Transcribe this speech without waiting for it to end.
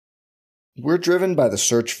We're driven by the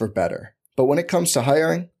search for better. But when it comes to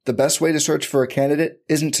hiring, the best way to search for a candidate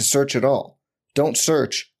isn't to search at all. Don't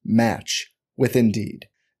search, match with Indeed.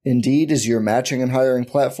 Indeed is your matching and hiring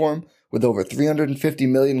platform with over 350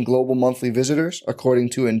 million global monthly visitors,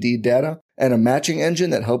 according to Indeed data, and a matching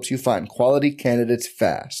engine that helps you find quality candidates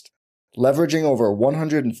fast. Leveraging over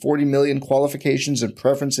 140 million qualifications and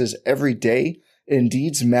preferences every day,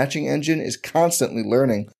 Indeed's matching engine is constantly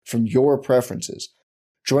learning from your preferences.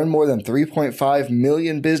 Join more than 3.5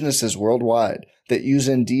 million businesses worldwide that use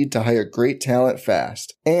Indeed to hire great talent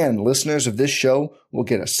fast. And listeners of this show will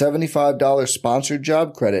get a $75 sponsored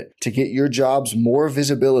job credit to get your jobs more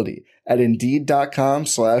visibility at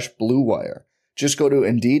Indeed.com/Blue Wire. Just go to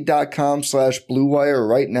Indeed.com/Blue Wire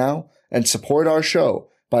right now and support our show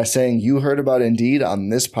by saying you heard about Indeed on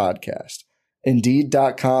this podcast.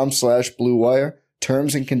 Indeed.com/Blue Wire.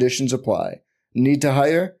 Terms and conditions apply. Need to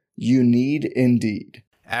hire? You need Indeed.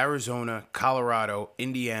 Arizona, Colorado,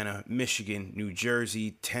 Indiana, Michigan, New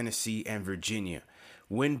Jersey, Tennessee, and Virginia.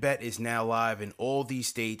 WynnBET is now live in all these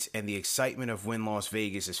states, and the excitement of Wynn Las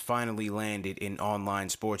Vegas has finally landed in online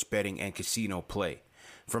sports betting and casino play.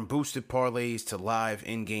 From boosted parlays to live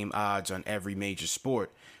in-game odds on every major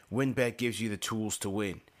sport, WynnBET gives you the tools to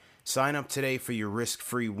win. Sign up today for your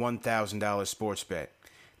risk-free $1,000 sports bet.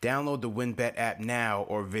 Download the WynnBET app now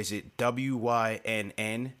or visit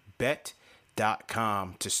wynnbet.com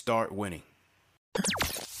to start winning.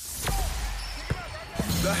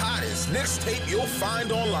 The hottest Knicks tape you'll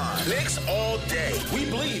find online. Knicks all day. We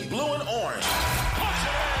bleed blue and orange.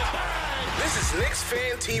 This is Knicks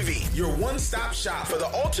Fan TV, your one-stop shop for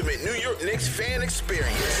the ultimate New York Knicks fan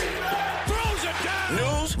experience. Throws it down.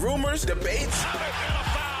 News, rumors, debates,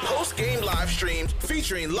 post-game live streams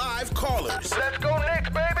featuring live callers. Let's go Knicks,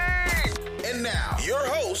 baby! And now, your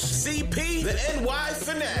host, CP, the NY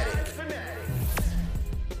Fanatic.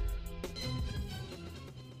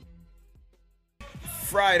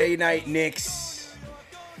 Friday night Knicks.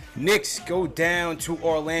 Knicks go down to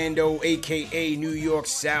Orlando, a.k.a. New York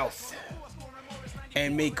South,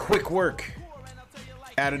 and make quick work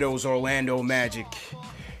out of those Orlando Magic.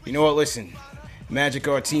 You know what? Listen, Magic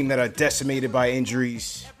are a team that are decimated by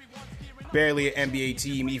injuries. Barely an NBA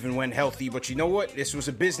team, even when healthy. But you know what? This was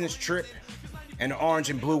a business trip, and the orange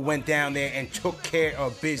and blue went down there and took care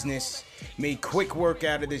of business. Made quick work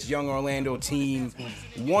out of this young Orlando team,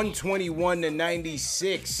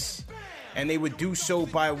 121-96, and they would do so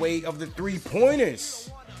by way of the three-pointers.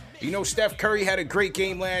 You know, Steph Curry had a great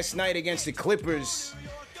game last night against the Clippers,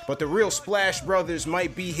 but the real Splash Brothers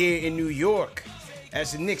might be here in New York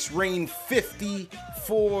as the Knicks rained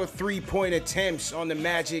 54 three-point attempts on the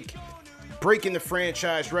Magic, breaking the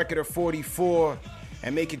franchise record of 44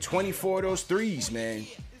 and making 24 of those threes, man.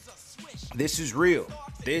 This is real.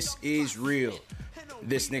 This is real,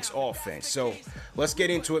 this Knicks offense. So let's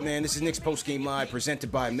get into it, man. This is Knicks Postgame Live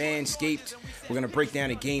presented by Manscaped. We're going to break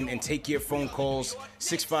down a game and take your phone calls.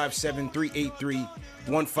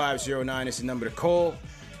 657-383-1509 is the number to call.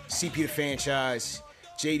 CP the Franchise,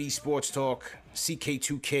 JD Sports Talk,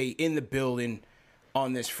 CK2K in the building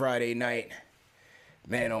on this Friday night.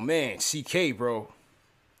 Man, oh man, CK, bro.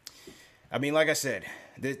 I mean, like I said,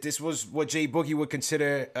 this was what Jay Boogie would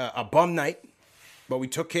consider a bum night. But we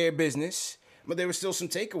took care of business. But there were still some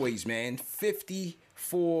takeaways, man.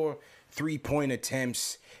 54 three-point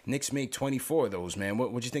attempts. Knicks made 24 of those, man.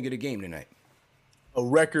 What'd you think of the game tonight? A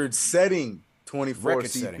record-setting 24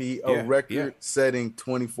 CP. A record-setting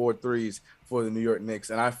 24 threes for the New York Knicks.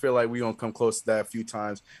 And I feel like we're going to come close to that a few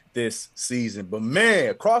times this season. But,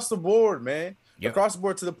 man, across the board, man. Yep. Across the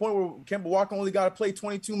board to the point where Kemba Walker only got to play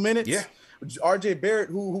 22 minutes. Yeah. RJ Barrett,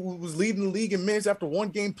 who was leading the league in minutes after one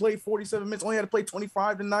game played, 47 minutes, only had to play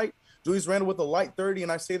 25 tonight. Julius Randle with a light 30,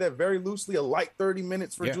 and I say that very loosely, a light 30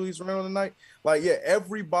 minutes for Julius Randle tonight. Like, yeah,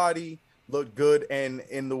 everybody looked good. And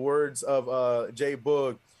in the words of Jay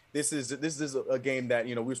Boog, this is a game that,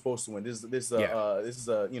 you know, we're supposed to win. This is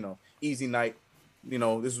a, you know, easy night. You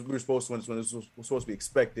know, we're supposed to win. This was supposed to be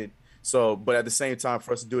expected. So, but at the same time,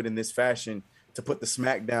 for us to do it in this fashion, to put the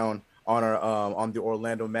smack down on our on the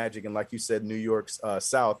Orlando Magic, and like you said, New York's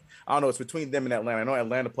South. I don't know. It's between them and Atlanta. I know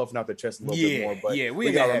Atlanta puffing out their chest a little bit more, but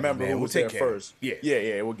we gotta remember who was there first.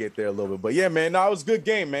 Yeah, we'll get there a little bit. But yeah, man, no, it was a good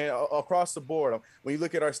game, man, across the board. When you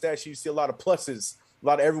look at our stats, you see a lot of pluses. A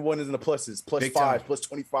lot of everyone is in the pluses. Plus 5, plus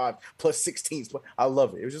 25, plus 16. I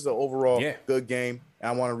love it. It was just an overall good game. And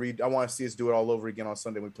I want to see us do it all over again on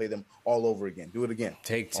Sunday. We play them all over again. Do it again.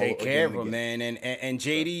 Take care of them, man. And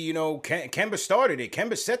JD, you know, Kemba started it.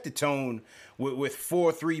 Kemba set the tone with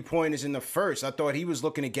 4 3-pointers in the first. I thought he was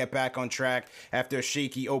looking to get back on track after a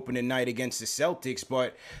shaky opening night against the Celtics.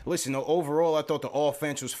 But listen, overall, I thought the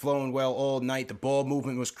offense was flowing well all night. The ball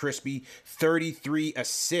movement was crispy. 33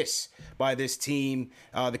 assists by this team.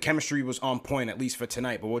 The chemistry was on point, at least for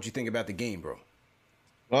tonight. But what'd you think about the game, bro?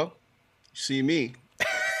 Well, see me.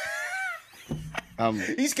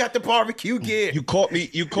 He's got the barbecue gear. You caught me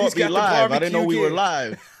live. I didn't know we were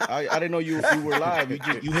live. I didn't know you were live.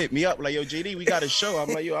 You hit me up like, yo, JD, we got a show. I'm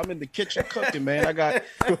like, yo, I'm in the kitchen cooking, man. I got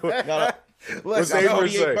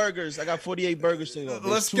 48 burgers. I got 48 burgers to go.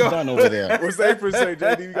 Let's go. Done over there. What's the apron say,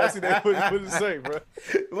 JD? You gotta see that. What does it say, bro?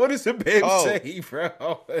 What does the babe say,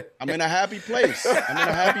 bro? I'm in a happy place. I'm in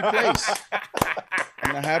a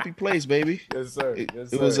happy place, baby. Yes, sir.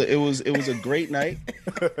 It was a great night.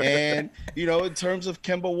 And you know, in terms of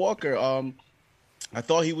Kemba Walker, I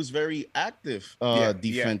thought he was very active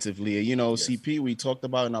defensively. You know, yes. CP, we talked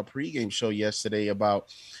about in our pregame show yesterday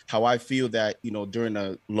about how I feel that, you know, during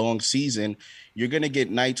a long season, you're going to get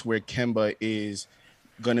nights where Kemba is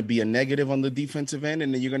going to be a negative on the defensive end,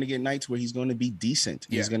 and then you're going to get nights where he's going to be decent.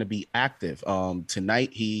 He's going to be active.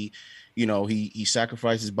 Tonight, he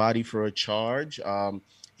sacrificed his body for a charge.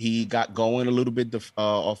 He got going a little bit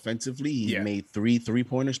offensively. He made 3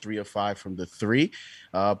 3-pointers, 3 of 5 from the 3.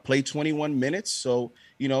 Played 21 minutes. So,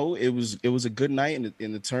 you know, it was a good night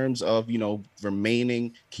in the terms of, you know,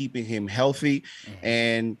 keeping him healthy. Mm-hmm.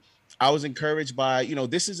 And I was encouraged by, you know,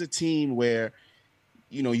 this is a team where,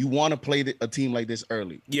 you know, you want to play a team like this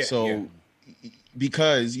early.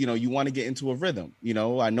 Because, you know, you want to get into a rhythm. You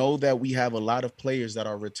know, I know that we have a lot of players that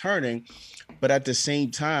are returning, but at the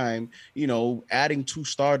same time, you know, adding 2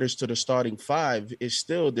 starters to the starting 5 there's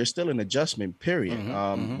still an adjustment period.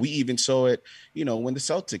 We even saw it, you know, when the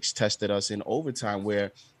Celtics tested us in overtime,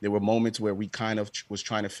 where there were moments where we kind of was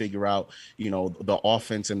trying to figure out, you know, the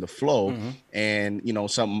offense and the flow. And, you know,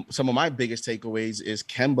 some of my biggest takeaways is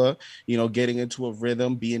Kemba, you know, getting into a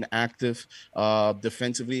rhythm, being active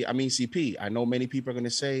defensively. I mean, CP, I know many people are going to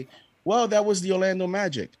say, well, that was the Orlando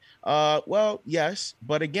Magic. Well, yes,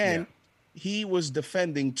 but again, he was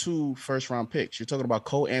defending 2 first-round picks. You're talking about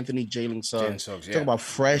Cole Anthony, Jalen Suggs. You're talking about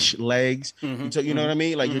fresh legs. You know what I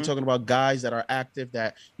mean? Like, you're talking about guys that are active,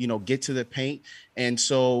 that, you know, get to the paint. And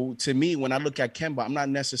so, to me, when I look at Kemba, I'm not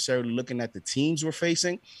necessarily looking at the teams we're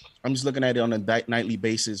facing. I'm just looking at it on a nightly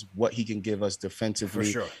basis, what he can give us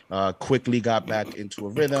defensively. For sure. Quickly got back into a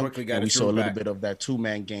rhythm. And we saw a little bit of that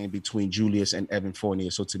 2-man game between Julius and Evan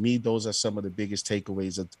Fournier. So, to me, those are some of the biggest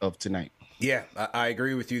takeaways of tonight. Yeah, I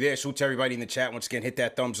agree with you there. Salute to everybody in the chat. Once again, hit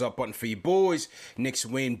that thumbs up button for you boys. Knicks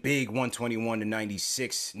win big,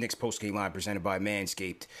 121-96. Knicks postgame line presented by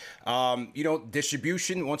Manscaped. You know,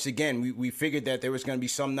 distribution, once again, we figured that there was going to be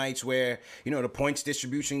some nights where, you know, the points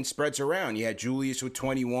distribution spreads around. You had Julius with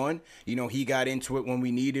 21. You know, he got into it when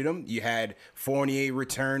we needed him. You had Fournier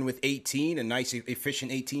return with 18, a nice,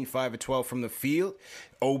 efficient 18, 5 of 12 from the field.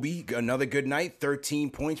 Obi, another good night,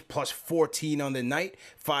 13 points plus 14 on the night,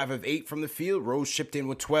 5 of 8 from the field. Rose chipped in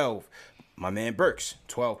with 12. My man Burks,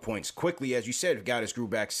 12 points. Quickly, as you said, got his grew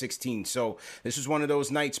back 16. So this was one of those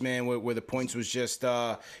nights, man, where the points was just,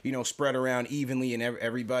 you know, spread around evenly, and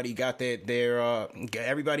everybody got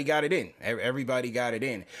everybody got it in. Everybody got it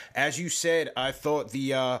in. As you said, I thought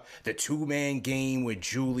the 2-man game with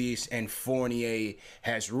Julius and Fournier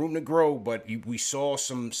has room to grow, but we saw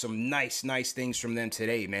some nice things from them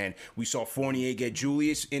today, man. We saw Fournier get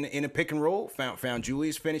Julius in a pick and roll, found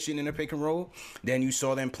Julius finishing in a pick and roll. Then you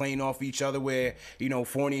saw them playing off each other, where, you know,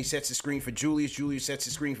 Fournier sets the screen for Julius sets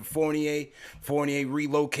the screen for Fournier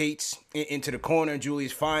relocates into the corner, and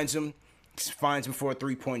Julius finds him for a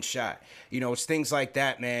 3-point shot. You know, it's things like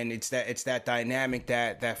that, man. It's that dynamic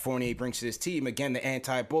that Fournier brings to his team. Again, the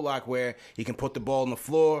anti-Bullock, where he can put the ball on the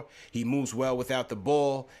floor, he moves well without the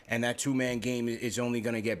ball, and that 2-man game is only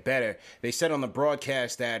going to get better. They said on the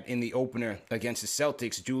broadcast that in the opener against the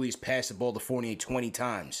Celtics, Julius passed the ball to Fournier 20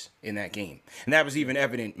 times in that game. And that was even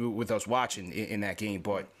evident with us watching in that game,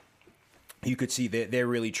 but you could see that they're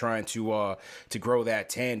really trying to grow that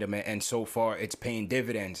tandem, and so far it's paying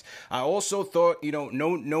dividends. I also thought, you know,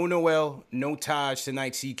 no Noel, no Taj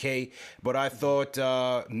tonight, CK, but I thought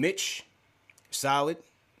Mitch, solid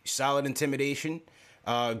intimidation,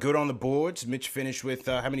 good on the boards. Mitch finished with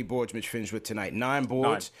how many boards? Mitch finished with tonight? 9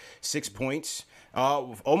 boards, 6 points.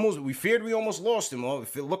 We feared we almost lost him. Well,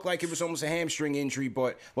 it looked like it was almost a hamstring injury,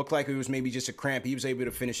 but looked like it was maybe just a cramp. He was able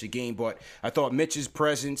to finish the game, but I thought Mitch's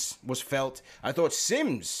presence was felt. I thought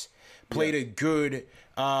Sims played a good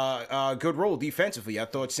good role defensively. I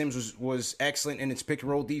thought Sims was excellent in its pick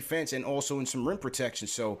and roll defense and also in some rim protection.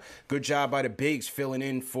 So good job by the bigs filling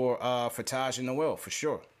in for Taj and Noel for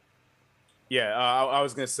sure. Yeah, I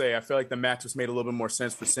was gonna say I feel like the matchups made a little bit more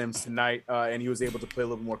sense for Sims tonight, and he was able to play a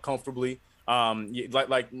little bit more comfortably.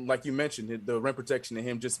 Like you mentioned, the rim protection and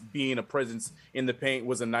him just being a presence in the paint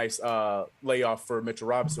was a nice layoff for Mitchell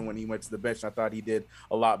Robinson when he went to the bench. I thought he did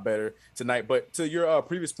a lot better tonight. But to your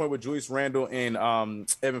previous point with Julius Randle and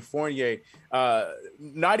Evan Fournier,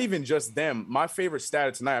 not even just them. My favorite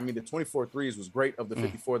stat tonight, I mean, the 24 threes was great of the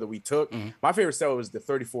 54 that we took. My favorite stat was the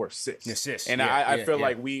 34 assists. And I feel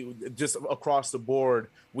like we just across the board,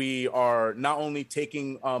 we are not only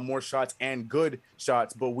taking more shots and good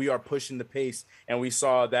shots, but we are pushing the pace. And we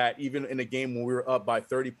saw that even in a game when we were up by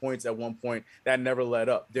 30 points at one point, that never let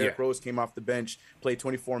up. Derrick Rose came off the bench, played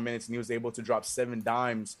 24 minutes, and he was able to drop 7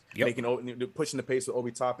 dimes, pushing the pace with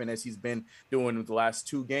Obi Toppin as he's been doing the last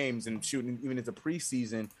 2 games and shooting even into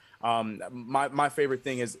preseason. My favorite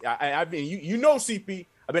thing is I've been CP.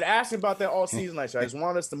 I've been asking about that all season. I just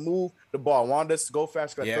want us to move the ball. I want us to go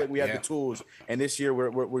fast. I feel like we have the tools, and this year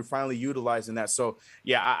we're finally utilizing that. So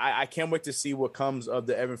I can't wait to see what comes of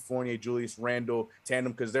the Evan Fournier, Julius Randle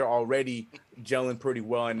tandem because they're already gelling pretty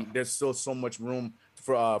well, and there's still so much room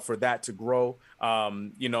for that to grow.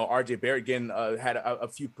 RJ Barrett again had a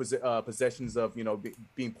few possessions of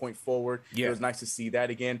being point forward. It was nice to see that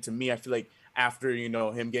again. To me, I feel like after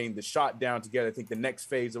him getting the shot down together, I think the next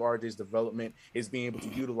phase of RJ's development is being able to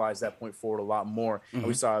utilize that point forward a lot more, and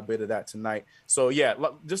we saw a bit of that tonight. So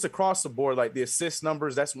just across the board, like the assist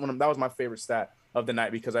numbers, that was my favorite stat of the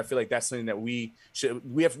night because I feel like that's something that we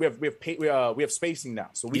have spacing now,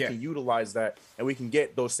 so we can utilize that and we can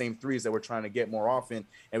get those same threes that we're trying to get more often,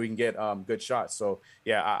 and we can get good shots. So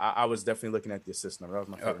I was definitely looking at the assist number. That was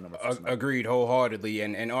my favorite number. Agreed wholeheartedly,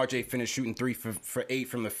 and RJ finished shooting 3 for 8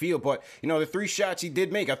 from the field, but the 3 shots he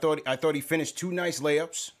did make, I thought he finished 2 nice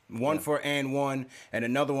layups. One for and one, and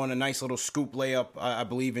another one, a nice little scoop layup, I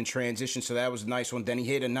believe, in transition. So that was a nice one. Then he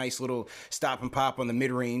hit a nice little stop and pop on the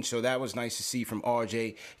mid-range. So that was nice to see from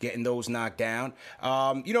RJ getting those knocked down.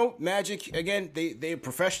 Magic, again, they're a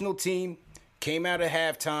professional team. Came out at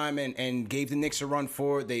halftime and gave the Knicks a run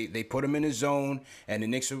for it. They put them in a zone, and the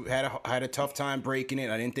Knicks had a tough time breaking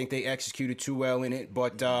it. I didn't think they executed too well in it.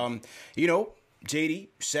 But, JD,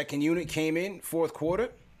 second unit came in, fourth quarter,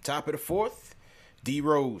 top of the fourth. D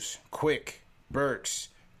Rose, Quick, Burks,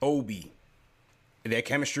 Obi. Their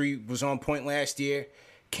chemistry was on point last year.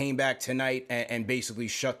 Came back tonight and basically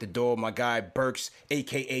shut the door. My guy Burks,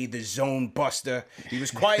 a.k.a. the Zone Buster. He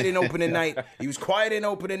was quiet in opening night.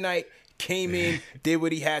 Came in, did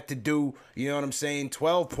what he had to do. You know what I'm saying?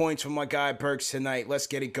 12 points from my guy Burks tonight. Let's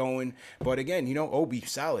get it going. But again, Obi,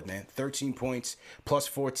 solid, man. 13 points, plus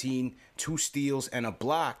 14, 2 steals, and a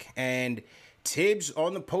block. And Tibbs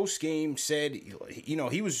on the post game said,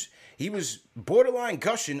 he was borderline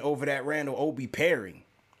gushing over that Randall Obi pairing,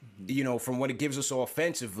 from what it gives us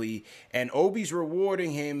offensively, and Obi's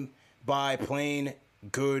rewarding him by playing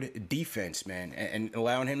good defense, man, and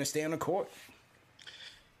allowing him to stay on the court.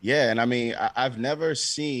 Yeah, and I mean, I've never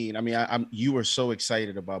seen. I mean, you were so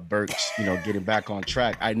excited about Burks, getting back on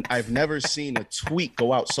track. I've never seen a tweet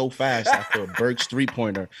go out so fast after a Burks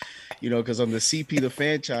 3-pointer, because on the CP the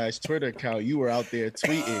franchise Twitter account, you were out there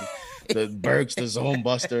tweeting the Burks, the Zone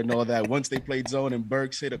Buster, and all that. Once they played zone and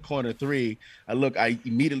Burks hit a corner 3, I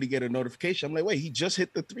immediately get a notification. I'm like, wait, he just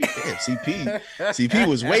hit the 3. Damn, CP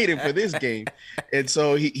was waiting for this game, and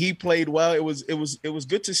so he played well. It was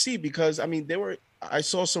good to see because I mean I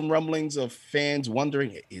saw some rumblings of fans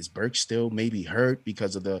wondering, is Burks still maybe hurt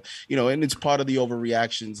because of the, and it's part of the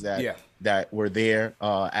overreactions that were there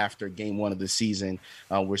after game 1 of the season.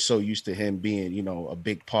 We're so used to him being, a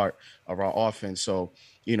big part of our offense. So,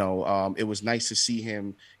 it was nice to see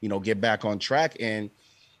him, get back on track. And,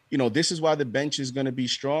 this is why the bench is going to be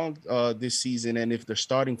strong this season. And if the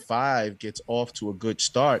starting 5 gets off to a good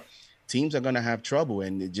start, teams are going to have trouble.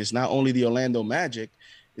 And just not only the Orlando Magic,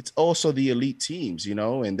 it's also the elite teams,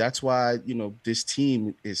 and that's why, this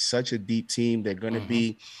team is such a deep team. They're going to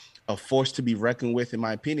be a force to be reckoned with, in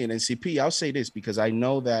my opinion. And CP, I'll say this because I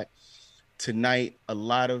know that tonight a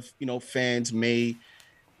lot of, fans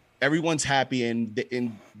everyone's happy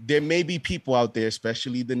and there may be people out there,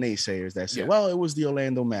 especially the naysayers that say, well, it was the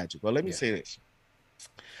Orlando Magic. Well, let me say this.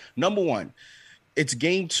 Number one, it's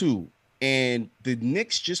game 2 and the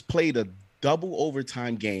Knicks just played a double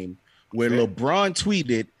overtime game where LeBron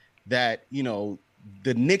tweeted that,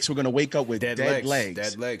 the Knicks were going to wake up with dead legs.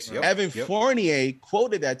 Dead legs. Yep. Evan Fournier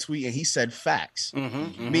quoted that tweet and he said facts,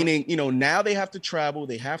 meaning, now they have to travel.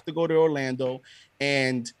 They have to go to Orlando.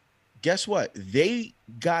 And guess what? They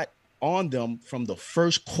got on them from the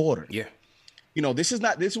first quarter. Yeah.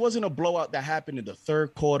 This wasn't a blowout that happened in the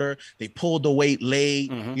third quarter. They pulled the weight late,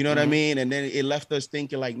 you know what I mean? And then it left us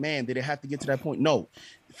thinking like, man, did it have to get to that point? No,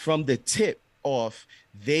 from the tip off,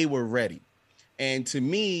 they were ready. And to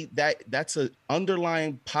me, that's an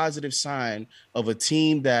underlying positive sign of a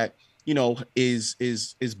team that,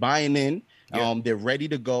 is buying in. Yeah. They're ready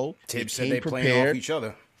to go. Tibbs said they playing off each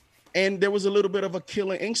other. And there was a little bit of a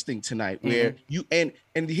killer instinct tonight where you and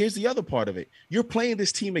here's the other part of it. You're playing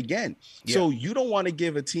this team again. Yeah. So you don't want to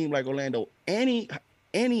give a team like Orlando any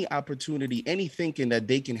opportunity, any thinking that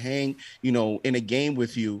they can hang, in a game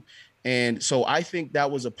with you. And so I think that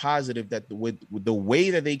was a positive that with the way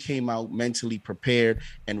that they came out mentally prepared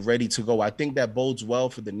and ready to go. I think that bodes well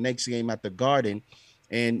for the next game at the Garden.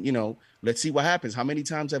 And, let's see what happens. How many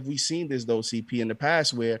times have we seen this, though, CP, in the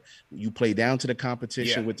past where you play down to the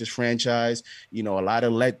competition with this franchise, a lot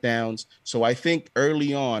of letdowns. So I think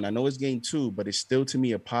early on, I know it's game 2, but it's still to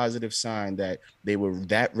me a positive sign that they were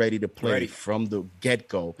that ready to play from the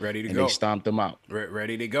get-go. Ready to and go. They stomped them out.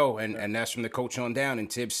 Ready to go. And that's from the coach on down. And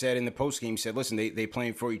Tibbs said in the postgame, he said, listen, they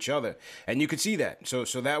playing for each other. And you could see that. So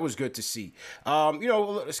that was good to see. A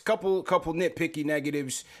couple nitpicky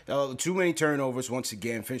negatives. Too many turnovers once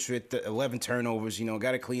again. Finished with 11 turnovers.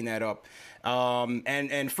 Got to clean that up.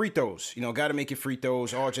 And free throws. Got to make it free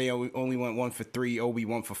throws. RJ only went 1 for 3. Obi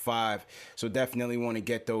 1 for 5. So definitely want to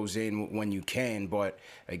get those in when you can. But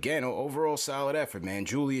again, overall solid effort, man.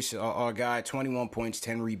 Julius, our guy, 21 points,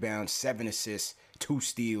 10 rebounds, 7 assists, 2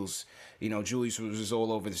 steals. Julius was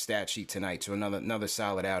all over the stat sheet tonight. So another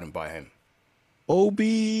solid outing by him.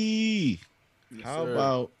 Obi. Yes, How sir.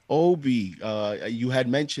 about Obi? You had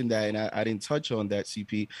mentioned that, and I didn't touch on that,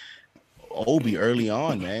 CP. Obi early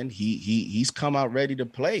on, man, he's come out ready to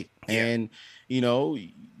play. Yeah. And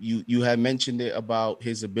you had mentioned it about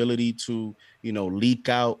his ability to leak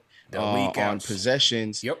out on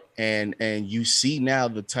possessions. Yep. And you see now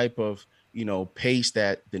the type of pace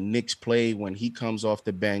that the Knicks play when he comes off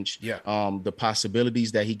the bench. Yeah. The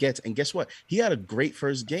possibilities that he gets. And guess what? He had a great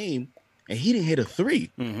first game. And he didn't hit a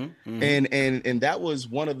 3. And that was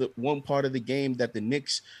one part of the game that the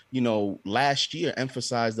Knicks, last year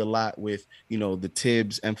emphasized a lot with, the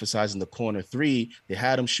Tibbs emphasizing the corner 3. They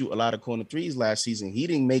had him shoot a lot of corner 3s last season. He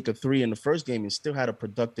didn't make a 3 in the first game and still had a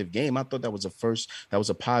productive game. I thought that was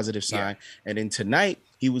a positive sign. Yeah. And then tonight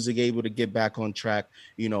he was able to get back on track,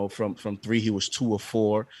 from 3. He was 2 of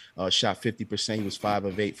 4, shot 50%. He was 5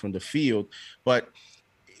 of 8 from the field. But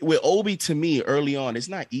with Obi, to me, early on, it's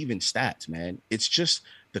not even stats, man. It's just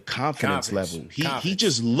the confidence level. He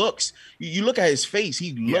just looks. You look at his face.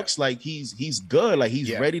 He looks like he's good, like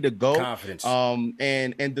he's ready to go. Confidence.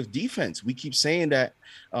 And the defense. We keep saying that.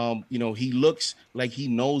 He looks like he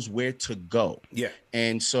knows where to go. Yeah.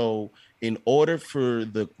 And so, in order for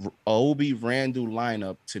the Obi Randle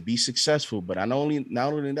lineup to be successful, but not only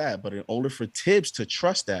that, but in order for Tibbs to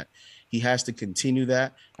trust that, he has to continue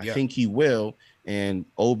that. I think he will. And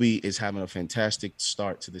Obi is having a fantastic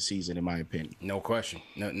start to the season, in my opinion. No question.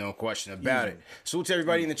 No question about it. Salute to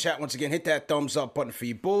everybody in the chat once again. Hit that thumbs up button for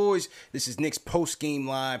you boys. This is Knicks Post Game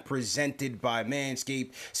Live presented by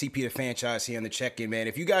Manscaped. CP the franchise here on the check-in, man.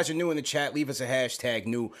 If you guys are new in the chat, leave us a hashtag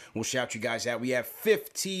new. We'll shout you guys out. We have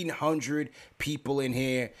 1,500 people in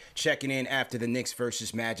here checking in after the Knicks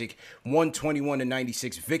versus Magic.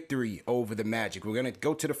 121-96 victory over the Magic. We're going to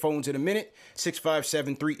go to the phones in a minute.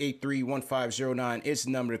 657-383-1509 is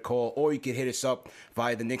the number to call, or you can hit us up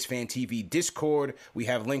via the Knicks Fan TV Discord. We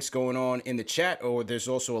have links going on in the chat, or there's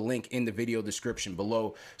also a link in the video description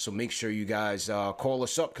below. So make sure you guys call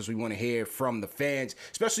us up because we want to hear from the fans,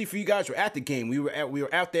 especially for you guys who were at the game. We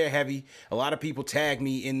were out there heavy. A lot of people tagged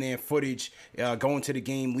me in their footage, going to the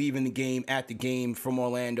game, leaving the game, at the game from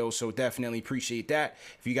Orlando. So definitely appreciate that.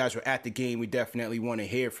 If you guys were at the game, we definitely want to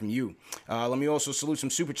hear from you. Let me also salute some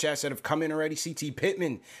super chats that have come in already. CT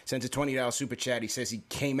Pittman sent a $20 super chat. He says they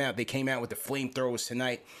came out with the flamethrowers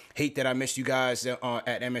tonight. Hate that I missed you guys at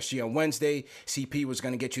MSG on Wednesday. CP was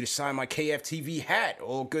going to get you to sign my KFTV hat.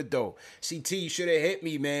 All good, though. CT, you should have hit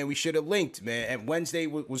me, man. We should have linked, man. And Wednesday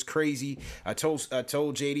was crazy. I told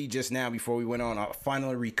JD just now before we went on, I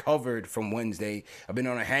finally recovered from Wednesday. I've been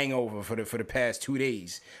on a hangover for the past 2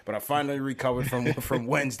 days, but I finally recovered from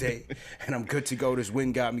Wednesday, and I'm good to go. This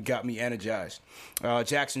win got me energized.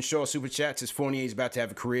 Jackson Shaw super chat says Fournier is about to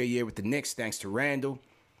have a career year with the Knicks thanks to Randall.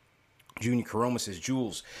 Junior Caroma says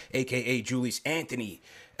Jules, a.k.a. Julius Anthony.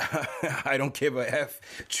 I don't give a F.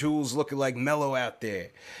 Jules looking like Mello out there.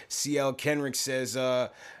 CL Kenrick says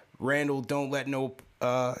Randall don't let no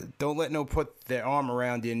Don't let no put their arm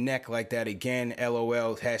around your neck like that again.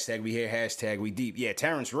 LOL. Hashtag we here. Hashtag we deep. Yeah,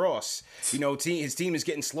 Terrence Ross. His team is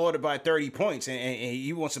getting slaughtered by 30 points, and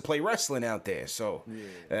he wants to play wrestling out there. So,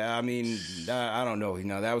 I don't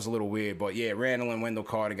know. That was a little weird. But, yeah, Randall and Wendell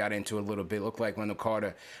Carter got into it a little bit. Looked like Wendell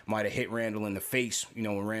Carter might have hit Randall in the face,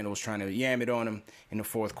 when Randall was trying to yam it on him in the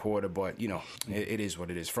fourth quarter. But, it is what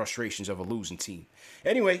it is. Frustrations of a losing team.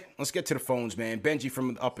 Anyway, let's get to the phones, man. Benji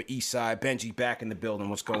from the Upper East Side. Benji back in the building.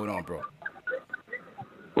 What's going on, bro?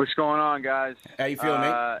 What's going on, guys? How you feeling,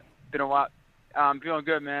 mate? Been a while. I'm feeling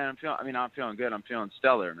good, man. I'm feeling good. I'm feeling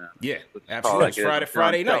stellar, man. Yeah, absolutely. It's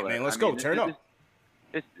Friday night, man. Let's go. Turn up.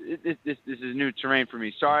 This is new terrain for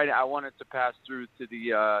me. Sorry, I wanted to pass through to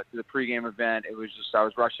the pregame event. It was just I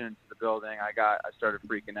was rushing into the building. I started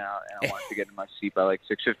freaking out, and I wanted to get in my seat by like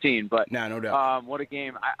 6:15. But no doubt. What a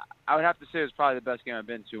game! I would have to say it was probably the best game I've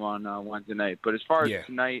been to on Wednesday night. But as far as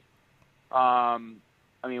tonight,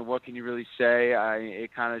 what can you really say?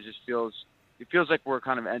 It kind of just feels like we're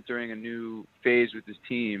kind of entering a new phase with this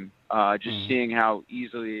team. Seeing how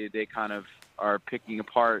easily they kind of are picking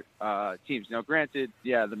apart teams. Now, granted,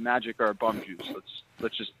 the Magic are bum juice.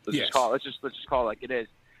 Let's just call it like it is.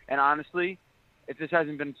 And honestly, if this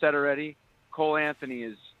hasn't been said already, Cole Anthony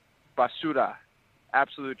is basura,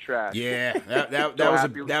 absolute trash. Yeah, that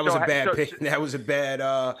was a bad pick. That was a bad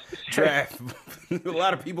draft. A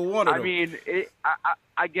lot of people wanted him.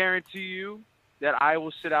 I guarantee you that I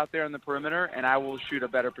will sit out there on the perimeter and I will shoot a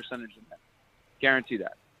better percentage than him. Guarantee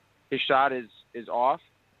that. His shot is off.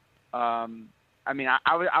 I'm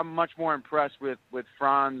much more impressed with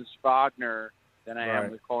Franz Wagner than I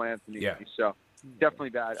am with Cole Anthony. Yeah. So definitely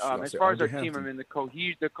bad. As far as our team,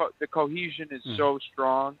 the cohesion is so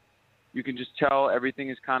strong. You can just tell everything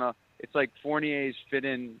is kind of. It's like Fournier's fit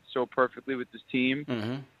in so perfectly with this team.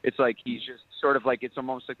 Mm-hmm. It's like he's just sort of like it's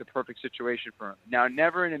almost like the perfect situation for him. Now,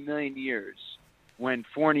 never in a million years, when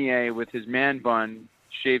Fournier with his man bun,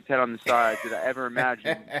 shaved head on the side, did I ever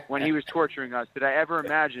imagine when he was torturing us? Did I ever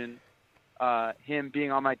imagine him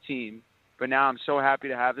being on my team? But now I'm so happy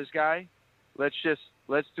to have this guy. Let's just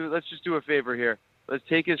do a favor here. Let's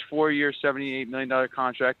take his 4-year, $78 million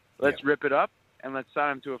contract. Let's rip it up and let's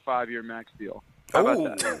sign him to a 5-year max deal. How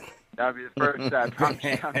about that? That would be the first step. I'm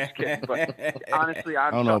just kidding. But honestly,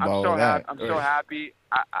 I'm so happy.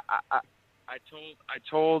 I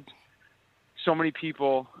told so many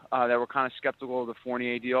people that were kind of skeptical of the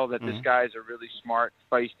Fournier deal that this guy is a really smart,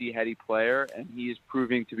 feisty, heady player, and he is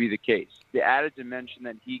proving to be the case. The added dimension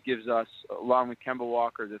that he gives us, along with Kemba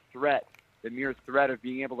Walker, the mere threat of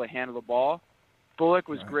being able to handle the ball. Bullock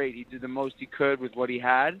was great. He did the most he could with what he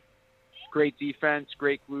had. Great defense,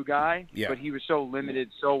 great glue guy, but he was so limited,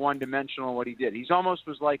 so one-dimensional in what he did. He's almost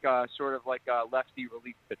was like a sort of like a lefty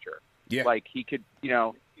relief pitcher. Yeah. Like he could,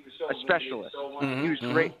 a specialist. He was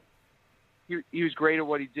great. He was great at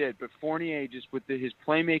what he did, but Fournier just with his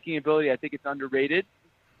playmaking ability, I think it's underrated.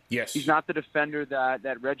 Yes. He's not the defender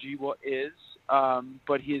that Reggie is,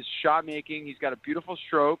 but his shot making, he's got a beautiful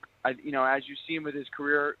stroke. As you see him with his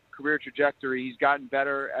career trajectory, he's gotten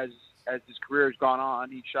better as his career has gone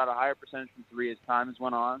on. He shot a higher percentage from three as time has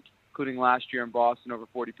went on, including last year in Boston, over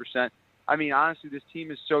 40%. I mean, honestly, this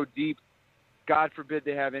team is so deep. God forbid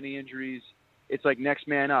they have any injuries. It's like next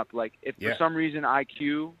man up. Like if for some reason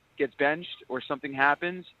IQ gets benched or something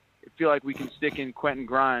happens, I feel like we can stick in Quentin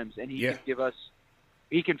Grimes and he can give us.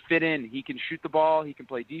 He can fit in. He can shoot the ball. He can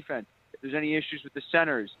play defense. If there's any issues with the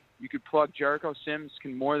centers, you could plug Jericho Sims.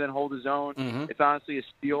 Can more than hold his own. It's honestly a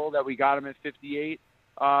steal that we got him at 58.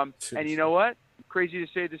 And you know what? Crazy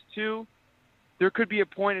to say this too. There could be a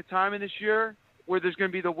point in time in this year where there's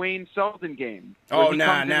going to be the Wayne Selden game. Oh,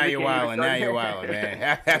 now you're wilding. Now you're wilding,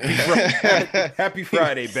 man. Happy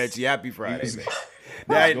Friday, Betsy. Happy Friday, man.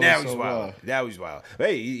 Now he's wild. Now he's wild.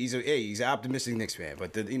 Hey, he's an optimistic Knicks fan,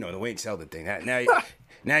 but the Wayne Selden thing.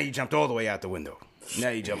 Now you jumped all the way out the window.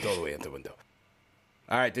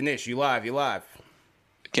 All right, Dinesh, you live.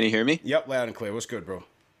 Can you hear me? Yep, loud and clear. What's good, bro?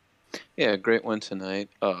 Yeah, great win tonight.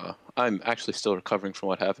 I'm actually still recovering from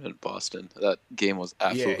what happened in Boston. That game was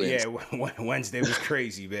absolutely Wednesday was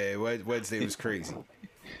crazy, man. Wednesday was crazy.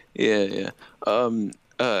 Yeah.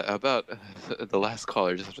 About the last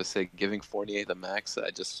caller, just have to say, giving Fournier the max.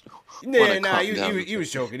 I just he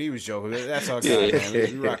was joking. That's all good, man.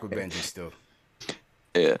 We rock with Benji still.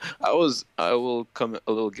 Yeah, I will come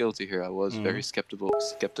a little guilty here. I was very skeptical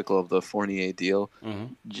of the Fournier deal,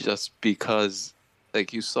 just because.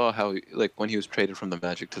 Like you saw how, when he was traded from the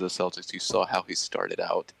Magic to the Celtics, you saw how he started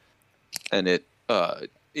out, and it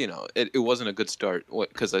wasn't a good start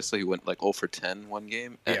because I saw he went 0 for 10 one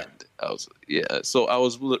game, and so I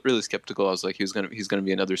was really skeptical. I was like, he's gonna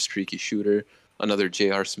be another streaky shooter. another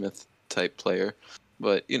J.R. Smith type player.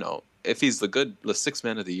 But, if he's the sixth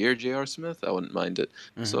man of the year, J.R. Smith, I wouldn't mind it.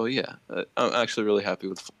 Mm-hmm. So, yeah, I'm actually really happy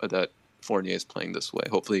with that Fournier is playing this way.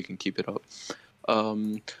 Hopefully he can keep it up.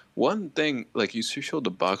 One thing, like you showed the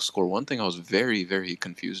box score, one thing I was very, very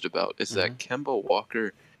confused about is that Kemba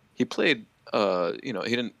Walker, he played, he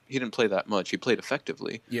didn't play that much. He played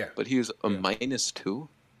effectively. Yeah. But he was a -2.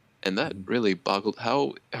 And that really boggled.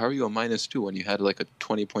 How are you a -2 when you had like a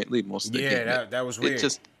 20-point lead most of the game? Yeah, that was weird.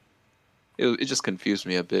 It just confused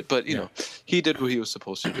me a bit. But, he did what he was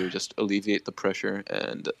supposed to do, just alleviate the pressure.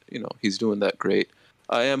 And, he's doing that great.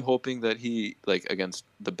 I am hoping that he, like, against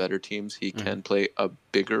the better teams, he can play a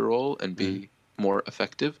bigger role and be more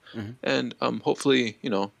effective. And hopefully he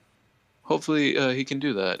can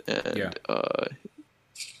do that. And,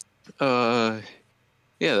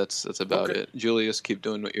 that's about it. Julius, keep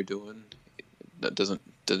doing what you're doing. That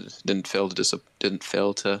didn't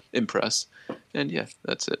fail to impress. And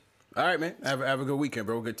that's it. All right, man. Have a good weekend,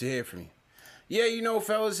 bro. Good to hear from you. Yeah,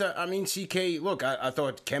 fellas, CK, look, I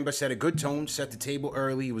thought Kemba set a good tone, set the table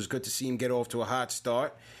early. It was good to see him get off to a hot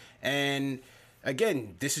start. And,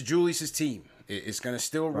 again, this is Julius's team. It's going to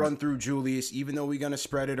still run through Julius, even though we're going to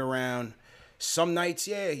spread it around. Some nights,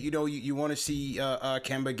 you want to see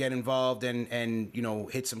Kemba get involved and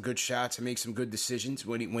hit some good shots and make some good decisions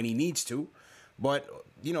when he needs to. But,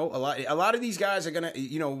 a lot of these guys are going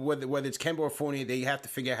to, whether it's Kemba or Fournier, they have to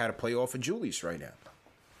figure out how to play off of Julius right now.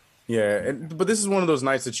 Yeah, but this is one of those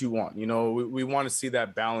nights that you want. We want to see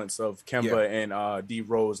that balance of Kemba and D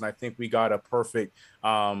Rose, and I think we got a perfect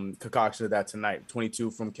concoction of that tonight.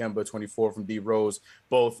 22 from Kemba, 24 from D Rose,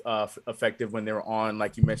 both effective when they were on.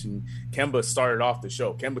 Like you mentioned, Kemba started off the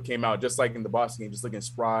show. Kemba came out just like in the Boston game, just looking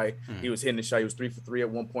spry. He was hitting the shot. He was 3 for 3 at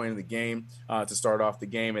one point in the game to start off the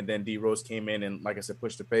game, and then D Rose came in and, like I said,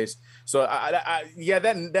 pushed the pace. So that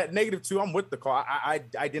 -2, I'm with the call. I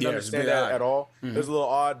didn't understand that at all. It was a little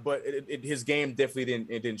odd, but his game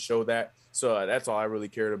definitely didn't show that. So that's all I really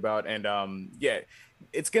cared about. And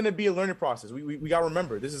it's going to be a learning process. We got to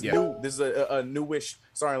remember, this is new. This is a newish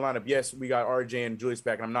starting lineup. Yes, we got RJ and Julius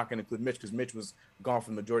back, and I'm not going to include Mitch because Mitch was gone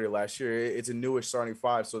for the majority of last year. It's a newish starting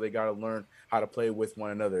five, so they got to learn how to play with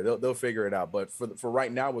one another. They'll figure it out. But for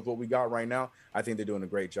right now, with what we got right now, I think they're doing a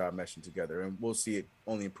great job meshing together, and we'll see it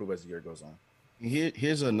only improve as the year goes on.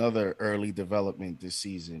 Here's another early development this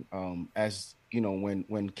season. As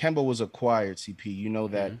when Kemba was acquired, CP,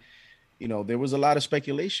 that there was a lot of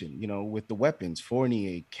speculation, with the weapons,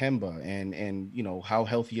 Fournier, Kemba, and how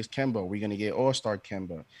healthy is Kemba? Are we going to get All-Star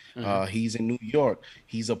Kemba? He's in New York.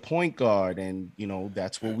 He's a point guard, and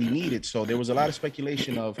that's what we needed. So there was a lot of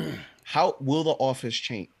speculation of how will the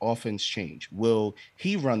offense change? Will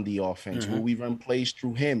he run the offense? Will we run plays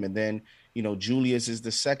through him? And then Julius is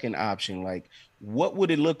the second option. Like, what would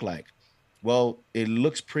it look like? Well, it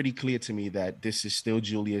looks pretty clear to me that this is still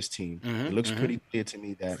Julius' team. It looks pretty clear to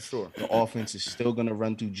me that the offense is still going to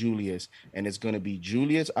run through Julius, and it's going to be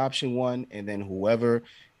Julius option one, and then whoever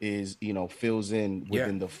is, fills in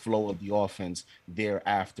within the flow of the offense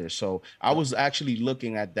thereafter. So I was actually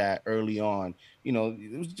looking at that early on.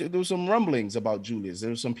 There was some rumblings about Julius. There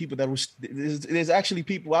were some people that there's actually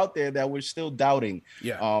people out there that were still doubting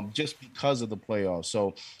just because of the playoffs.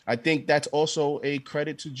 So I think that's also a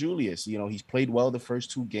credit to Julius. He's played well the first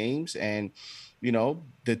 2 games, and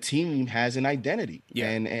the team has an identity.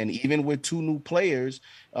 And even with 2 new players,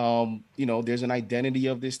 there's an identity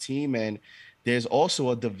of this team, and there's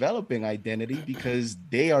also a developing identity because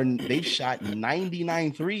they've shot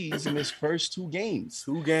 99 threes in his first 2 games.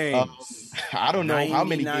 2 games. I don't know how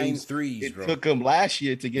many games threes it took them last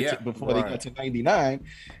year to get to before they got to 99.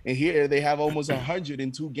 And here they have almost 100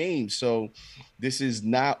 in 2 games. So this is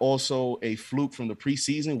not also a fluke from the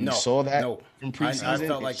preseason. We saw that from preseason. I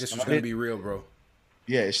felt like this was going to be real, bro.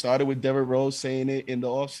 Yeah, it started with Derrick Rose saying it in the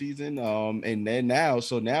offseason. And then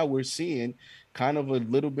now we're seeing kind of a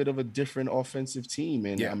little bit of a different offensive team,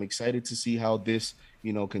 and I'm excited to see how this,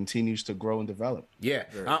 continues to grow and develop. Yeah,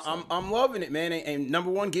 I'm loving it, man. And number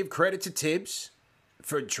one, give credit to Tibbs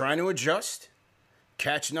for trying to adjust,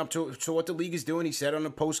 catching up to what the league is doing. He said on the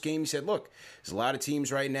post game, he said, "Look, there's a lot of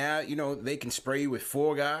teams right now. They can spray you with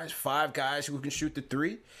 4 guys, 5 guys who can shoot the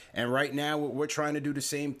 3, and right now we're trying to do the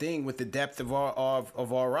same thing with the depth of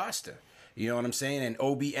our roster." You know what I'm saying? And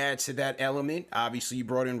Obi adds to that element. Obviously, you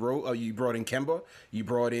brought in Kemba. You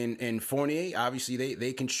brought in Fournier. Obviously,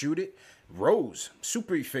 they can shoot it. Rose,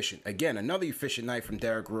 super efficient. Again, another efficient night from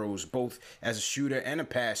Derrick Rose, both as a shooter and a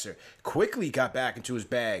passer. Quickly got back into his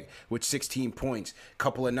bag with 16 points.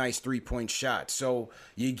 Couple of nice 3-point shots. So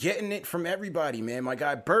you're getting it from everybody, man. My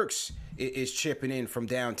guy Burks is chipping in from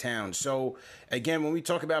downtown. So, again, when we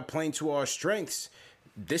talk about playing to our strengths,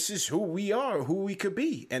 this is who we are, who we could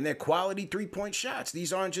be. And they're quality three-point shots.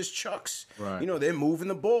 These aren't just chucks. Right. You know, they're moving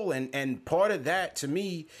the ball. And part of that, to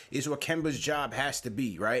me, is what Kemba's job has to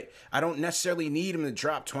be, right? I don't necessarily need him to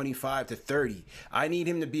drop 25 to 30. I need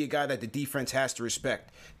him to be a guy that the defense has to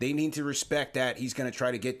respect. They need to respect that he's going to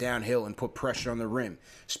try to get downhill and put pressure on the rim,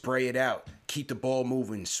 spray it out, keep the ball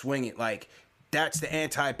moving, swing it. Like, that's the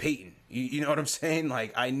anti-Peyton. You know what I'm saying?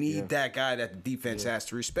 Like, I need that guy that the defense has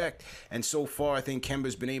to respect. And so far, I think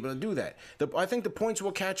Kemba's been able to do that. I think the points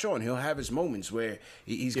will catch on. He'll have his moments where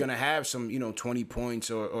he's going to have some, 20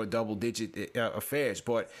 points or double-digit affairs.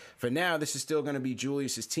 But for now, this is still going to be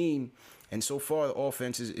Julius's team. And so far, the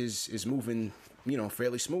offense is moving,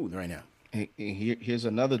 fairly smooth right now. And here's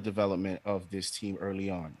another development of this team early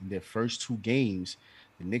on. In their first 2 games,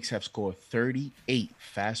 the Knicks have scored 38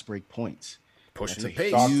 fast break points. Pushing that's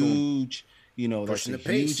the pace. Huge, that's Pushing a the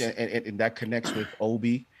pace. huge, and that connects with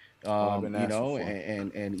Obi,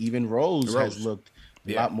 and even Rose has looked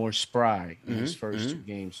a lot more spry in his first 2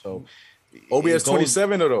 games. So Obi has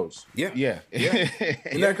 27 of those. Yeah.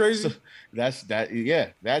 Isn't that crazy? So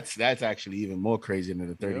that's actually even more crazy than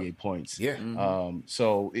the 38 points. Yeah.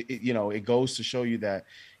 So it goes to show you that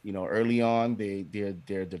early on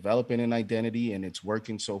they're developing an identity and it's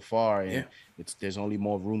working so far, and there's only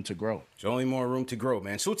more room to grow. There's only more room to grow,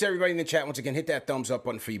 man. Salute to everybody in the chat. Once again, hit that thumbs up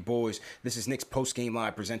button for you boys. This is Knicks Post Game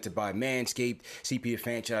Live presented by Manscaped, CP of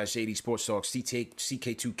Franchise, JD Sports Talk,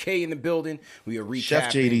 CK2K in the building. We are recapping.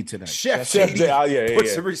 Chef JD tonight. Chef JD. Put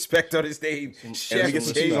some respect on his name. Chef and get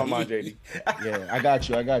some cheese on my JD. Yeah, I got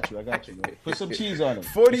you, man. Put some cheese on him.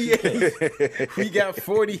 48. We got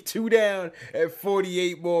 42 down and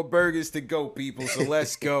 48 more burgers to go, people. So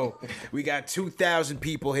let's go. We got 2,000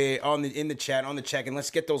 people here in the chat, on the check-in.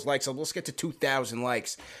 Let's get those likes up. Let's get to 2,000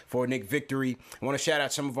 likes for a Knick victory. I want to shout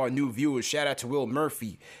out some of our new viewers. Shout out to Will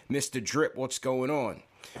Murphy, Mr. Drip. What's going on?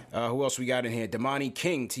 Who else we got in here? Damani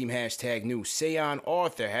King, team hashtag new. Sayon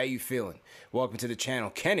Arthur, how you feeling? Welcome to the channel.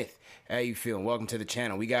 Kenneth, how you feeling? Welcome to the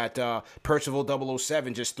channel. We got Percival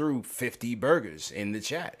 007 just threw 50 burgers in the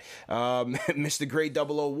chat. Mr. Gray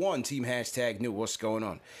 001, team hashtag new. What's going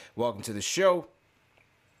on? Welcome to the show.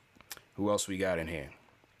 Who else we got in here?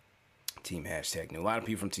 Team hashtag new. A lot of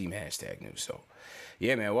people from team hashtag new. So,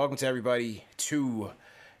 yeah, man. Welcome to everybody to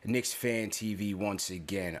Knicks Fan TV once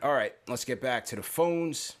again. All right, let's get back to the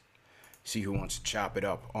phones. See who wants to chop it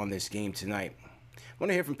up on this game tonight. I want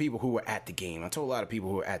to hear from people who were at the game. I told a lot of people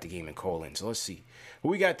who were at the game and call in. So let's see. Who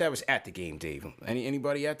we got that was at the game, Dave?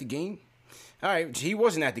 Anybody at the game? All right, he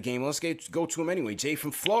wasn't at the game. Let's go to him anyway. Jay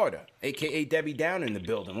from Florida, a.k.a. Debbie Down in the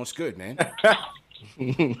building. What's good, man?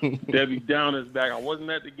 Debbie Down is back. I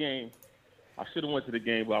wasn't at the game. I should have went to the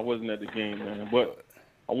game, but I wasn't at the game, man. But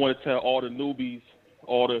I want to tell all the newbies,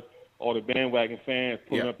 all the bandwagon fans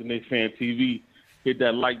pulling up the Knicks Fan TV, hit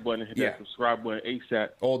that like button, hit that subscribe button ASAP.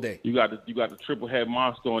 All day. You got the triple head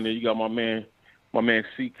monster on there. You got my man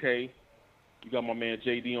CK. You got my man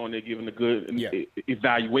JD on there giving the good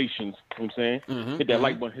evaluations. You know what I'm saying? Mm-hmm, hit that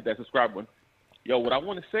like button, hit that subscribe button. Yo, what I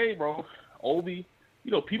want to say, bro, Obi,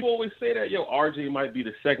 people always say that, RJ might be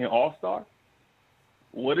the second All-Star.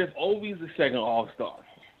 What if Obi's the second All-Star?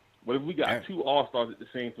 What if we got 2 All-Stars at the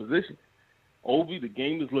same position? Obi, the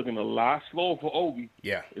game is looking a lot slower for Obi.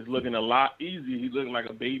 Yeah. It's looking a lot easier. He's looking like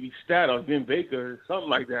a baby Stat or Vin Baker or something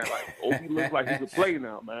like that. Like, Obi looks like he could play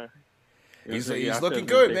now, man. He's looking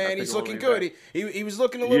good, man. He's looking good. He was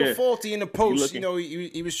looking a little faulty in the post.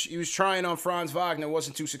 He was trying on Franz Wagner,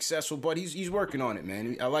 wasn't too successful, but he's working on it,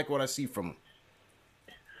 man. I like what I see from him.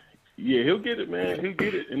 Yeah, he'll get it, man. He'll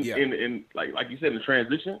get it. And like you said, in the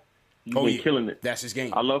transition, he's been killing it. That's his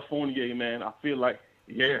game. I love Fournier, man. I feel like,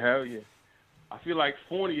 hell yeah. I feel like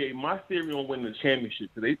Fournier, my theory on winning the championship,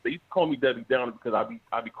 they call me Debbie Downer because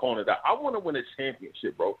I be calling it out. I want to win a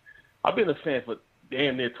championship, bro. I've been a fan for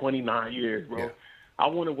damn near 29 years, bro. Yeah. I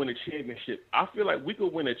want to win a championship. I feel like we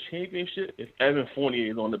could win a championship if Evan Fournier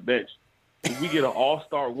is on the bench. If we get an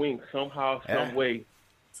all-star wing somehow, some way,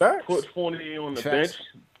 put Fournier on the bench,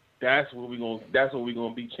 that's what we're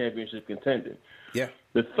gonna be championship contending. Yeah.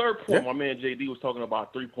 The third point, my man JD was talking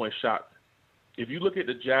about 3-point shots. If you look at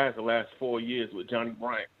the Jazz the last 4 years with Johnny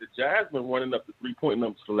Bryant, the Jazz been running up the 3-point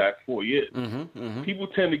numbers for the last 4 years. People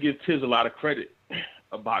tend to give Tiz a lot of credit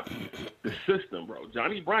about the system, bro.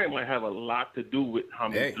 Johnny Bryant might have a lot to do with how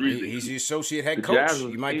many threes he's the associate head coach.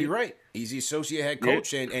 You might be right. He's the associate head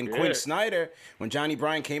coach. And Quinn Snyder, when Johnny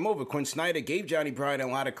Bryant came over, Quinn Snyder gave Johnny Bryant a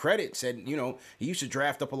lot of credit, said, he used to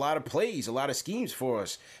draft up a lot of plays, a lot of schemes for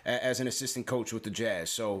us as an assistant coach with the Jazz.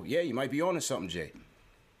 So, yeah, you might be on to something, Jay.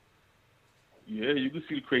 Yeah, you can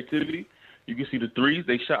see the creativity. You can see the threes.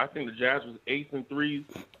 They shot. I think the Jazz was 8th in threes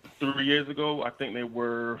 3 years ago. I think they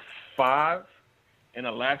were 5, and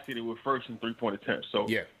last year they were 1st in three-point attempts. So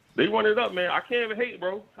yeah, they run it up, man. I can't even hate,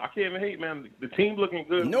 bro. I can't even hate, man. The team looking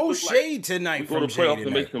good. No shade tonight from Jay playoffs tonight.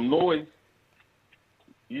 To make some noise.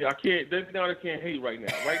 Yeah, I can't. I can't hate right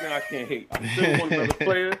now. Right now, I can't hate. I still want another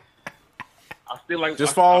player. I still like.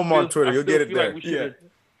 Just follow him on Twitter. You'll get it there.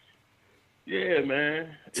 Yeah,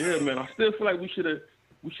 man. Yeah, man. I still feel like we should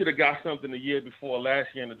have got something the year before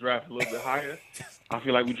last year in the draft a little bit higher. I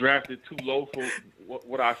feel like we drafted too low for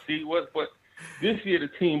what I see was, but this year the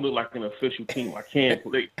team looked like an official team. I can't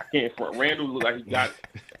front. Randall looked like he got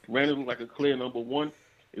it. Randall looked like a clear number one.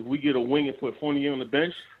 If we get a wing and put Fournier on the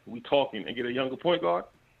bench, we talking and get a younger point guard.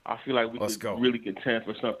 I feel like we could really contend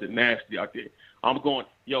for something nasty out there. I'm going,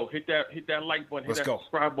 hit that like button, hit that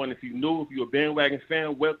subscribe button. If you're new, if you're a bandwagon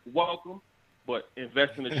fan, welcome. But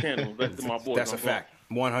invest in the channel, invest in my boys. That's a fact.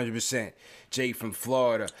 100%. Jay from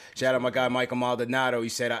Florida. Shout out my guy Michael Maldonado. He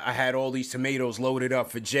said, I had all these tomatoes loaded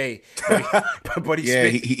up for Jay. But he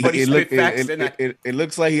spit facts. It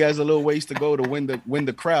looks like he has a little ways to go to win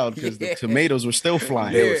the crowd because the tomatoes were still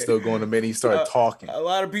flying. They were still going the minute he started talking. A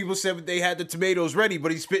lot of people said they had the tomatoes ready,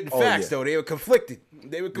 but he's spitting facts, though. They were conflicted.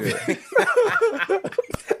 They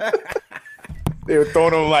were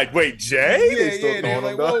throwing him like, wait, Jay? They're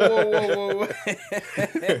like, whoa.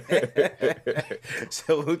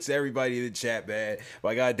 Salute to everybody in the chat, man.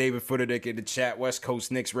 My guy David Futternick in the chat, West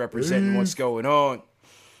Coast Knicks representing what's going on.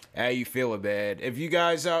 How you feeling, man? If you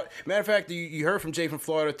guys matter of fact, you heard from Jay from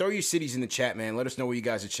Florida, throw your cities in the chat, man. Let us know where you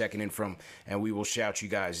guys are checking in from, and we will shout you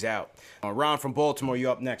guys out. Ron from Baltimore, you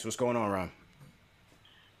up next. What's going on, Ron?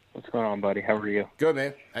 What's going on, buddy? How are you? Good,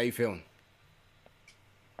 man. How you feeling?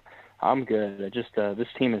 I'm good. Just this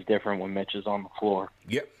team is different when Mitch is on the floor.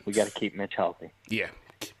 Yep. We got to keep Mitch healthy. Yeah.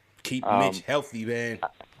 Keep Mitch healthy, man.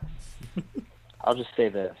 I'll just say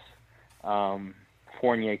this.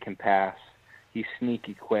 Fournier can pass. He's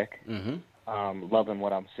sneaky quick. Mm-hmm. Loving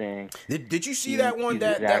what I'm seeing. Did you see that one?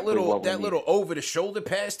 That little over the shoulder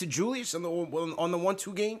pass to Julius on the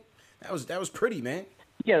 1-2 game? That was pretty, man.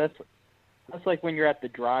 Yeah, that's like when you're at the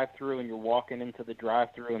drive-through and you're walking into the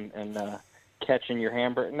drive-through and catching your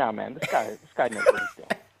hamburger. No, man, this guy knows what he's doing.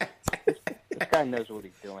 This guy knows what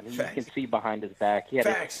he's doing. You can see behind his back. He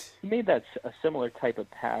made a similar type of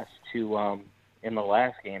pass to in the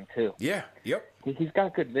last game too. Yeah. Yep. He's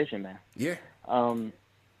got good vision, man. Yeah. I'll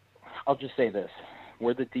just say this: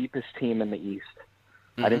 we're the deepest team in the East.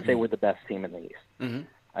 Mm-hmm. I didn't say we're the best team in the East. Mm-hmm.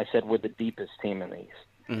 I said we're the deepest team in the East.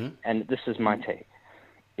 Mm-hmm. And this is my take: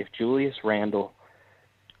 if Julius Randle.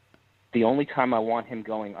 The only time I want him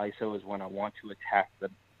going ISO is when I want to attack the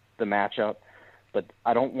matchup, but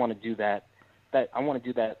I don't want to do that. I want to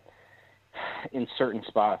do that in certain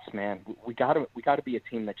spots, man. We got to be a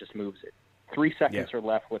team that just moves it. 3 seconds are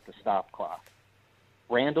left with the stop clock.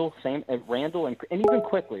 Randall, and even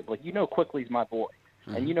Quickly. Like Quickly's my boy,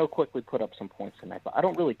 and Quickly put up some points tonight. But I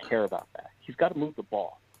don't really care about that. He's got to move the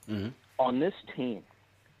ball. Mm-hmm. On this team,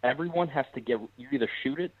 everyone has to you either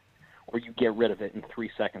shoot it or you get rid of it in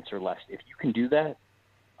 3 seconds or less. If you can do that,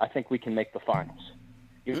 I think we can make the finals.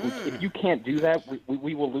 If you can't do that,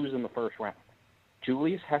 we will lose in the first round.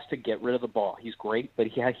 Julius has to get rid of the ball. He's great, but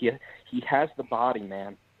he has the body,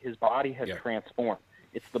 man. His body has transformed.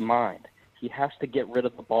 It's the mind. He has to get rid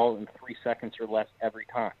of the ball in 3 seconds or less every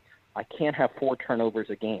time. I can't have 4 turnovers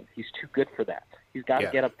a game. He's too good for that. He's got to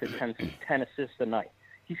get up to 10 assists a night.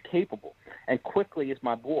 He's capable. And Quickly is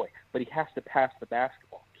my boy, but he has to pass the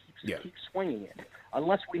basketball. Keep swinging it.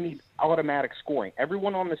 Unless we need automatic scoring.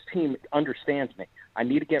 Everyone on this team understands me. I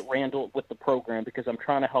need to get Randall with the program because I'm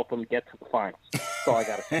trying to help him get to the finals. That's all I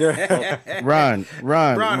got to say. Ron,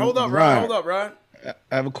 hold up, Ron.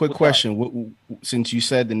 I have a quick question. Since you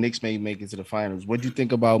said the Knicks may make it to the finals, what do you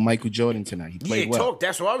think about Michael Jordan tonight? He played well.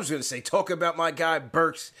 That's what I was going to say. Talk about my guy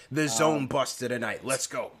Burks, the zone buster tonight. Let's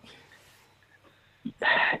go.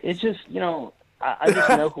 It's just, I just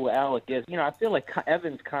know who Alec is. I feel like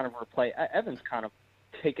Evans kind of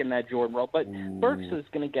taking that Jordan role, but Burks is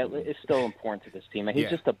still important to this team. And he's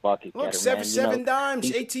just a bucket getter. Look, seven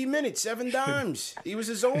dimes, 18 minutes, 7 dimes. He was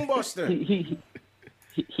a zone buster.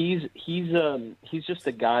 He's just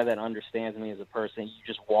a guy that understands me as a person. You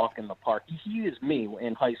just walk in the park. He is me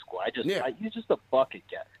in high school. He's just a bucket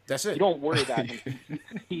getter. That's it. You don't worry about him.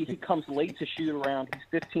 He comes late to shoot around. He's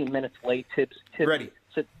 15 minutes late. Tips. Ready.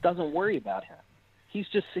 So doesn't worry about him. He's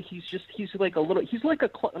like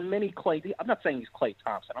a mini Clay. I'm not saying he's Clay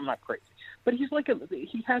Thompson. I'm not crazy, but he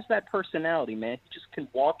has that personality, man. He just can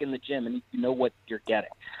walk in the gym and you know what you're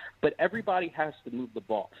getting. But everybody has to move the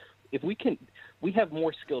ball. if we have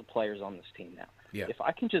more skilled players on this team now. Yeah. If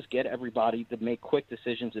I can just get everybody to make quick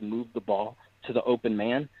decisions and move the ball to the open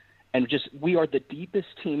man, and we are the deepest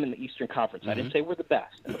team in the Eastern Conference. I didn't say we're the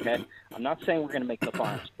best, okay? I'm not saying we're going to make the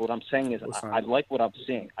finals. But what I'm saying is I like what I'm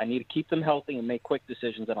seeing. I need to keep them healthy and make quick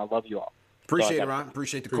decitions, and I love you all. Appreciate it, Ron.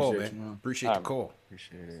 Appreciate the call, man. Appreciate the call.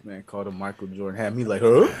 Appreciate it. Man, called him Michael Jordan. Had me like,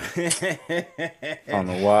 huh? I don't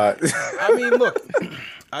know why. I mean, look,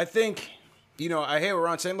 I think, I hear what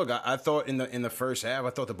Ron's saying. Look, I thought in the first half, I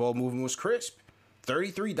thought the ball movement was crisp.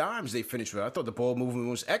 33 dimes they finished with. I thought the ball movement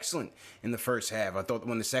was excellent in the first half. I thought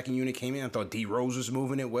when the second unit came in, I thought D Rose was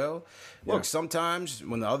moving it well. Look, sometimes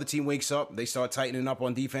when the other team wakes up, they start tightening up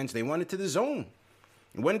on defense. They went into the zone.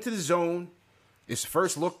 It's the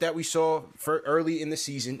first look that we saw early in the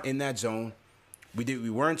season in that zone.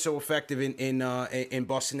 We weren't so effective in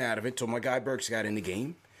busting out of it till my guy Burks got in the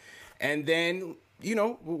game. And then,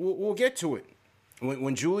 we'll get to it.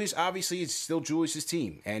 When Julius, obviously, it's still Julius's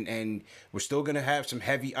team, and we're still going to have some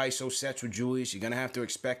heavy ISO sets with Julius. You're going to have to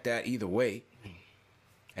expect that either way,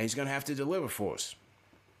 and he's going to have to deliver for us.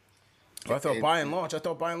 But I thought by and large,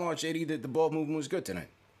 JD, that the ball movement was good tonight.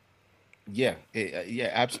 Yeah,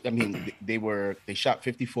 absolutely. I mean, they shot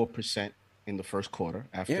 54% in the first quarter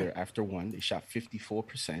after one. They shot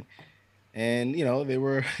 54%, and they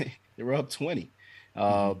were up 20.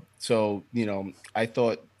 So I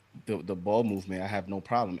thought. The ball movement, I have no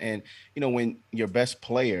problem. And, when your best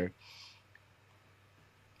player,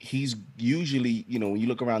 he's usually, when you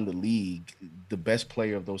look around the league, the best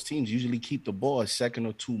player of those teams usually keep the ball a second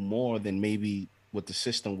or two more than maybe what the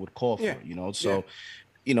system would call for, So,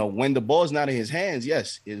 when the ball's not in his hands,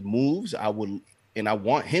 yes, it moves. I want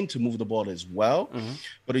him to move the ball as well.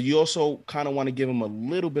 But you also kind of want to give him a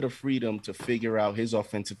little bit of freedom to figure out his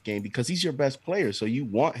offensive game because he's your best player. So you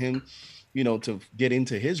want him to get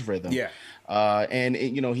into his rhythm. Yeah. And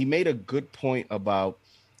he made a good point about,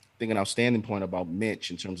 I think an outstanding point about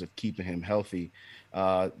Mitch in terms of keeping him healthy.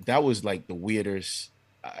 That was like the weirdest.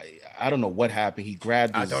 I don't know what happened. He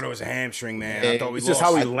grabbed I thought it was a hamstring, man. I thought it's just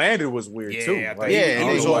how he landed was weird too. He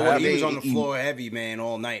was on the floor heavy, man,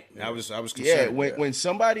 all night. I was concerned. Yeah, when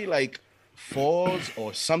somebody like falls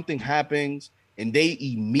or something happens and they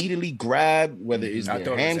immediately grab, whether it's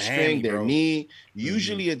their hamstring, their knee,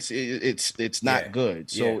 usually it's not good.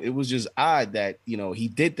 So it was just odd that, he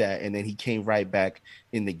did that and then he came right back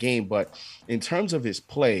in the game. But in terms of his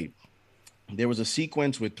play, there was a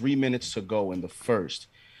sequence with 3 minutes to go in the first.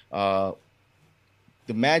 The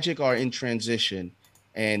Magic are in transition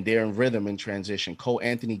and they're in rhythm in transition. Cole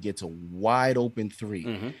Anthony gets a wide open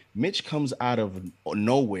three. Mitch comes out of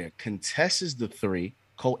nowhere, contests the three.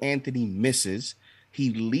 Cole Anthony misses.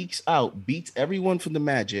 He leaks out, beats everyone from the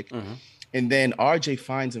Magic. And then RJ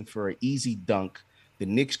finds him for an easy dunk. The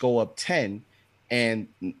Knicks go up 10 and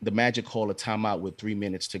the Magic call a timeout with 3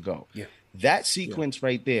 minutes to go. Yeah. That sequence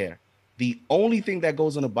right there, the only thing that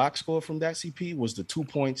goes on the box score from that CP was the 2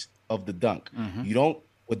 points of the dunk.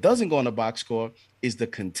 What doesn't go on the box score is the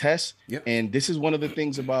contest. And this is one of the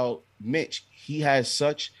things about Mitch. He has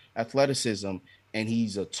such athleticism and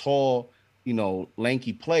he's a tall,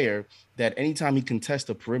 lanky player that anytime he contests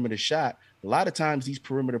a perimeter shot, a lot of times these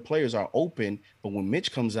perimeter players are open, but when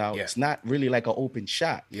Mitch comes out, it's not really like an open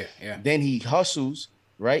shot. Then he hustles,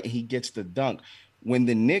 right? And he gets the dunk. When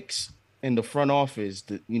the Knicks in the front office,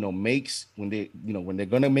 when they're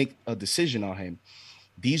going to make a decision on him,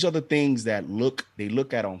 these are the things that they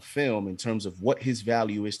look at on film in terms of what his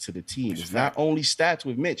value is to the team. It's not only stats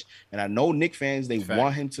with Mitch. And I know Knicks fans, they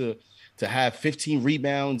want him to have 15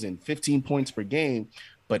 rebounds and 15 points per game,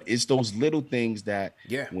 but it's those little things that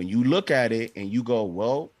when you look at it and you go,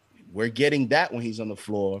 well, we're getting that when he's on the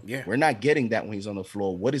floor. We're not getting that when he's on the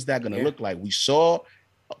floor. What is that going to look like? We saw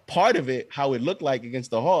part of it, how it looked like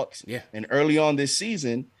against the Hawks. And early on this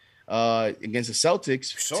season, against the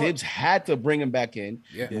Celtics, Tibbs had to bring him back in.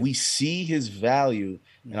 We see his value.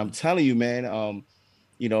 And I'm telling you, man,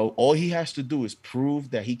 all he has to do is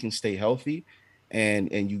prove that he can stay healthy.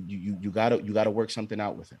 And you gotta work something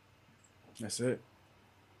out with him. That's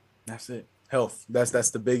it. Health.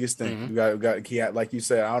 That's the biggest thing. We got like you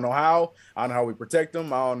said. I don't know how we protect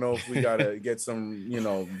him. I don't know if we gotta get some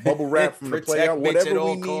bubble wrap from the playoff. Whatever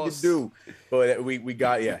we need to do. But we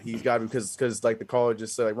got he's got because like the caller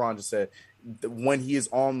just said, like Ron just said, when he is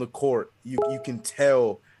on the court, you can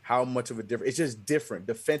tell how much of a difference. It's just different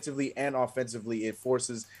defensively and offensively. It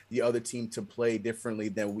forces the other team to play differently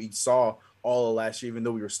than we saw all of last year, even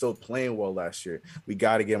though we were still playing well last year. We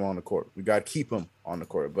got to get him on the court. We got to keep him on the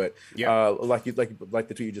court. But like the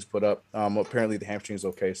tweet you just put up, apparently the hamstring is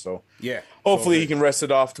okay. So hopefully he can rest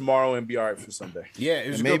it off tomorrow and be all right for Sunday. Yeah,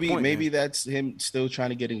 it was maybe that's him still trying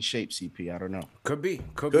to get in shape. CP, I don't know. Could be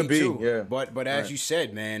too. Yeah, but as you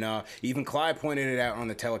said, man, even Clyde pointed it out on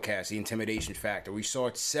the telecast, the intimidation factor. We saw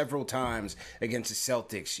it several times against the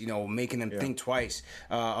Celtics. Making them think twice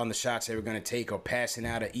on the shots they were going to take, or passing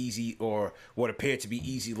out an easy or what appeared to be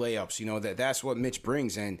easy layups. That's what Mitch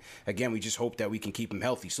brings. And again, we just hope that we can keep him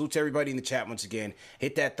healthy. Salute to everybody in the chat once again.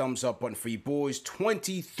 Hit that thumbs up button for you boys.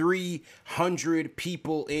 2,300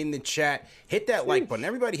 people in the chat. Hit that like button.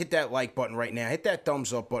 Everybody hit that like button right now. Hit that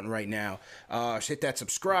thumbs up button right now. Hit that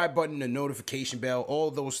subscribe button, the notification bell,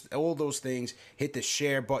 all those things. Hit the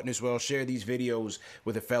share button as well. Share these videos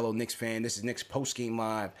with a fellow Knicks fan. This is Knicks Postgame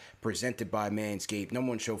Live, presented by Manscaped. Number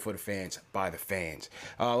one show for the fans, by the fans.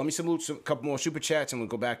 Let me salute a couple more super chats, and we'll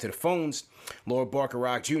go back to the phones. Lord Barker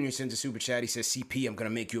Rock Jr. sends a super chat. He says, CP, I'm going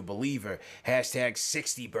to make you a believer. Hashtag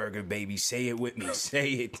 60 burger, baby. Say it with me.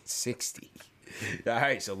 Say it, 60. All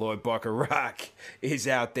right, so Lord Barker Rock is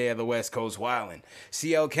out there, the West Coast wildin'.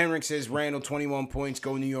 CL Kenrick says, Randall, 21 points.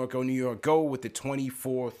 Go New York, go New York. Go with the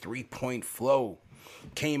 24 3-point flow.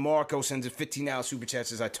 Kane Marco sends a $15 super chat,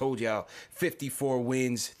 says, I told y'all, 54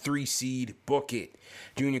 wins, 3 seed, book it.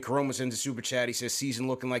 Junior Caroma sends a super chat. He says, season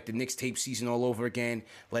looking like the Knicks tape season all over again,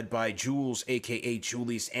 led by Jules, a.k.a.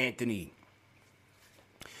 Julius Anthony.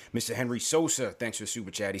 Mr. Henry Sosa, thanks for the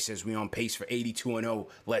super chat. He says, we on pace for 82-0.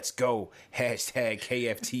 Let's go. Hashtag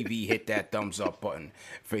KFTV. Hit that thumbs up button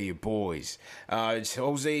for your boys.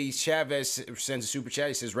 Jose Chavez sends a super chat.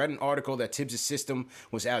 He says, read an article that Tibbs' system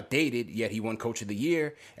was outdated, yet he won Coach of the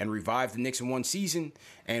Year and revived the Knicks in one season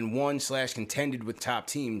and won/contended with top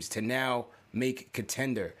teams to now make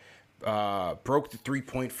contender. Broke the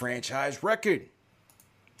 3-point franchise record.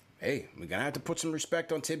 Hey, we're going to have to put some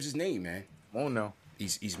respect on Tibbs' name, man. Oh, no.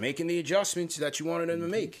 He's making the adjustments that you wanted him to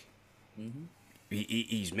make. Mm-hmm.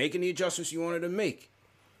 He's making the adjustments you wanted him to make.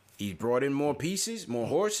 He brought in more pieces, more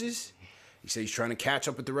horses. He said he's trying to catch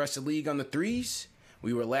up with the rest of the league on the threes.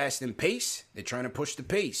 We were last in pace. They're trying to push the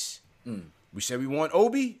pace. We said we want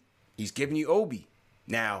Obi. He's giving you Obi.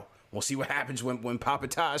 Now, we'll see what happens when Papa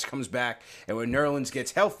Taj comes back and when Nerlens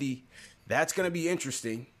gets healthy. That's going to be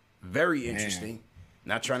interesting. Very interesting. Man.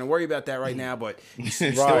 Not trying to worry about that right now, but you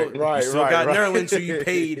still got Nerlens, who you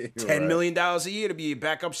paid $10 million a year to be a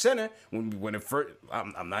backup center. When it first,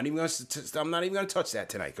 I'm not even going to touch that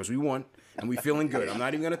tonight because we won and we feeling good. I'm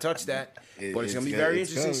not even going to touch that, but it's going to be very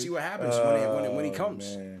interesting to see what happens when he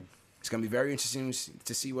comes. Man. It's going to be very interesting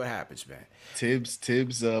to see what happens, man. Tibbs'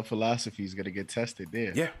 philosophy is going to get tested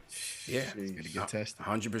there. Yeah. It's going to get tested.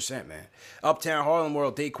 100%, man. Uptown Harlem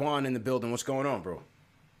World, Daquan in the building. What's going on, bro?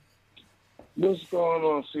 What's going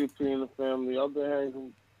on, CP and the family? I've been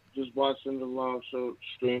hanging, just watching the live show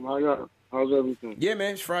stream. How's everything? Yeah,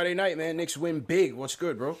 man. It's Friday night, man. Knicks win big. What's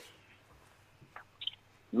good, bro?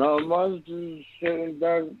 No, much. Just sitting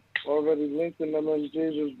back, already linked in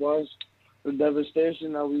MSG. Just watched the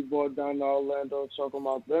devastation that we brought down to Orlando, talking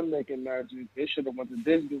about them making magic. They should have went to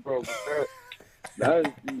Disney World with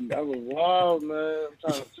that. That was wild, man. I'm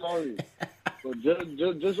trying to tell you. But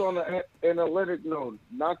just on an analytic note,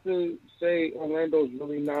 not to say Orlando's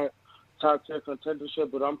really not top 10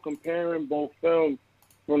 contendership, but I'm comparing both film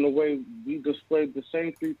from the way we displayed the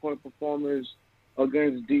same 3-point performance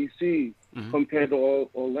against DC compared to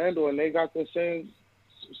Orlando, and they got the same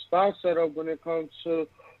stock set up when it comes to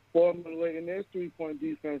formulating their 3-point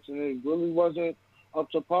defense, and it really wasn't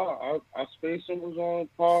up to par. Our spacing was on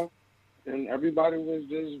par. And everybody was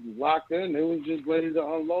just locked in. They was just ready to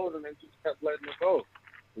unload, and they just kept letting it go.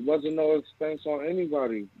 It wasn't no expense on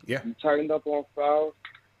anybody. Yeah. You tightened up on fouls.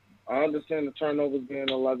 I understand the turnovers being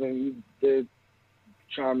 11. You did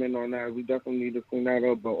chime in on that. We definitely need to clean that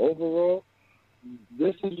up. But overall,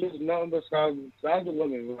 this is just nothing but sky's the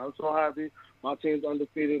limit. I'm so happy. My team's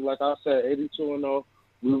undefeated. Like I said, 82-0.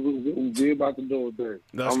 We about to do it big.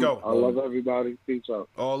 Let's go. I love everybody. Peace out.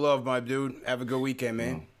 All love, my dude. Have a good weekend,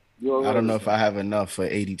 man. I don't know if I have enough for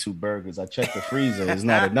 82 burgers. I checked the freezer. It's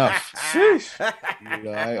not enough.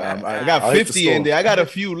 I got 50 in there. I got a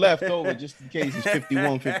few left over just in case it's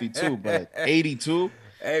 51, 52. But 82,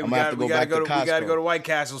 hey, we got to go to White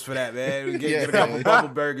Castles for that, man. We get a couple bubble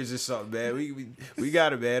burgers or something, man. We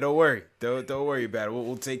got it, man. Don't worry. Don't worry about it.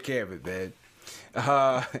 We'll take care of it, man.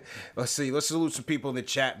 Let's see. Let's salute some people in the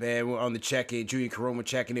chat, man. We're on the check-in. Junior Caroma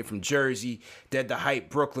checking in from Jersey. Dead to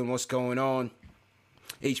Hype, Brooklyn. What's going on?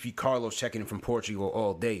 HP Carlos checking in from Portugal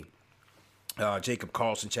all day. Jacob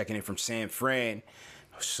Carlson checking in from San Fran.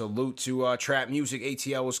 Salute to Trap Music,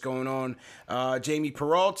 ATL, what's going on? Jamie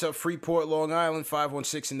Peralta, Freeport, Long Island,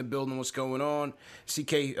 516 in the building, what's going on?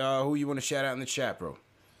 CK, who you want to shout out in the chat, bro?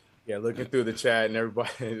 Yeah, looking through the chat and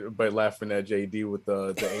everybody laughing at JD with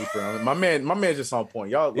the apron. My man's just on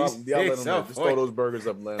point. Y'all let him live. Just throw those burgers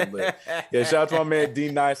up and let him live. Yeah, shout out to my man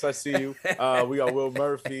D Nice. I see you. We got Will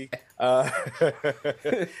Murphy.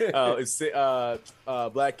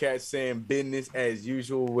 Black Cat saying business as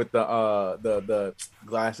usual with the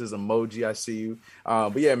glasses emoji. I see you.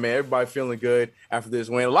 But yeah, man, everybody feeling good after this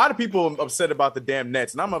win. A lot of people upset about the damn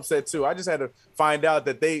Nets, and I'm upset too. I just had to find out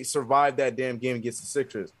that they survived that damn game against the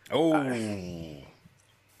Sixers. Oh,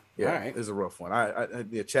 yeah, all right. It's a rough one.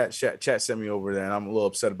 Chat sent me over there, and I'm a little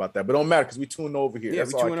upset about that. But it don't matter because we 2-0 over here. Yeah,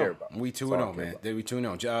 that's all I care about. We 2-0, man. We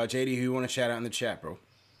 2-0. JD, who you want to shout out in the chat, bro?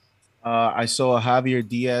 I saw Javier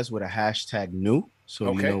Diaz with a hashtag new.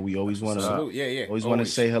 So you know we always want to always want to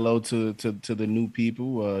say hello to the new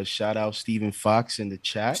people. Shout out Stephen Fox in the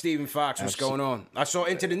chat. Stephen Fox, what's going on? I saw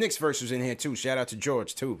Into the Knicks verse was in here too. Shout out to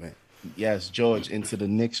George too, man. Yes, George, Into the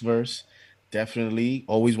Knicks verse. Definitely.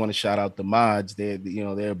 Always want to shout out the mods. They're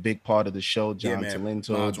a big part of the show. John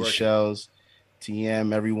Talento, the Shells,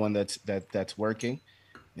 TM, everyone that's working.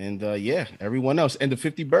 And everyone else. And the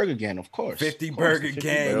 50 Burger Gang, of course. 50 Burger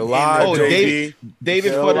Gang. Oh, David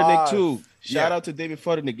Futternick too. Shout out to David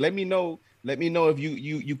Futternick. Let me know if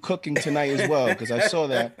you cooking tonight as well, because I saw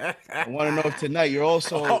that. I want to know if tonight you're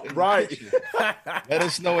also right. Let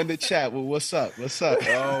us know in the chat. Well, what's up?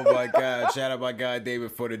 Oh my God! Shout out my guy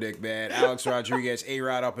David Futternick, man. Alex Rodriguez,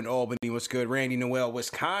 A-Rod up in Albany. What's good? Randy Noel,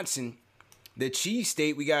 Wisconsin. The Cheese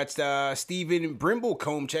State. We got Stephen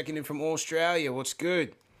Brimblecombe checking in from Australia. What's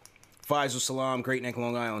good? Faisal Salam, Great Neck,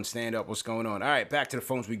 Long Island. Stand up. What's going on? All right, back to the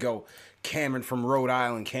phones we go. Cameron from Rhode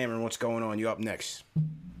Island. Cameron, what's going on? You up next?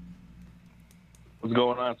 What's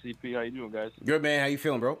going on, CP? How you doing, guys? Good, man. How you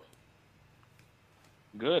feeling, bro?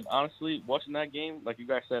 Good. Honestly, watching that game, like you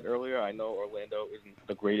guys said earlier, I know Orlando isn't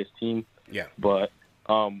the greatest team. Yeah. But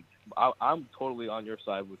I'm totally on your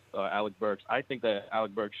side with Alec Burks. I think that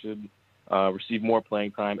Alec Burks should receive more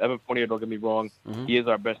playing time. Evan Fournier, don't get me wrong, he is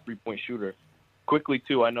our best three-point shooter. Quickly,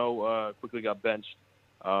 too, I know Quickly got benched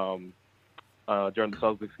during the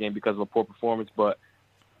Celtics game because of a poor performance, but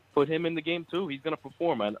put him in the game, too. He's going to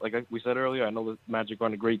perform. And like we said earlier, I know the Magic are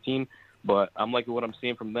on a great team, but I'm liking what I'm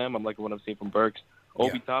seeing from them. I'm liking what I'm seeing from Burks.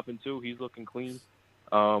 Obi Toppin, too, he's looking clean.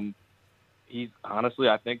 He's honestly,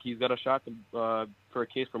 I think he's got a shot to, for a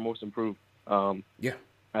case for most improved. I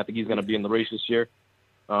think he's going to be in the race this year.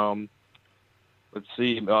 Let's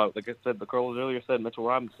see. Like I said, the Curls earlier said Mitchell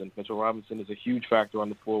Robinson. Mitchell Robinson is a huge factor on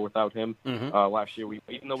the floor. Without him, last year,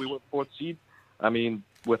 even though we went fourth seed, I mean,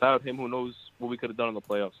 without him, who knows what we could have done in the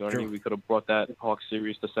playoffs. You know what I mean? We could have brought that Hawks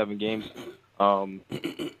series to 7 games.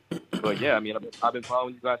 But yeah, I mean, I've been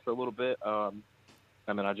following you guys for a little bit. I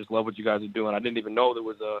mean, I just love what you guys are doing. I didn't even know there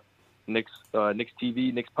was a Knicks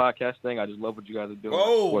TV, Knicks podcast thing. I just love what you guys are doing.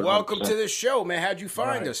 Oh, welcome to the show, man. How'd you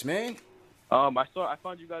find us, man? I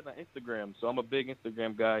found you guys on Instagram, so I'm a big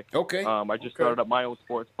Instagram guy. Okay. I just started up my own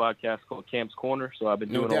sports podcast called Cam's Corner, so I've been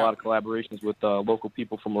doing a lot of collaborations with local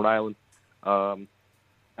people from Rhode Island.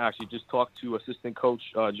 I actually just talked to assistant coach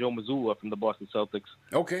Joe Mazzulla from the Boston Celtics.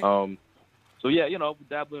 Okay. So yeah,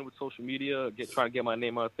 dabbling with social media, trying to get my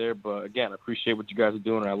name out there. But again, I appreciate what you guys are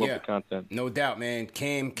doing, and I love the content. No doubt, man.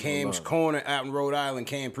 Cam's Corner out in Rhode Island.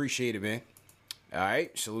 Cam, appreciate it, man. All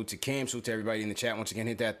right, salute to Cam, salute to everybody in the chat. Once again,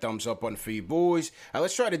 hit that thumbs up button for you boys. All right,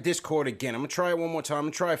 let's try the Discord again. I'm going to try it one more time. I'm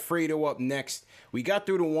going to try Fredo up next. We got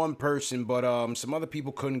through to one person, but some other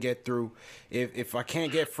people couldn't get through. If I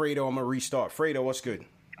can't get Fredo, I'm going to restart. Fredo, what's good?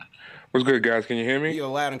 What's good, guys? Can you hear me? You're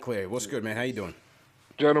loud and clear. What's good, man? How you doing?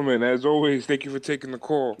 Gentlemen, as always, thank you for taking the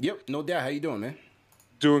call. Yep, no doubt. How you doing, man?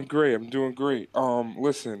 Doing great. I'm doing great.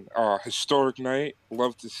 Listen, historic night.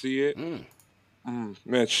 Love to see it.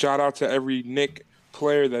 Man, shout out to every Knick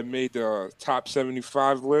player that made the top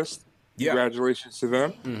 75 list. Congratulations to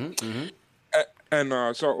them.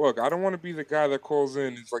 And so, look, I don't want to be the guy that calls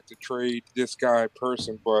in is like to trade this guy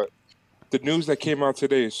person, but the news that came out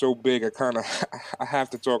today is so big, I have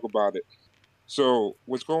to talk about it. So,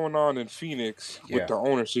 what's going on in Phoenix with the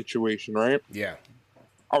owner situation, right? Yeah.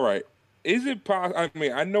 All right. Is it possible? I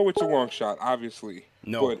mean, I know it's a long shot, obviously.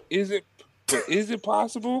 No. But is it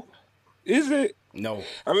possible? Is it? No.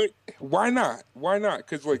 I mean, why not? Why not?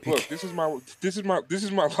 Because look, this is my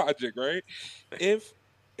logic, right? If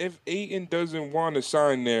Ayton doesn't want to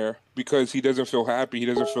sign there because he doesn't feel happy, he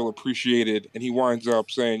doesn't feel appreciated, and he winds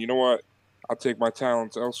up saying, you know what, I'll take my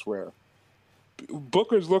talents elsewhere.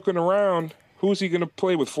 Booker's looking around. Who's he going to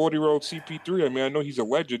play with 40-year-old CP3? I mean, I know he's a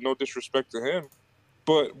legend. No disrespect to him.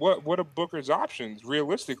 But what are Booker's options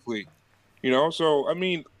realistically? So I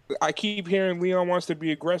mean, I keep hearing Leon wants to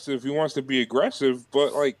be aggressive. He wants to be aggressive,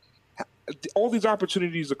 but like all these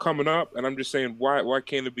opportunities are coming up, and I'm just saying, why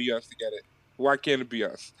can't it be us to get it? Why can't it be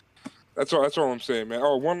us? That's all. That's all I'm saying, man.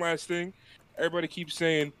 Oh, one last thing. Everybody keeps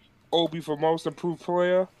saying Obi for most improved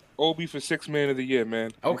player. Obi for sixth man of the year,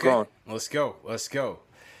 man. Okay, let's go. All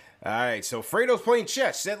right, so Fredo's playing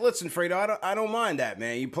chess. Listen, Fredo, I don't mind that,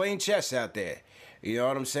 man. You playing chess out there. You know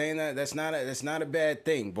what I'm saying? That's not a bad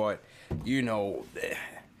thing, but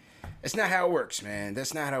it's not how it works, man.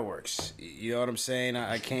 That's not how it works. You know what I'm saying?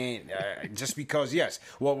 I can't just because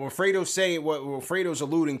what Fredo's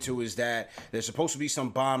alluding to is that there's supposed to be some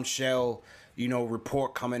bombshell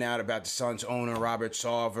report coming out about the Suns owner, Robert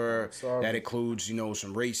Sarver, that includes,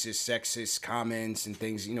 some racist, sexist comments and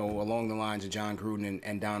things, along the lines of John Gruden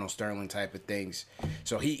and Donald Sterling type of things.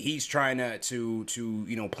 So he's trying to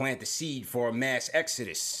plant the seed for a mass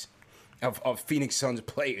exodus of Phoenix Suns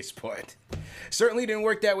players, but certainly didn't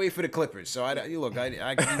work that way for the Clippers. So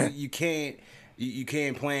you can't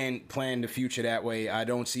plan the future that way. I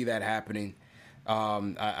don't see that happening.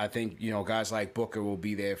 I think, guys like Booker will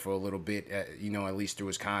be there for a little bit, at least through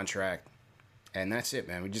his contract. And that's it,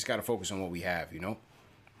 man. We just got to focus on what we have,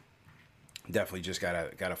 Definitely just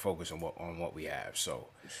got to focus on what we have. So,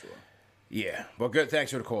 for sure. Yeah. But good.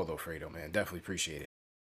 Thanks for the call, though, Fredo, man. Definitely appreciate it.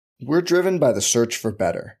 We're driven by the search for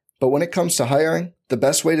better. But when it comes to hiring, the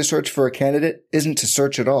best way to search for a candidate isn't to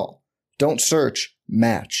search at all. Don't search,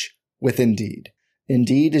 match with Indeed.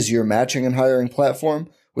 Indeed is your matching and hiring platform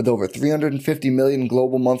with over 350 million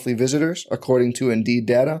global monthly visitors, according to Indeed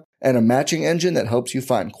data, and a matching engine that helps you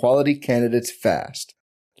find quality candidates fast.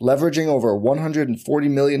 Leveraging over 140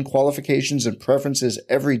 million qualifications and preferences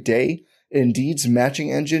every day, Indeed's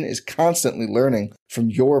matching engine is constantly learning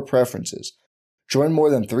from your preferences. Join more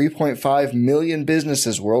than 3.5 million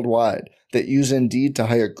businesses worldwide that use Indeed to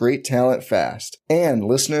hire great talent fast. And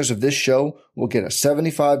listeners of this show will get a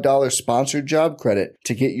 $75 sponsored job credit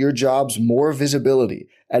to get your jobs more visibility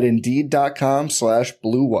at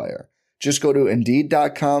Indeed.com/Blue Wire. Just go to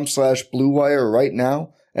Indeed.com/Blue Wire right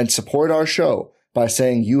now and support our show by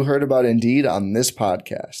saying you heard about Indeed on this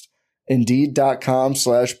podcast.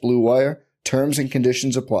 Indeed.com/Blue Wire. Terms and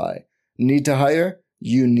conditions apply. Need to hire?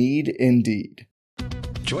 You need Indeed.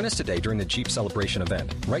 Join us today during the Jeep Celebration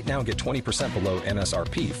event. Right now, get 20% below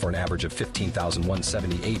MSRP for an average of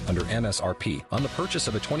 $15,178 under MSRP on the purchase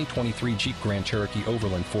of a 2023 Jeep Grand Cherokee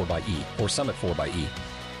Overland 4xE or Summit 4xE.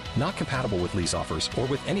 Not compatible with lease offers or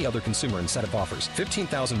with any other consumer incentive offers.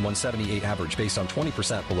 $15,178 average based on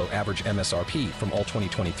 20% below average MSRP from all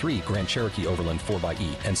 2023 Grand Cherokee Overland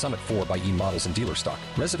 4xE and Summit 4xE models in dealer stock.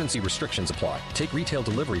 Residency restrictions apply. Take retail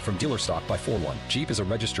delivery from dealer stock by 4/1. Jeep is a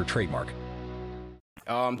registered trademark.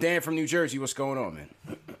 Dan from New Jersey, what's going on,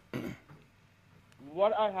 man?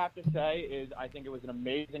 What I have to say is I think it was an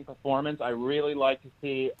amazing performance. I really like to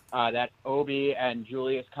see that Obi and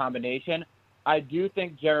Julius combination. I do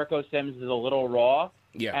think Jericho Sims is a little raw,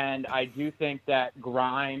 and I do think that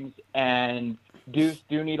Grimes and Deuce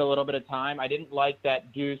do need a little bit of time. I didn't like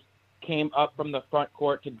that Deuce came up from the front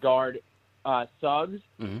court to guard Suggs.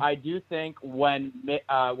 Mm-hmm. I do think when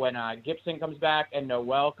Gibson comes back and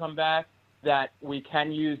Noel come back, that we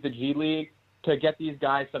can use the G League to get these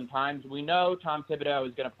guys sometimes. We know Tom Thibodeau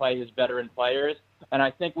is going to play his veteran players, and I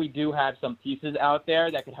think we do have some pieces out there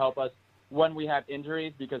that could help us when we have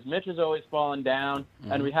injuries, because Mitch is always falling down,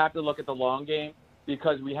 and we have to look at the long game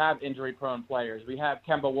because we have injury-prone players. We have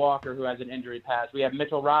Kemba Walker, who has an injury pass. We have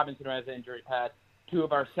Mitchell Robinson, who has an injury pass. Two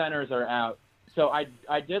of our centers are out. So I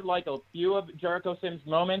did like a few of Jericho Sims'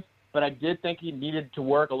 moments, but I did think he needed to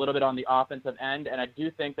work a little bit on the offensive end, and I do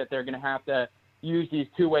think that they're going to have to use these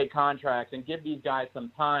two-way contracts and give these guys some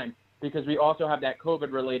time because we also have that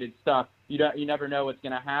COVID-related stuff. You never know what's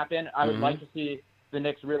going to happen. I would like to see the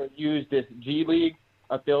Knicks really use this G League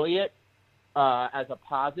affiliate as a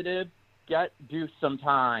positive. Get Deuce some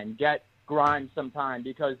time, get Grimes some time,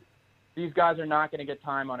 because these guys are not going to get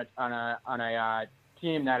time on a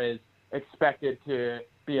team that is expected to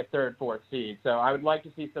be a third, fourth seed. So I would like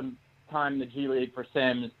to see some time in the G League for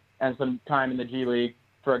Sims and some time in the G League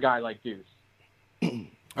for a guy like Deuce.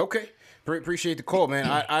 Okay. Appreciate the call, man.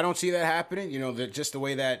 I don't see that happening. Just the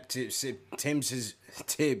way that Tibbs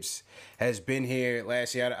has been here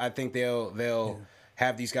last year. I think they'll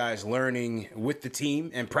have these guys learning with the team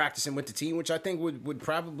and practicing with the team, which I think would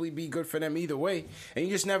probably be good for them either way. And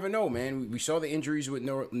you just never know, man. We saw the injuries with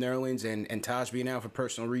Nerlens and Taj being out for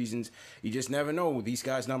personal reasons. You just never know. These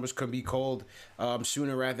guys' numbers could be called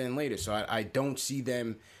sooner rather than later. So I don't see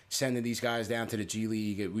them sending these guys down to the G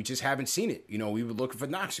League. We just haven't seen it. We were looking for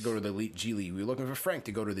Knox to go to the G League. We were looking for Frank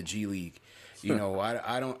to go to the G League.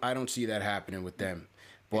 I don't see that happening with them.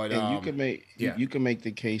 But and you can make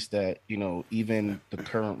the case that even the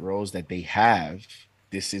current roles that they have,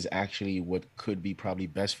 this is actually what could be probably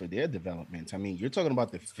best for their development. I mean, you're talking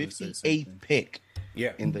about the 58th pick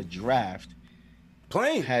in the draft.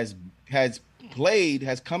 Playing has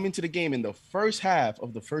come into the game in the first half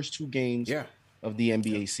of the first 2 games of the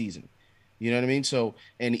NBA season. You know what I mean? So,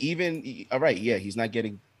 and even all right, he's not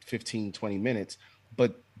getting 15, 20 minutes,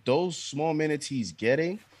 but those small minutes he's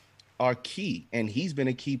getting are key, and he's been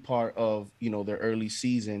a key part of their early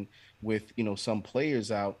season with some players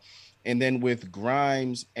out, and then with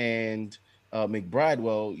Grimes and McBride.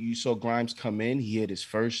 Well, you saw Grimes come in; he hit his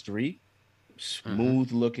first 3,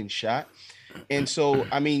 smooth looking shot, and so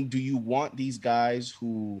I mean, do you want these guys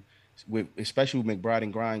who, especially with McBride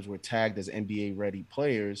and Grimes, were tagged as NBA ready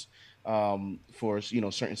players for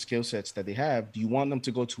certain skill sets that they have? Do you want them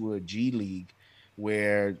to go to a G League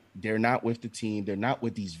where they're not with the team, they're not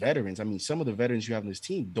with these veterans? I mean, some of the veterans you have on this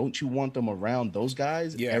team, don't you want them around those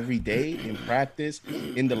guys every day in practice,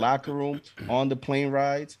 in the locker room, on the plane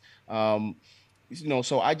rides? So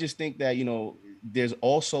I just think that, there's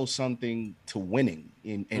also something to winning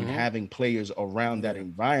in having players around that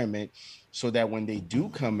environment, so that when they do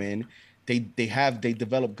come in, they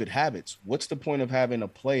develop good habits. What's the point of having a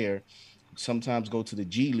player sometimes go to the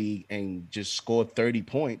G League and just score 30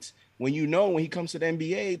 points when when he comes to the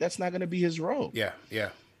NBA, that's not going to be his role? Yeah.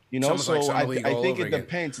 So I think it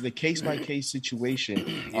depends, the case-by-case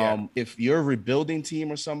situation. If you're a rebuilding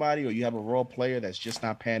team or somebody, or you have a role player that's just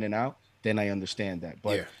not panning out, then I understand that.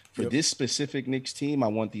 But for this specific Knicks team, I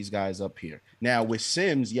want these guys up here. Now, with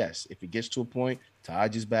Sims, yes, if it gets to a point,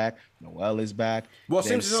 Taj is back, Noel is back. Well,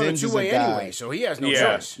 Sims is on a 2-way anyway, so he has no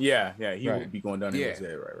choice. Yeah, he would be going down there.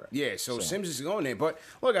 Right. Yeah, so Sims is going there. But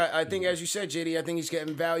look, I think, as you said, JD, I think he's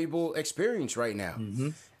getting valuable experience right now.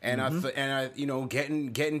 And I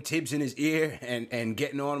getting Tibbs in his ear and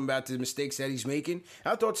getting on him about the mistakes that he's making.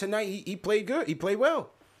 I thought tonight he played good. He played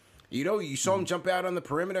well. You saw him jump out on the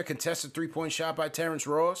perimeter, contest a 3-point shot by Terrence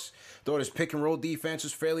Ross. Thought his pick and roll defense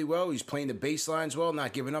was fairly well. He's playing the baselines well,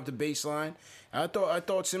 not giving up the baseline. I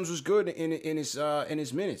thought Sims was good in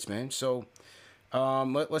his minutes, man. So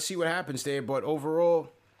let's see what happens there. But overall,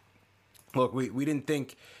 look, we didn't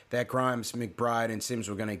think that Grimes, McBride, and Sims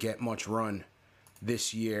were going to get much run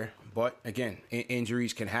this year. But again,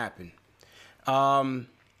 injuries can happen.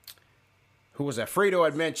 Who was that? Fredo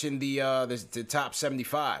had mentioned the top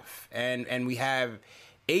 75, and we have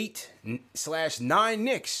 8/9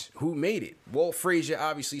 Knicks who made it. Walt Frazier,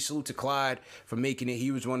 obviously, salute to Clyde for making it.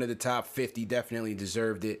 He was one of the top 50, definitely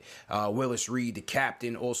deserved it. Willis Reed, the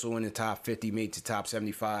captain, also in the top 50, made to top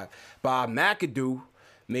 75. Bob McAdoo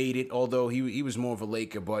made it, although he was more of a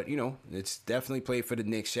Laker, but it's definitely played for the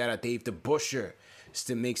Knicks. Shout out Dave DeBusschere.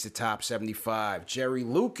 Still makes the top 75. Jerry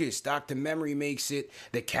Lucas, Dr. Memory, makes it.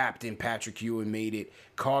 The captain, Patrick Ewing, made it.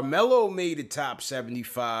 Carmelo made it top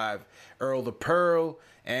 75. Earl the Pearl.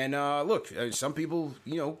 And look, some people,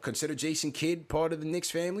 consider Jason Kidd part of the Knicks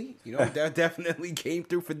family. That definitely came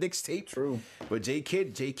through for Knicks tape. True. But J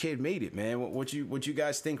Kidd made it, man. What you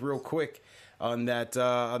guys think real quick on that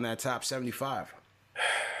top 75?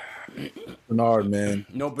 Bernard, man.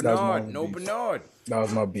 No Bernard. That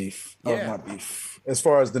was my beef. That was my beef. As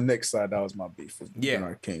far as the Knicks side, that was my beef with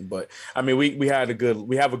Bernard King. But I mean, we have a good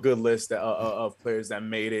list of players that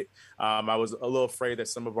made it. I was a little afraid that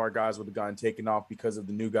some of our guys would have gotten taken off because of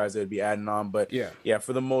the new guys that would be adding on. But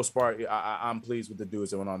for the most part, I'm pleased with the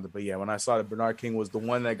dudes that went on. But when I saw that Bernard King was the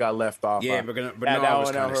one that got left off, Bernard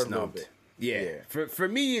was kind of snubbed. For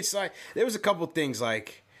me, it's like there was a couple things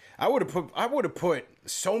like I would have put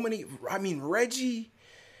so many. I mean, Reggie.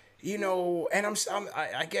 And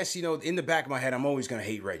I guess, in the back of my head, I'm always going to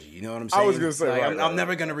hate Reggie. You know what I'm saying? I was going to say, I'm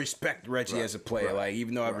never going to respect Reggie as a player,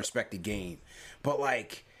 even though I respect the game. But,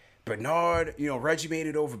 Bernard, Reggie made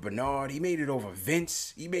it over Bernard. He made it over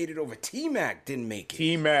Vince. He made it over T-Mac, didn't make it.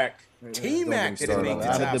 T-Mac didn't make the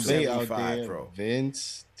top 75, bro.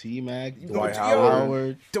 Vince, T-Mac, Dwight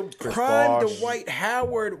Howard. The prime Dwight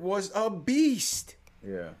Howard was a beast.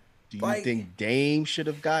 Yeah. Do you think Dame should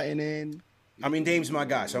have gotten in? I mean, Dame's my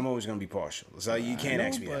guy, so I'm always going to be partial. So you can't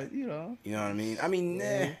ask me that. You know what I mean? I mean,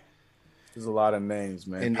 nah. There's a lot of names,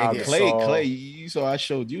 man. And Clay, you saw I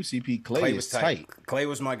showed you CP. Clay was tight. Clay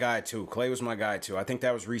was my guy too. I think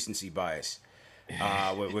that was recency bias.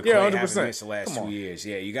 With Yeah, Clay 100%. having missed the last 2 years.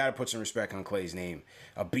 Yeah, you got to put some respect on Clay's name.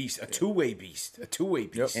 A beast, a two-way beast.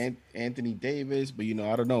 And Anthony Davis, but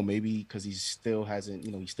I don't know, maybe because he still hasn't,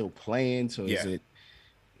 he's still playing. So is it,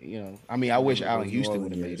 I mean, I wish Allen Houston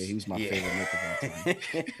would have made it. He was my favorite Knick of all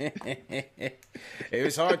time. It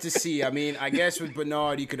was hard to see. I mean, I guess with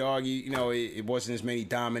Bernard, you could argue, it wasn't as many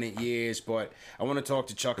dominant years, but I want to talk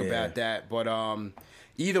to Chuck about that. But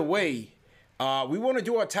either way, we want to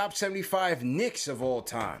do our top 75 Knicks of all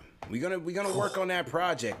time. We're gonna work on that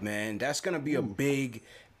project, man. That's gonna be a big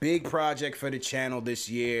project for the channel this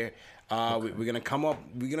year. We're gonna come up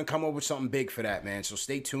with something big for that, man. So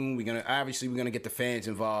stay tuned. We're gonna get the fans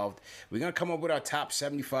involved. We're gonna come up with our top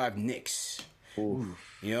 75 Knicks. Ooh.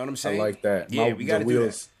 You know what I'm saying? I like that. Yeah, we gotta do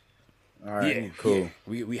that. All right, cool.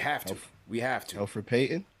 Yeah. We have to. Alfred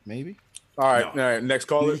Payton, maybe. All right, next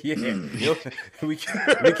caller. Yeah, we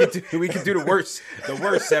can do the worst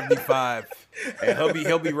 75, and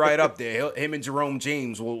he'll be right up there. Him and Jerome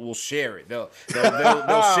James will share it. They'll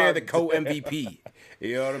share the co-MVP.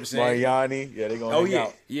 You know what I'm saying? Mariani, they're gonna hang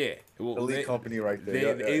out. Yeah. Well, elite company right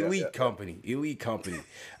there. Elite company.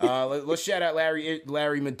 Let's shout out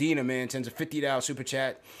Larry Medina, man. Sends a $50 super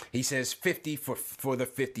chat. He says 50 for the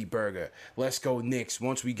 50 burger. Let's go Knicks.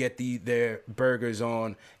 Once we get their burgers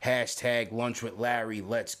on, hashtag lunch with Larry.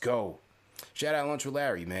 Let's go. Shout out lunch with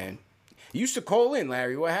Larry, man. You used to call in,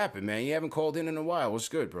 Larry. What happened, man? You haven't called in a while. What's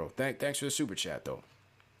good, bro? Thanks for the super chat, though.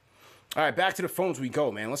 All right, back to the phones we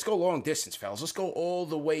go, man. Let's go long distance, fellas. Let's go all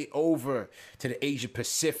the way over to the Asia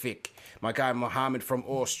Pacific. My guy Muhammad from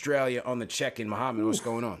Australia on the check-in. Muhammad, what's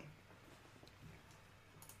going on?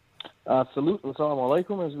 Salute, assalamu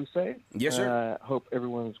alaikum, as we say. Yes, sir. Hope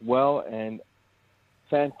everyone's well and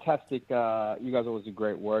fantastic. You guys always do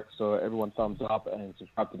great work, so everyone thumbs up and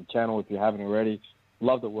subscribe to the channel if you haven't already.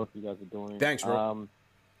 Love the work you guys are doing. Thanks, bro.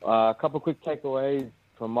 A couple quick takeaways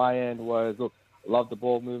from my end was, look, love the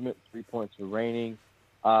ball movement, 3 points for reigning.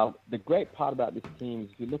 The great part about this team is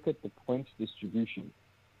if you look at the points distribution,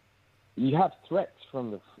 you have threats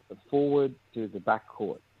from the forward to the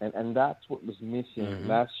backcourt, and that's what was missing. Mm-hmm.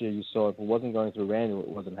 Last year you saw if it wasn't going through Randall, it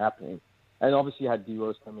wasn't happening. And obviously you had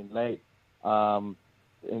D-Rose come in late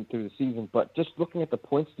in through the season, but just looking at the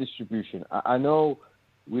points distribution, I know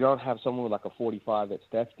we don't have someone with like a 45 that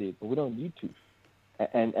Steph did, but we don't need to.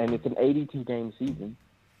 And it's an 82-game season.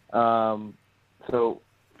 So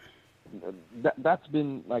that's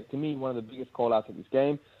been, like, to me, one of the biggest call-outs of this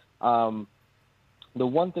game. The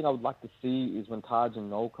one thing I would like to see is when Taj and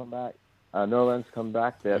Nerlens come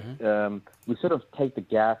back, that we sort of take the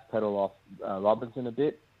gas pedal off Robinson a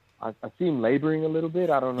bit. I see him laboring a little bit.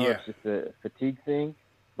 I don't know if it's just a fatigue thing,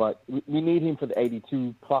 but we need him for the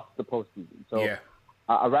 82 plus the postseason. So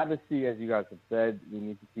I'd rather see, as you guys have said, we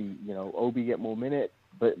need to see, Obi get more minutes.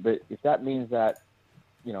 But if that means that,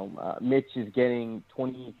 Mitch is getting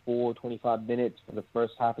 24, 25 minutes for the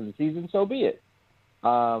first half of the season, so be it.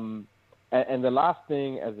 And the last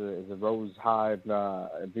thing, as a Rose Hive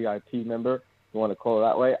VIP member, if you want to call it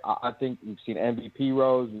that way, I think we've seen MVP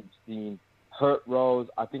Rose, we've seen Hurt Rose.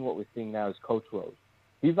 I think what we're seeing now is Coach Rose.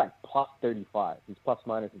 He's like plus 35. His plus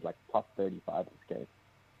minus is like plus 35 this game.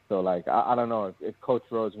 So, like, I don't know if Coach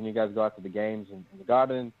Rose, when you guys go out to the games in the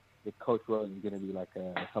Garden, if Coach Rose is going to be like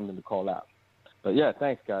something to call out. But, yeah,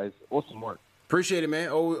 thanks, guys. Awesome work. Appreciate it, man.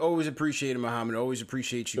 Always appreciate it, Muhammad. Always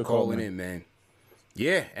appreciate you calling in, man.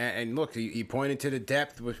 Yeah, and look, he pointed to the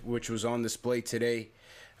depth, which was on display today.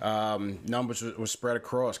 Numbers were spread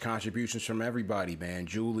across, contributions from everybody, man.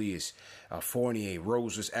 Julius, Fournier,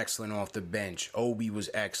 Rose was excellent off the bench. Obi was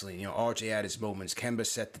excellent. RJ had his moments. Kemba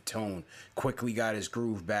set the tone, quickly got his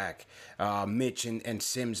groove back. Mitch and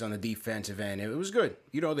Sims on the defensive end. It was good.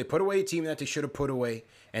 They put away a team that they should have put away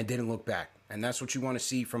and didn't look back. And that's what you want to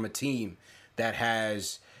see from a team that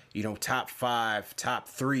has, top 5, top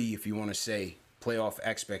 3, if you want to say, playoff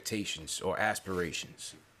expectations or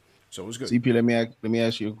aspirations. So it was good. CP, let me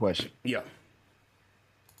ask you a question. Yeah.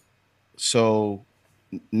 So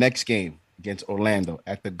next game against Orlando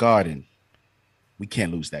at the Garden, we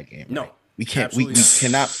can't lose that game. No. Right? We can't. We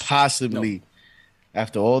cannot possibly,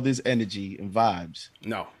 after all this energy and vibes.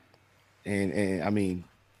 No. And I mean,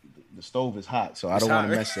 the stove is hot, so I don't want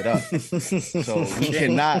to mess it up. So we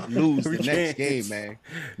cannot lose the next game, man.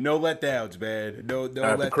 No letdowns, man. No Not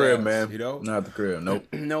letdowns. At the crib, man. Not at the crib. Nope.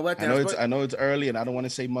 No letdowns. I know it's early, and I don't want to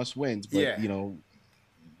say must wins, but you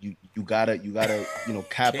gotta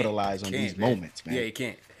capitalize on these moments, man. Yeah, you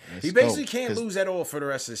can't. He basically can't lose at all for the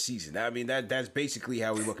rest of the season. I mean, that's basically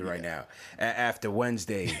how we're looking right now. After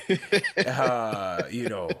Wednesday,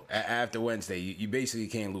 after Wednesday, you basically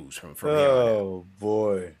can't lose from here on out. Oh,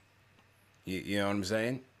 boy. You know what I'm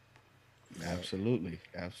saying? Absolutely.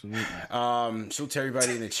 So to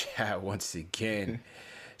everybody in the chat once again,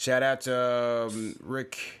 shout out to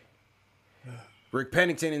Rick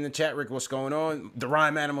Pennington in the chat. Rick, what's going on? The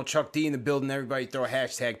Rhyme Animal Chuck D in the building. Everybody throw a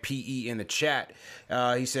hashtag PE in the chat.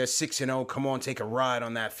 He says 6-0. Come on, take a ride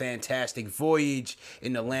on that fantastic voyage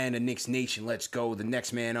in the land of Knicks Nation. Let's go. The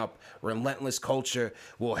next man up. Relentless culture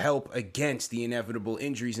will help against the inevitable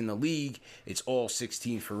injuries in the league. It's all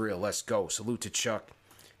 16 for real. Let's go. Salute to Chuck.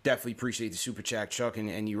 Definitely appreciate the super chat, Chuck.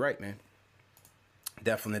 And you're right, man.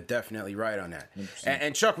 Definitely right on that.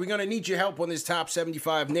 And Chuck, we're gonna need your help on this top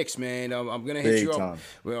 75 Knicks, man. I'm gonna hit you up.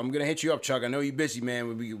 Well, I'm gonna hit you up, Chuck. I know you're busy,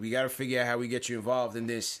 man. We got to figure out how we get you involved in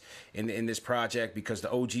this this project because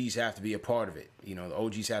the OGs have to be a part of it. You know, the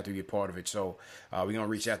OGs have to be a part of it. So we're gonna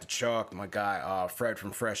reach out to Chuck, my guy Fred from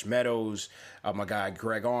Fresh Meadows, my guy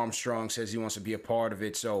Greg Armstrong says he wants to be a part of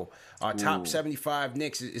it. So our top 75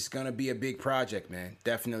 Knicks is gonna be a big project, man.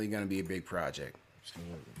 Definitely gonna be a big project.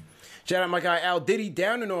 Absolutely. Shout out my guy Al Diddy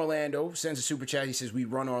down in Orlando. Sends a super chat. He says, we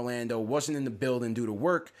run Orlando. Wasn't in the building due to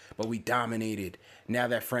work, but we dominated. Now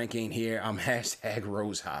that Frank ain't here, I'm hashtag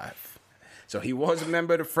Rose Hive. So he was a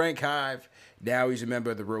member of the Frank Hive. Now he's a member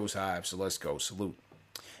of the Rose Hive. So let's go. Salute.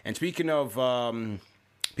 And speaking of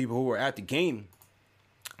people who were at the game,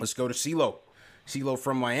 let's go to CeeLo. CeeLo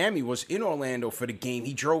from Miami was in Orlando for the game.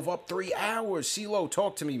 He drove up 3 hours. CeeLo,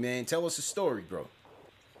 talk to me, man. Tell us a story, bro.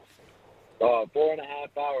 4.5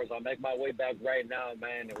 hours. I'll make my way back right now,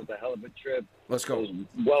 man. It was a hell of a trip. Let's go. It was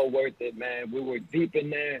well worth it, man. We were deep in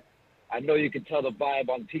there. I know you could tell the vibe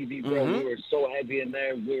on TV, bro. We were so heavy in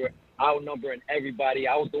there. We were outnumbering everybody.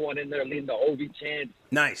 I was the one in there leading the OV chants.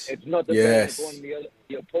 Nice. It's nothing better than going to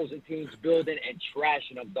the opposing team's building and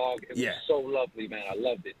trashing them, dog. It was so lovely, man. I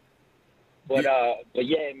loved it. But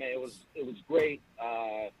yeah, man, it was great.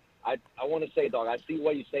 I want to say, dog, I see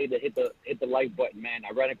why you say to hit the like button, man.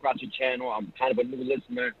 I ran across your channel. I'm kind of a new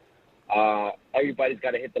listener. Everybody's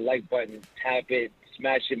got to hit the like button, tap it,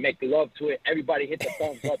 smash it, make love to it. Everybody hit the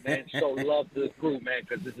thumbs up, man. Show love to the crew, man,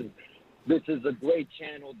 because this is a great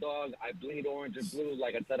channel, dog. I bleed orange and blue.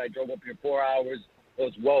 Like I said, I drove up here 4 hours. It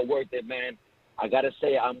was well worth it, man. I got to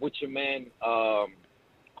say, I'm with your man,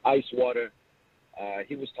 Ice Water.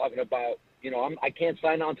 He was talking about, I can't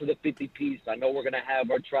sign on to the 50-piece. I know we're going to have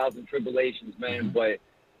our trials and tribulations, man, but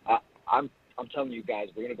I'm telling you guys,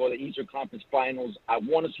 we're going to go to the Eastern Conference Finals. I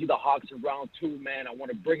want to see the Hawks in round 2, man. I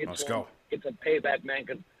want to bring it to them, get some payback, man,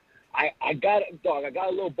 because I got a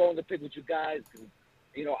little bone to pick with you guys.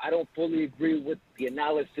 I don't fully agree with the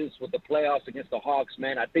analysis with the playoffs against the Hawks,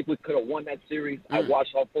 man. I think we could have won that series. I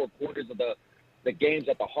watched all 4 quarters of the games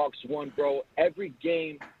that the Hawks won, bro. Every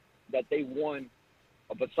game that they won,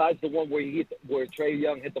 besides the one where Trae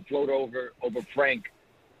Young hit the float over Frank,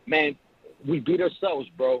 man, we beat ourselves,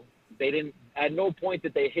 bro. They didn't. At no point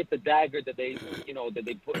did they hit the dagger that they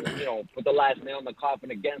put the last nail in the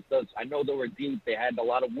coffin against us. I know they were deep. They had a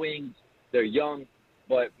lot of wings. They're young,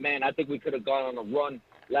 but man, I think we could have gone on a run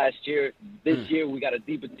last year. This year we got a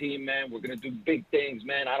deeper team, man. We're gonna do big things,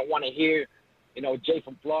 man. I don't want to hear Jay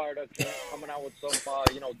from Florida coming out with some,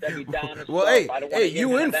 Debbie Downer well, stuff. hey,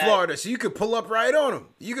 you in Florida, so you could pull up right on him.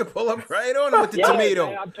 You could pull up right on him with the tomato.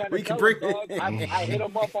 Man, I'm trying to tell him, dog. I hit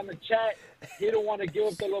him up on the chat. He didn't want to give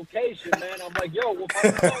up the location, man. I'm like, yo, what part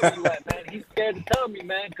of town you at, man? He's scared to tell me,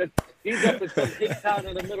 man, because he's up in some big town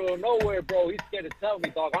in the middle of nowhere, bro. He's scared to tell me,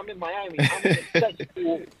 dog. I'm in Miami. I'm in the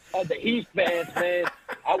cesspool of the Heat fans, man.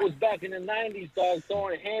 I was back in the 90s, dog,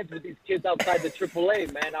 throwing hands with these kids outside the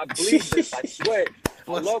AAA, man. I believe this. I swear.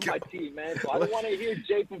 I love my team, man. So I don't want to hear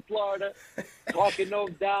Jay from Florida talking no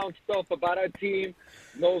down stuff about our team,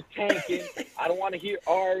 no tanking. I don't want to hear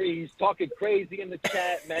Ari. He's talking crazy in the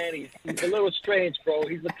chat, man. He's a little strange, bro.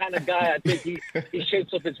 He's the kind of guy, I think he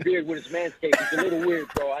shapes up his beard with his manscape. He's a little weird,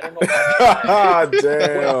 bro. I don't know about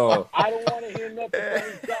damn. I don't want to hear nothing from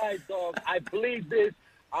these guys, dog. I believe this.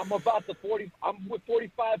 I'm about to 40. I'm with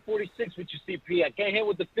 45, 46 with your CP. I can't hit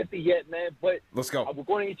with the 50 yet, man. But let's go. We're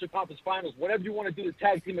going to Eastern Conference Finals. Whatever you want to do to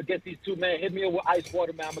tag team against these two, man, hit me up with Ice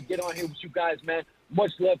Water, man. I'm going to get on here with you guys, man.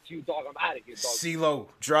 Much love to you, dog. I'm out of here, dog. CeeLo,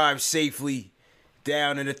 drive safely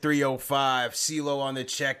down in the 305. CeeLo on the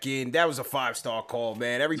check-in. That was a 5-star call,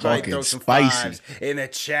 man. Everybody throw some fives in the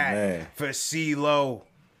chat for CeeLo.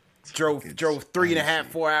 Drove 3.5,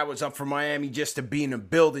 4 hours up from Miami just to be in the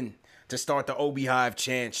building to start the OB Hive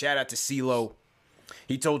chant. Shout out to CeeLo.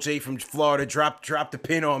 He told Jay from Florida, drop the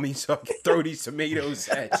pin on me so I can throw these tomatoes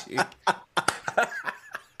at you.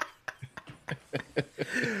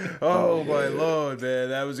 Oh my Lord, man,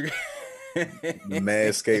 that was the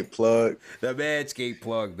Manscaped plug. The Manscaped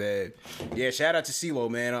plug, man. Yeah, shout out to CeeLo,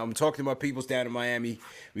 man. I'm talking to my peoples down in Miami.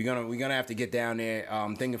 We're gonna have to get down there.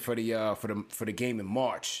 I'm thinking for the game in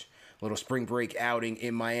March. Little spring break outing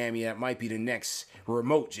in Miami. That might be the next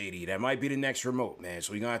remote, JD. That might be the next remote, man.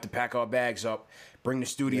 So we're gonna have to pack our bags up, bring the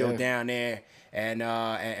studio down there, and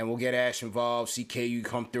we'll get Ash involved. CK, you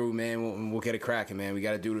come through, man. We'll get it cracking, man. We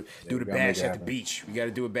gotta do the bash at the beach. We gotta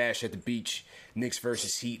do a bash at the beach. Knicks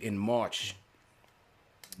versus Heat in March.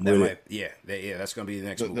 That's gonna be the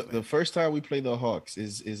next move. The first time we play the Hawks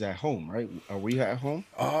is at home, right? Are we at home?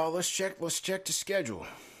 Let's check the schedule.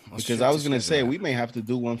 Because I was gonna say we may have to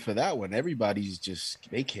do one for that one. Everybody's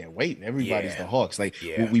they can't wait. Everybody's the Hawks. Like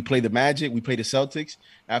we play the Magic, we play the Celtics.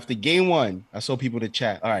 After game one, I saw people in the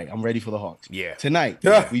chat. All right, I'm ready for the Hawks. Yeah. Tonight,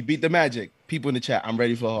 we beat the Magic. People in the chat, I'm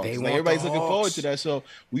ready for the Hawks. Like everybody's looking forward to that. So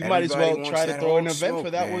we might as well try to throw an event for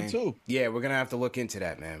that one too. Yeah, we're gonna have to look into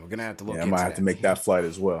that, man. We're gonna have to look. I might have to make that flight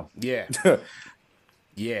as well. Yeah.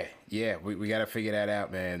 Yeah. We got to figure that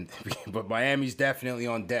out, man. But Miami's definitely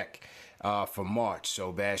on deck for March.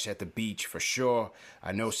 So bash at the beach for sure.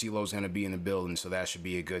 I know CeeLo's going to be in the building, so that should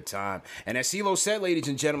be a good time. And as CeeLo said, ladies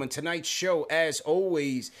and gentlemen, tonight's show, as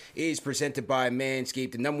always, is presented by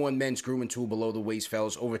Manscaped, the #1 men's grooming tool below the waist,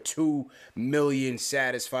 fellas. Over 2 million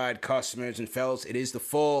satisfied customers. And fellas, it is the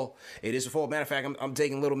fall. Matter of fact, I'm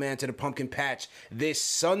taking little man to the pumpkin patch this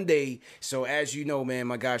Sunday. So as you know, man,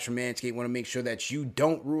 my guys from Manscaped want to make sure that you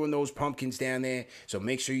don't ruin those pumpkins down there. So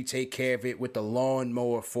make sure you take care of it with the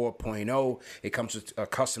Lawnmower 4.0. It comes with a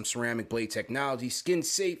custom ceramic blade technology, skin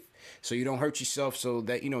safe, so you don't hurt yourself, so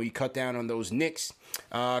that you cut down on those nicks.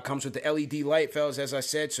 Comes with the LED light, fellas, as I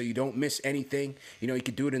said, so you don't miss anything. You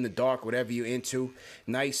can do it in the dark, whatever you're into.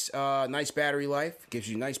 Nice battery life. Gives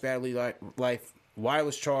you nice battery life.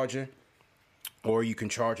 Wireless charger, or you can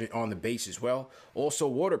charge it on the base as well. Also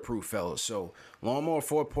waterproof, fellas. So Lawnmower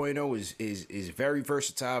 4.0 is very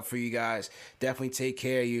versatile for you guys. Definitely take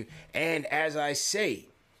care of you. And as I say,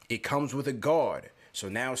 it comes with a guard. So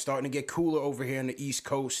now it's starting to get cooler over here on the East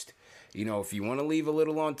Coast. If you want to leave a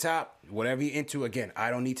little on top, whatever you're into, again, I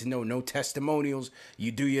don't need to know. No testimonials.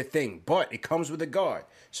 You do your thing. But it comes with a guard.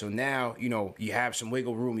 So now, you have some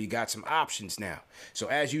wiggle room. You got some options now. So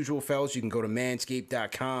as usual, fellas, you can go to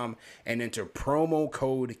manscaped.com and enter promo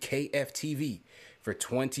code KFTV for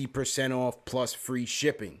 20% off plus free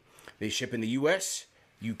shipping. They ship in the U.S.,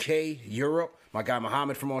 UK, Europe. My guy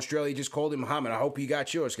Muhammad from Australia just called him. Muhammad, I hope you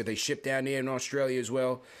got yours, because they ship down there in Australia as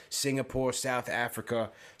well. Singapore, South Africa.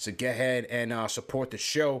 So get ahead and support the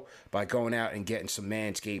show by going out and getting some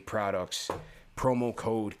Manscaped products. Promo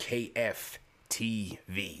code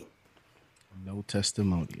KFTV. No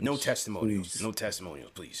testimonials. No testimonials. Please. No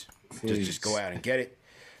testimonials, please. Just go out and get it.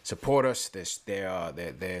 Support us. They're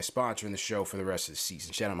sponsoring the show for the rest of the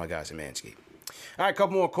season. Shout out my guys at Manscaped. All right, a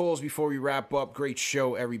couple more calls before we wrap up. Great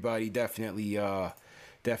show, everybody. Definitely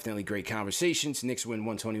great conversations. Knicks win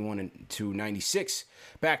 121-96.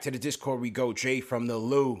 Back to the Discord we go. Jay from the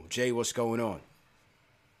Lou. Jay, what's going on?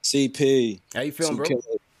 CP. How you feeling, bro?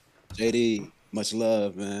 JD, much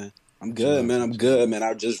love, man. I'm good, man. I'm good, man.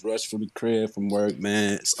 I just rushed from the crib from work,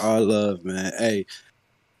 man. It's all love, man. Hey,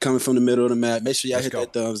 coming from the middle of the map, make sure y'all hit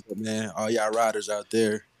that thumbs up, man. All y'all riders out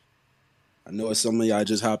there. I know some of y'all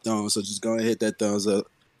just hopped on, so just go and hit that thumbs up.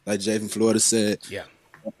 Like Jay from Florida said. Yeah.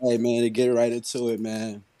 Hey, man, to get right into it,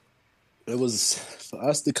 man. It was for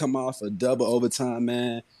us to come off a double overtime,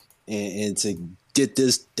 man, and to get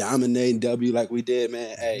this dominating W like we did,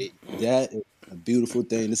 man. Hey, that is a beautiful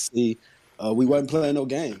thing to see. We wasn't playing no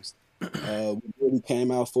games. We really came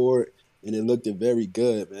out for it, and it looked very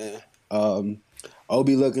good, man.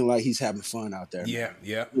 Obi looking like he's having fun out there. Yeah,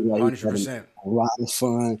 100%. A lot of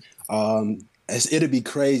fun. It'd be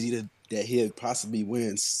crazy that he'd possibly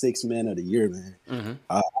win 6th Man of the Year, man. Mm-hmm.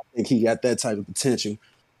 I think he got that type of potential.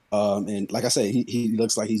 And like I say, he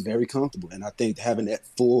looks like he's very comfortable. And I think having that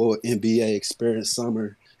full NBA experience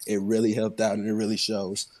summer, it really helped out and it really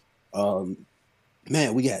shows.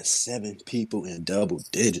 Man, we got 7 people in double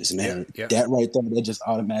digits, man. Yeah. That right there, that just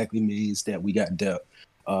automatically means that we got dealt.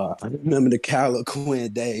 I remember the Kyler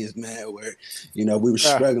Quinn days, man, where, we were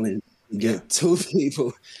struggling to get 2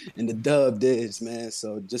 people in the dub digits, man.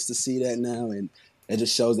 So just to see that now, and it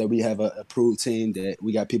just shows that we have a approved team that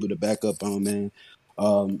we got people to back up on, man.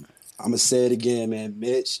 I'm going to say it again, man.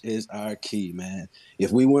 Mitch is our key, man.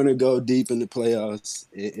 If we want to go deep in the playoffs,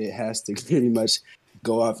 it has to pretty much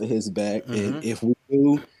go off of his back. Mm-hmm. And if we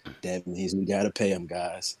do, that means we got to pay him,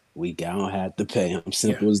 guys. We going to have to pay him.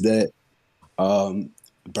 Simple as that.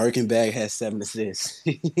 Birkenbag has 7 assists.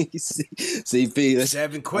 CP,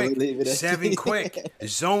 7 quick, 7 quick,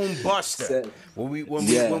 zone buster.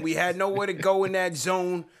 When we had nowhere to go in that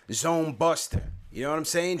zone buster. You know what I'm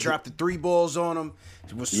saying? Dropped the 3 balls on him.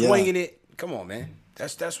 Was swinging it. Come on, man.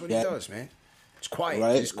 That's what he does, man. It's quiet.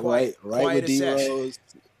 Right, It's quiet. Right Quiet with assassin. D-Rose,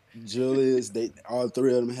 Julius, they all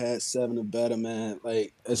 3 of them had 7 or better, man.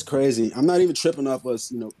 Like, it's crazy. I'm not even tripping off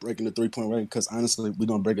us, breaking the 3-point rank because honestly, we're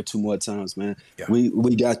gonna break it 2 more times, man. Yeah.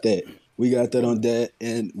 We got that. We got that on that,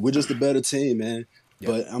 and we're just a better team, man. Yeah.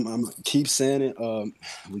 But I'm keep saying it.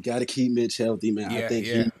 We got to keep Mitch healthy, man. I think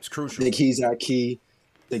it's crucial. I think he's our key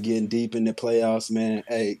to getting deep in the playoffs, man.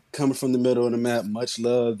 Hey, coming from the middle of the map, much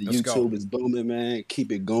love. The YouTube is booming, man.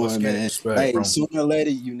 Keep it going, man. Hey, sooner or later,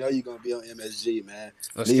 you're going to be on MSG, man.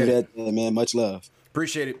 Leave it at that, man. Much love.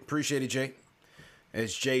 Appreciate it, Jay.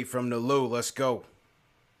 It's Jay from the Lou. Let's go.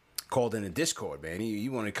 Called in the Discord, man.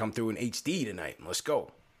 You want to come through in HD tonight. Let's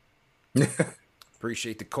go.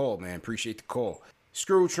 Appreciate the call, man. Appreciate the call.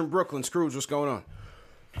 Scrooge from Brooklyn. Scrooge, what's going on?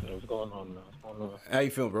 What's going on, man? How you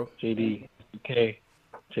feeling, bro? JD,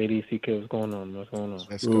 CK, what's going on? What's going on?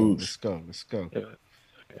 Let's go.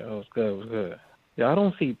 Yeah, what's good? Yeah, I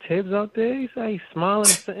don't see Tibbs out there. He's smiling,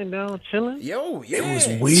 sitting down, chilling. Yo, yeah. It was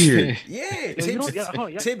weird. Yeah,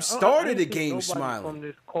 Tibbs started the game smiling. From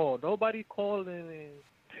this call, nobody called in.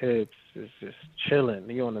 Tibbs is just chilling.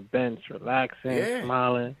 He on the bench, relaxing,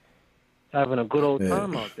 smiling, having a good old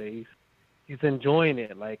time out there. He's enjoying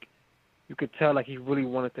it. Like, you could tell, like, he really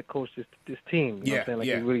wanted to coach this team. You know what I'm saying? Like,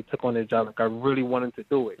 he really took on the job. Like, I really wanted to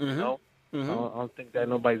do it, you know? Mm-hmm. I don't think that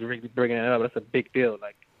nobody's really bringing it up. That's a big deal.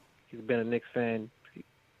 Like, he's been a Knicks fan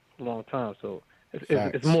a long time. So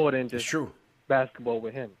it's more than just basketball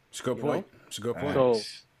with him. It's a good point. It's a good point. So,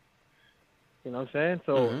 you know what I'm saying?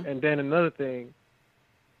 So, and then another thing,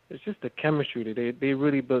 it's just the chemistry. They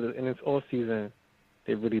really built it. And it's all season.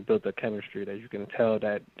 They really built the chemistry that you can tell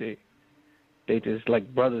that they just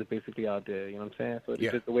like brothers basically out there, you know what I'm saying? So it's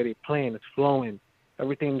just the way they playing, it's flowing.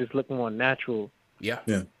 Everything just looking more natural. Yeah.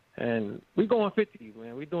 And we going 50,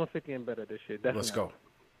 man. We doing 50 and better this year, definitely. Let's go.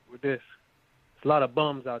 With this. There's a lot of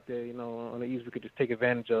bums out there, you know, on the East we could just take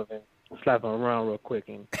advantage of and slap them around real quick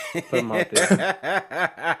and put them out there.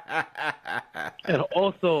 And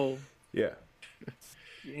also,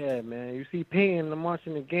 yeah, man. You see Payton, I'm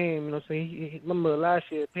watching the game, you know what I'm saying? He remember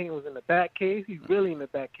last year, Payton was in the back cave. He's really in the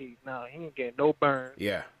back cave now. He ain't getting no burn.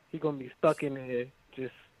 Yeah. He going to be stuck in there,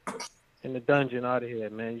 just in the dungeon out of here,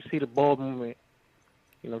 man. You see the ball movement,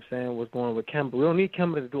 you know what I'm saying, what's going on with Kemba. We don't need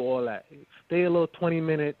Kemba to do all that. Stay a little 20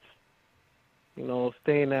 minutes, you know,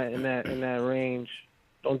 stay in that range.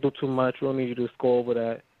 Don't do too much. We don't need you to score over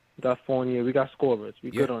that. We got Fournier. We got scorers.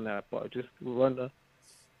 We good on that part. Just move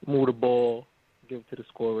the ball, give it to the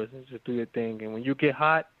scorers, and just do your thing. And when you get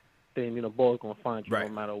hot, then, you know, ball's going to find you no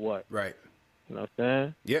matter what. Right. You know what I'm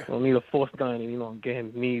saying? Yeah. We don't need a force gun and, you know, get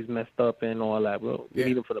his knees messed up and all that. We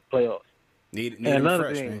need him for the playoffs. Need him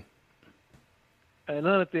fresh, man.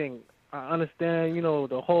 Another thing, I understand, you know,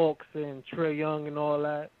 the Hawks and Trae Young and all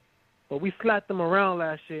that, but we slapped them around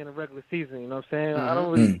last year in the regular season, you know what I'm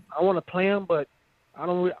saying? I want to play them, but I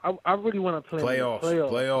really want to play playoffs. them.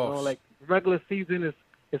 Playoffs. You know, like, regular season is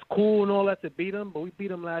it's cool and all that to beat them, but we beat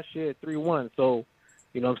them last year 3-1. So,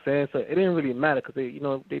 you know what I'm saying? So it didn't really matter because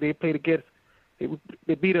they played against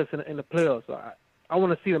they beat us in the playoffs. So I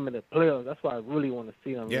want to see them in the playoffs. That's why I really want to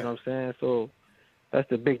see them. You know what I'm saying? So that's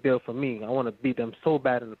the big deal for me. I want to beat them so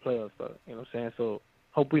bad in the playoffs. So, you know what I'm saying? So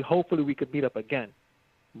hopefully we could beat up again.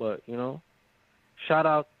 But, you know, shout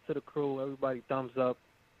out to the crew. Everybody, thumbs up,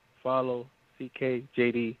 follow CK,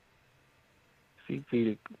 JD, CP,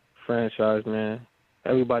 the franchise, man.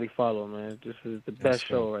 Everybody follow, man. This is the best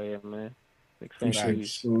show right here, man.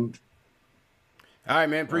 Thanks. All right,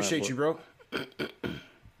 man. Appreciate you, bro.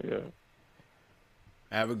 Yeah.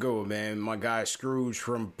 Have a good one, man. My guy Scrooge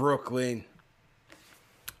from Brooklyn.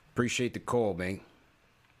 Appreciate the call, man.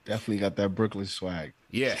 Definitely got that Brooklyn swag.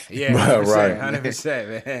 Yeah, 100%, right.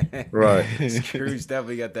 100%, man. Right. Scrooge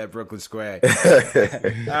definitely got that Brooklyn swag.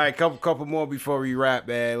 All right, couple more before we wrap,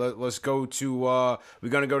 man. Let's go to we're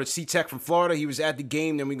gonna go to C-Tech from Florida. He was at the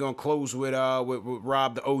game. Then we're gonna close with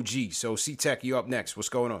Rob the OG. So C-Tech, you up next. What's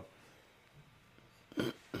going on?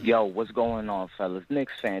 Yo, what's going on, fellas?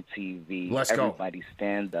 Knicks Fan TV. Let's go. Everybody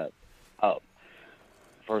stand up.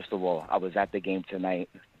 First of all, I was at the game tonight.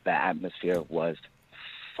 The atmosphere was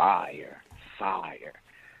fire.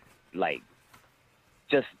 Like,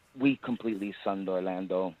 just, we completely sunned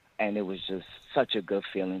Orlando, and it was just such a good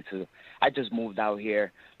feeling I just moved out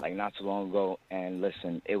here, like, not too long ago, and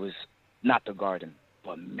listen, it was not the Garden,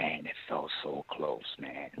 but, man, it felt so close,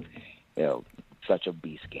 man. Yo, such a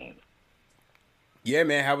beast game. Yeah,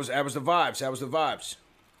 man. How was the vibes? How was the vibes?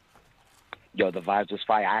 Yo, the vibes was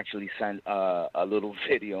fire. I actually sent a little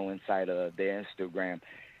video inside of their Instagram,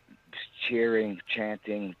 cheering,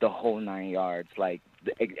 chanting, the whole 9 yards. Like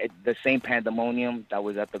the same pandemonium that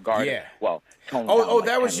was at the Garden. Yeah. Well, toned Oh, down like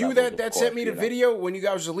that was 10 you levels, that of sent me the course, video when you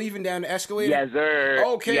guys were leaving down the escalator? Yes, sir.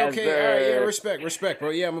 Okay, Yes, okay. sir. All right, yeah, respect, bro.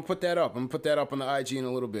 Yeah, I'm going to put that up. I'm going to put that up on the IG in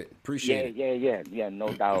a little bit. Appreciate it. Yeah, no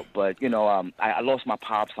doubt. But, you know, I lost my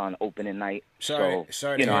pops on opening night. Sorry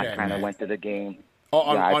so, to you know, hear I that, kind of man. went to the game. Oh,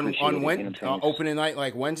 on when? Opening night,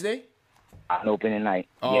 like Wednesday? On opening night.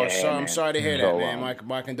 Oh, yeah, I'm sorry to hear that, man.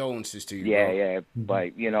 My condolences to you, bro. Yeah.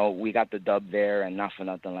 But, you know, we got the dub there, and not for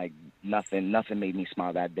nothing, like, nothing made me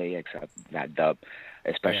smile that day except that dub,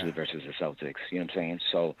 especially versus the Celtics. You know what I'm saying?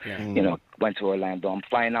 So, you know, went to Orlando. I'm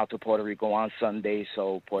flying out to Puerto Rico on Sunday,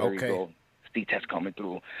 so Puerto Rico, C-Test coming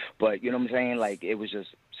through. But, you know what I'm saying? Like, it was just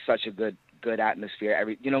such a good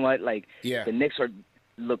atmosphere. You know what? Like, the Knicks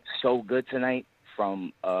looked so good tonight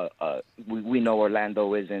from, we know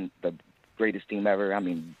Orlando isn't the greatest team ever. I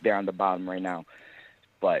mean, they're on the bottom right now.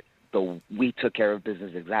 But we took care of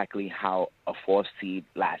business exactly how a 4th seed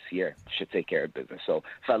last year should take care of business. So,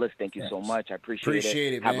 fellas, thank you so much. I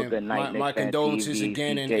appreciate it. Have man. a good night. My condolences TV,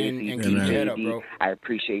 again, CK, and keep your head up, bro. I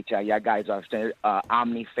appreciate y'all. Y'all guys are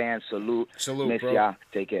Omni fans. Salute, miss bro. Y'all.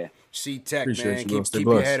 Take care. C-Tech, man. Keep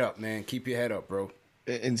your head up, man. Keep your head up, bro.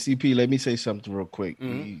 And CP, let me say something real quick.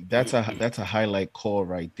 Mm-hmm. That's a highlight call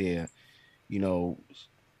right there. You know,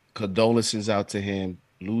 condolences out to him.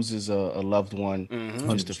 Loses a loved one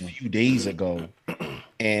just a few days ago,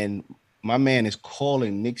 and my man is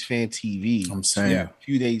calling Knicks Fan TV. I'm saying a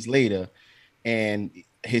few days later, and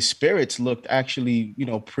his spirits looked actually, you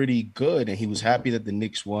know, pretty good, and he was happy that the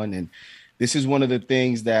Knicks won. And this is one of the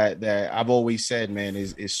things that I've always said, man,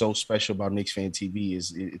 is so special about Knicks Fan TV.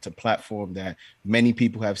 It's a platform that many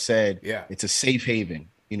people have said it's a safe haven.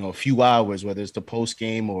 You know, a few hours, whether it's the post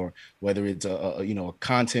game or whether it's a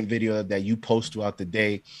content video that you post throughout the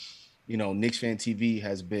day. You know, Knicks Fan TV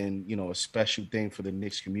has been, you know, a special thing for the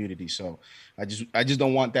Knicks community. So I just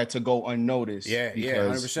don't want that to go unnoticed. Yeah,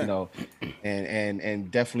 because, 100%. You know, and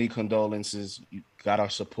definitely condolences. You got our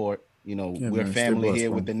support. You know, we're family here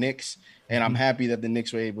with the Knicks, and I'm happy that the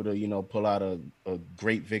Knicks were able to, you know, pull out a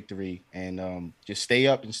great victory and just stay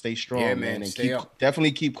up and stay strong, man, and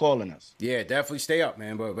definitely keep calling us. Yeah, definitely stay up,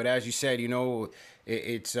 man. But as you said, you know,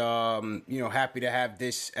 it's you know, happy to have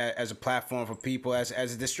this as a platform for people as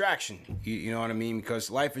a distraction. You know what I mean? Because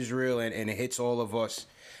life is real and it hits all of us,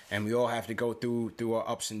 and we all have to go through our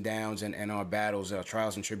ups and downs and our battles, our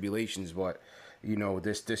trials and tribulations. But you know,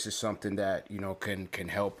 this is something that, you know, can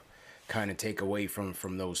help kind of take away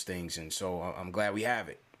from those things, and so I'm glad we have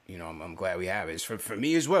it. You know, I'm glad we have it. It's for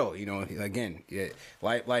me as well. You know, again,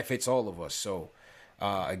 life hits all of us. So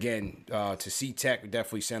again, to C-Tech, we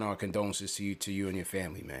definitely send our condolences to you and your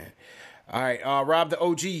family, man. All right, Rob the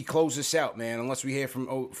OG, close us out, man. Unless we hear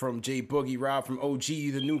from J Boogie. Rob from OG,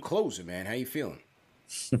 the new closer, man. How you feeling?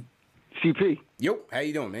 CP. Yo, how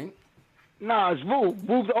you doing, man? Nah, it's Rube.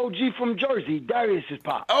 Rube the OG from Jersey. Darius is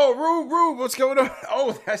pop. Oh, Rube, what's going on?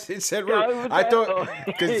 Oh, that's it. Said Rube. I thought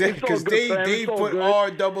because Dave put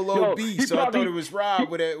ROOB, so I thought it was Rob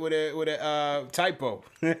with a typo.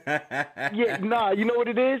 Yeah, nah, you know what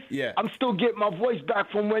it is? Yeah, I'm still getting my voice back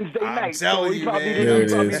from Wednesday night. So he probably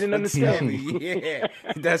didn't understand me. Yeah,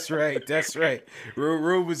 that's right.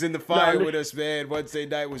 Rube was in the fire with us, man. Wednesday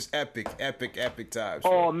night was epic times.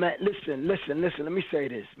 Oh man, listen. Let me say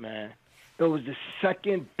this, man. It was the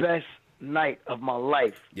second best night of my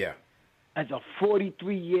life. Yeah. As a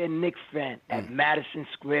 43-year Knicks fan at Madison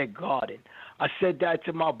Square Garden. I said that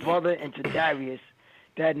to my brother and to Darius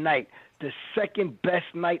that night. The second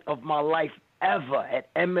best night of my life ever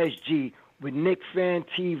at MSG with Knicks Fan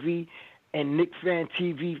TV and Knicks Fan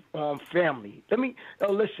TV family.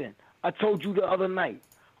 Listen, I told you the other night,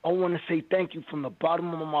 I want to say thank you from the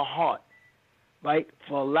bottom of my heart, right,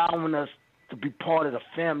 for allowing us to be part of the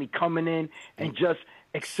family, coming in and just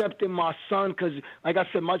accepting my son. Because, like I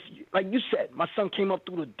said, like you said, my son came up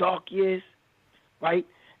through the dark years, right?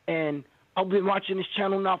 And I've been watching this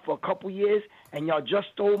channel now for a couple years, and y'all just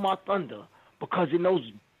stole my thunder. Because in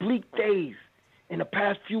those bleak days, in the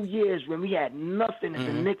past few years when we had nothing as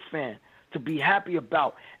a Knicks fan to be happy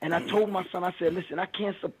about, and I told my son, I said, listen, I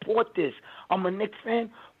can't support this. I'm a Knicks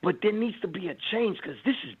fan, but there needs to be a change because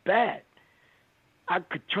this is bad. I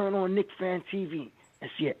could turn on Knicks Fan TV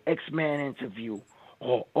and see an X-Man interview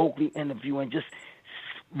or Oakley interview and just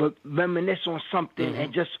reminisce on something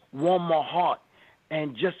and just warm my heart.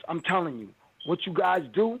 And just, I'm telling you, what you guys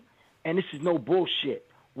do, and this is no bullshit,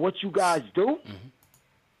 what you guys do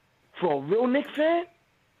for a real Knicks fan,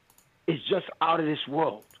 is just out of this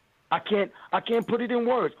world. I can't put it in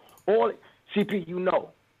words. All CP, you know,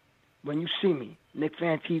 when you see me, Knicks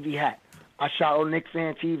Fan TV hat, I shout out Knicks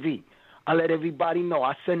Fan TV. I let everybody know.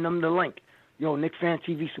 I send them the link. Yo, Knicks Fan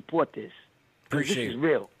TV, support this. Appreciate this it. is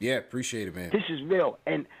real. Yeah, appreciate it, man. This is real,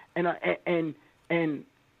 and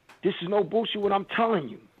this is no bullshit. What I'm telling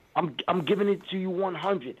you, I'm giving it to you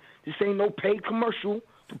 100. This ain't no paid commercial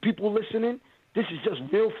for people listening. This is just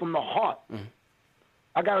real from the heart. Mm-hmm.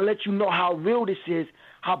 I gotta let you know how real this is,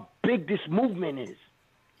 how big this movement is,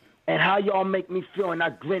 and how y'all make me feel. And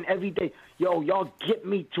I grin every day. Yo, y'all get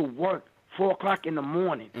me to work 4 o'clock in the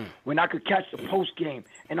morning when I could catch the post game,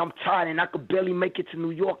 and I'm tired and I could barely make it to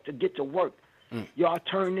New York to get to work. Y'all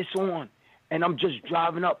turn this on, and I'm just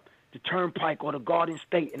driving up the Turnpike or the Garden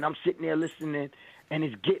State, and I'm sitting there listening, and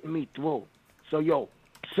it's getting me through. So, yo,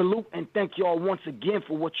 salute and thank y'all once again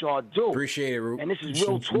for what y'all do. Appreciate it, Rube. And this is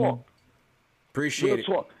real talk. Appreciate real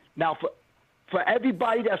talk. Now, for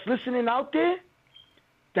everybody that's listening out there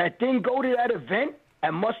that didn't go to that event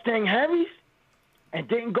at Mustang Harry's and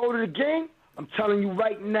didn't go to the game, I'm telling you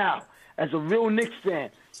right now, as a real Knicks fan,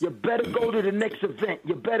 you better go to the next event.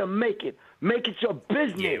 You better make it. Make it your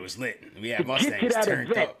business. Yeah, it was lit. We had to Mustangs get to that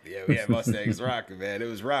turned event. up. Yeah, we had Mustangs rocking, man. It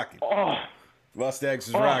was rocking. Oh, Mustangs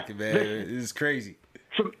was oh, rocking, man. listen. It was crazy.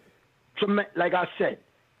 Like I said,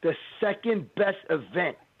 the second best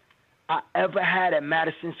event I ever had at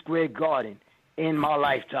Madison Square Garden in my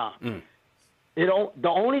lifetime. The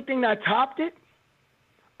only thing that topped it,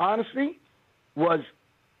 honestly, was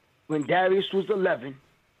when Darius was 11.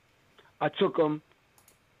 I took him.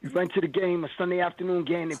 We went to the game, a Sunday afternoon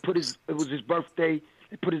game. It was his birthday.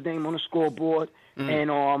 They put his name on the scoreboard,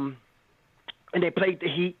 and they played the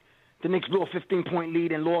Heat. The Knicks blew a 15-point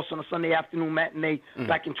lead and lost on a Sunday afternoon matinee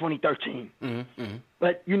back in 2013.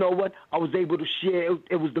 But you know what? I was able to share.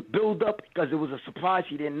 It was the build-up because it was a surprise.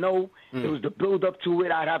 He didn't know. It was the build-up to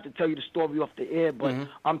it. I'd have to tell you the story off the air, but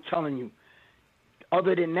I'm telling you.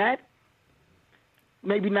 Other than that,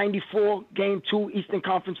 maybe 94, Game 2, Eastern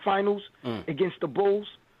Conference Finals against the Bulls.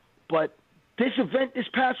 But this event this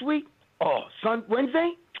past week,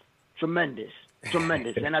 Wednesday, tremendous.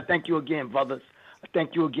 And I thank you again, brothers. I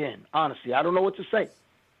thank you again. Honestly, I don't know what to say.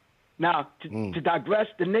 Now, to digress,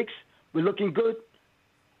 the Knicks, we're looking good.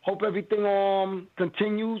 Hope everything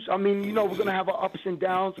continues. I mean, you know, we're going to have our ups and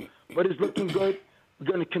downs, but it's looking good. We're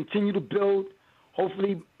going to continue to build.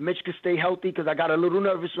 Hopefully, Mitch can stay healthy because I got a little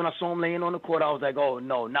nervous when I saw him laying on the court. I was like, oh,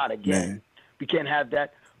 no, not again. Man. We can't have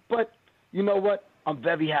that. But you know what? I'm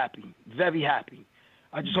very happy, very happy.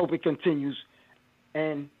 I just hope it continues.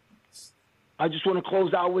 And I just want to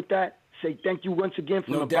close out with that. Say thank you once again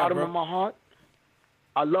from the bottom of my heart.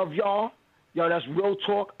 I love y'all. Yo, that's real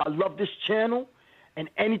talk. I love this channel. And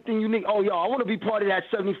anything you need. Oh, yo, I want to be part of that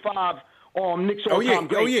 75 Knicks all-time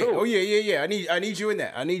great too. Oh yeah. I need you in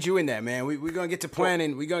that. I need you in that, man. We're gonna get to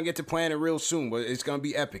planning. We're gonna get to planning real soon, but it's gonna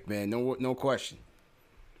be epic, man. No question.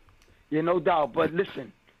 Yeah, no doubt. But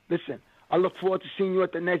listen. I look forward to seeing you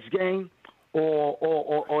at the next game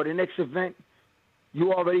or the next event.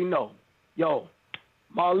 You already know. Yo,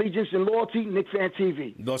 my allegiance and loyalty, Knicks Fan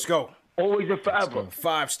TV. Let's go. Always and forever.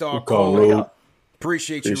 5-star call.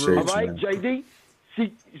 Appreciate you, Rude. All right, JD.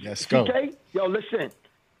 Let's go. CK, yo, listen.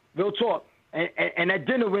 Real talk. And at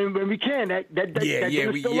dinner when we can,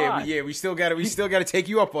 we still gotta take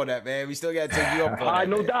you up on that, man. We still gotta take you up on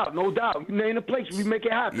that. No doubt. You name the place, we make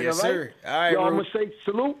it happen. Yes, all right? sir. All right, yo, I'm Rude. gonna say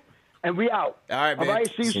salute, and we out. All right, man. All right,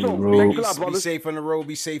 see you soon. Be, Thanks a lot, brother. Be safe on the road.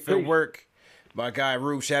 Be safe at work. My guy,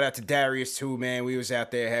 Rube. Shout out to Darius too, man. We was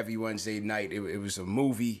out there heavy Wednesday night. It was a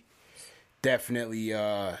movie. Definitely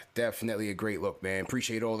a great look, man.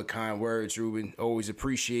 Appreciate all the kind words, Ruben. Always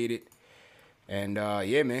appreciate it. And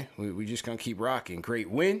yeah, man, we just gonna keep rocking. Great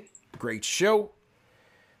win, great show.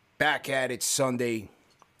 Back at it Sunday,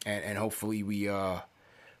 and hopefully we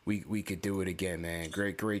could do it again, man.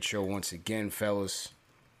 Great show once again, fellas.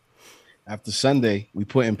 After Sunday, we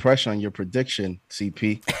putting pressure on your prediction,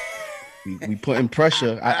 CP. We putting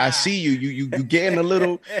pressure. I see you getting a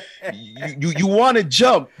little. You want to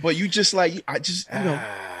jump, but you just like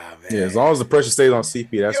Yeah, as long as the pressure stays on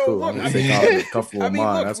CP, that's cool. Look, I'm comfortable in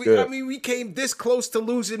mine. That's good. We came this close to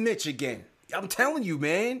losing Mitch again. I'm telling you,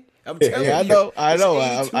 man. I'm telling you. I know.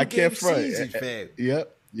 I can't front. Season, fam.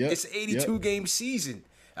 Yep. It's an 82 game season.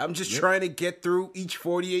 I'm just trying to get through each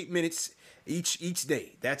 48 minutes each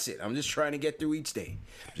day. That's it. I'm just trying to get through each day.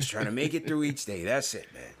 Just trying to make it through each day. That's it,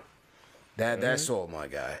 man. That's all, my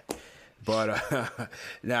guy. But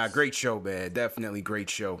great show, man. Definitely great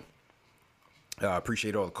show.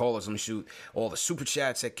 Appreciate all the callers. Let me shoot all the super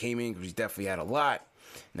chats that came in because we definitely had a lot.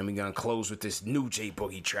 And then we're going to close with this new J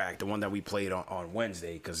Boogie track, the one that we played on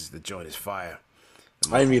Wednesday, because the joint is fire.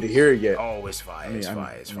 I didn't need to hear it yet. Oh, it's fire. It's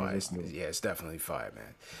fire. Yeah, it's definitely fire,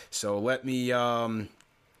 man. So let me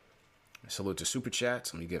salute to Super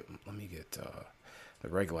Chats. Let me get the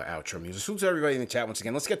regular outro music. Salute to everybody in the chat once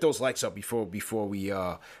again. Let's get those likes up before we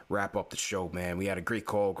wrap up the show, man. We had a great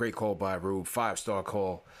call by Rube, 5-star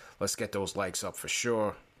call. Let's get those likes up for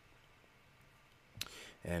sure.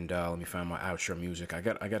 And let me find my outro music. I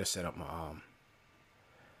got to set up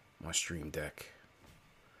my stream deck.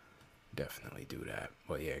 Definitely do that.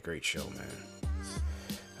 But yeah, great show, man.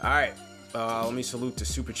 All right, let me salute the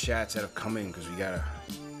super chats that have come in because we got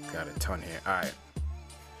a ton here. All right.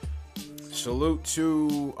 Salute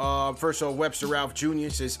to first of all, Webster Ralph Jr.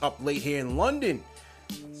 says up late here in London.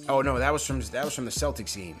 Oh no, that was from the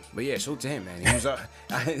Celtics game. But yeah, salute to him, man. He was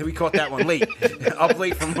we caught that one late. Up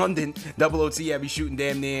late from London. Double OT, I be shooting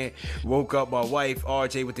damn near. Woke up my wife,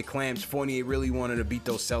 RJ with the clams. Fournier really wanted to beat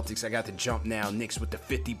those Celtics. I got the jump now. Knicks with the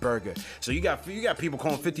 50 burger. So you got people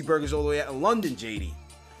calling 50 burgers all the way out in London, JD.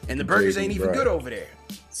 And the burgers ain't even good over there.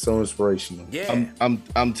 So inspirational. Yeah.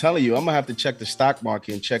 I'm telling you, I'm gonna have to check the stock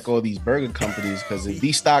market and check all these burger companies, because if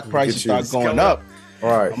these stock prices start going up,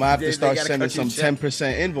 right, I'm gonna have to start sending some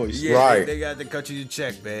 10% invoices. Yeah, right. They got to cut you the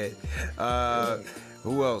check, man.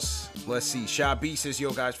 Who else? Let's see. Sha B says, yo,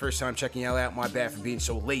 guys, first time checking y'all out. My bad for being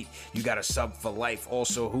so late. You got a sub for life.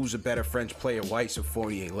 Also, who's a better French player, Weiss or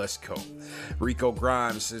Fournier? Let's go. Rico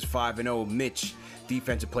Grimes says 5-0. Mitch,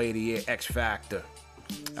 defensive player of the year, X Factor.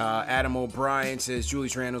 Adam O'Brien says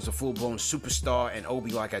Julius Randle's a full-blown superstar, and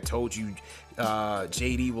Obi, like I told you,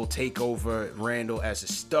 JD will take over Randle as a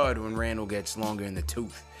stud when Randle gets longer in the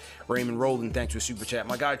tooth. Raymond Rowland, thanks for super chat.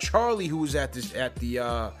 My guy Charlie, who was at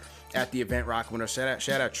the event rocking with us,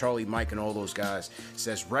 shout out Charlie, Mike, and all those guys,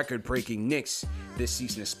 says record-breaking Knicks this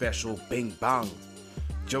season is special. Bing bong.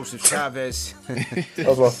 Joseph Chavez. That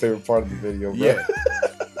was my favorite part of the video, bro. Yeah.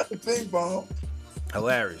 Bing bong.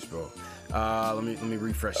 Hilarious, bro. Let me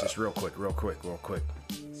refresh this real quick.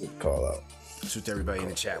 Good call out. Salute to everybody in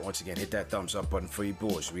the chat. Once again, hit that thumbs up button for you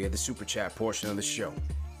boys. We had the super chat portion of the show.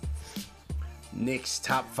 Knicks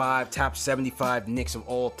top 5, top 75 Knicks of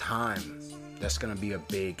all time. That's gonna be a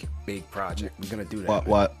big project. We're gonna do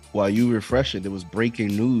that. While you refresh it, there was breaking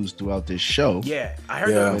news throughout this show. Yeah, I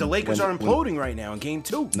heard the Lakers are imploding right now in Game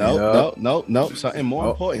 2. No. Something more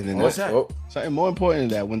important than that. What's that? Something more important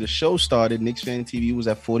than that. When the show started, Knicks Fan TV was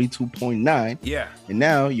at 42.9. Yeah. And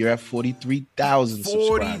now you're at 43,000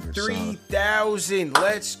 subscribers. 43,000.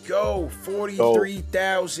 Let's go.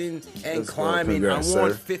 43,000 and climbing. I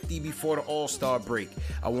want 50 before the All-Star break.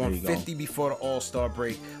 Before the All-Star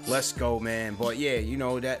break. Let's go, man. But yeah, you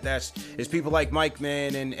know, it's people like Mike,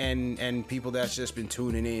 man, and people that's just been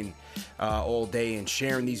tuning in all day and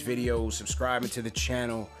sharing these videos, subscribing to the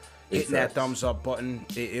channel, hitting that thumbs up button.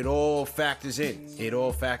 It all factors in.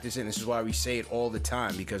 This is why we say it all the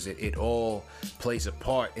time, because it all plays a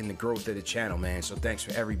part in the growth of the channel, man. So thanks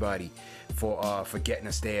for everybody for getting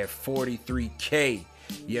us there. 43K.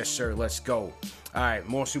 Yes, sir. Let's go. All right,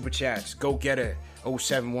 more super chats. Go get it.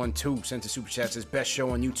 0712 sent a super chat, says best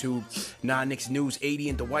show on YouTube. Knicks News, 80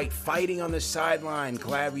 and Dwight fighting on the sideline.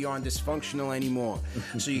 Glad we aren't dysfunctional anymore.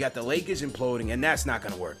 So you got the Lakers imploding, and that's not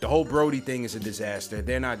gonna work. The whole Brody thing is a disaster.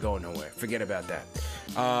 They're not going nowhere. Forget about that.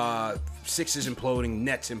 Sixers imploding,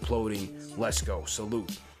 Nets imploding. Let's go.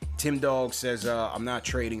 Salute. Tim Dog says I'm not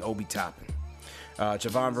trading Obi Toppin.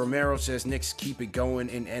 Javon Romero says Knicks keep it going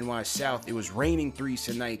in NY South. It was raining threes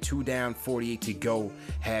tonight. 2 down, 48 to go.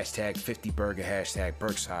 Hashtag 50 burger. Hashtag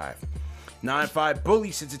Burks Hive. 95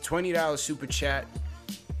 Bully sends a $20 super chat.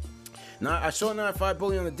 Now, I saw 95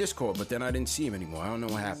 Bully on the Discord, but then I didn't see him anymore. I don't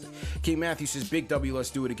know what happened. King Matthew says, Big W,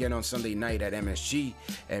 let's do it again on Sunday night at MSG.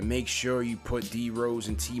 And make sure you put D Rose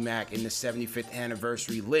and T Mac in the 75th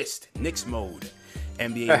anniversary list. Knicks mode.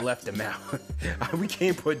 NBA left him out. We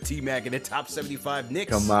can't put T-Mac in the top 75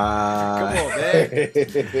 Knicks. Come on, man.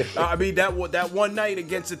 I mean, that one night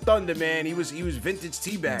against the Thunder, man, he was vintage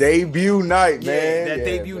T-Mac. Debut night, man. Yeah,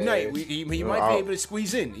 debut night. He might be able to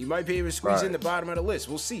squeeze in. He might be able to squeeze in the bottom of the list.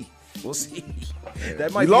 We'll see.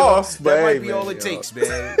 That might be all it takes,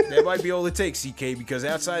 man. That might be all it takes, CK, because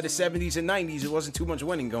outside the 70s and 90s, it wasn't too much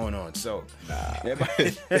winning going on. So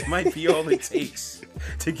that might be all it takes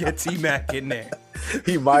to get T-Mac in there.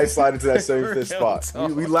 He might slide into that 75th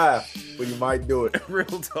spot. We laugh, but he might do it. Real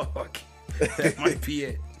talk. That might be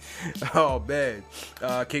it. Oh, man.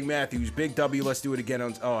 King Matthews, Big W, let's do it again.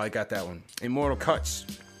 I got that one. Immortal Cuts.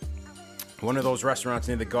 One of those restaurants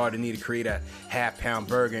near the Garden need to create a half-pound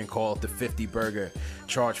burger and call it the 50 burger.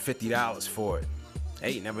 Charge $50 for it.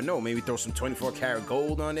 Hey, you never know. Maybe throw some 24-karat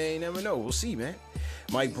gold on there. You never know. We'll see, man.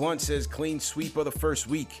 Mike Blunt says clean sweep of the first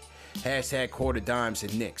week. Hashtag quarter dimes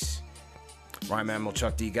and Knicks. Ryan Mammal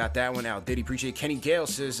Chuck D got that one out. Did he appreciate? Kenny Gale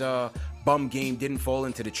says bum game didn't fall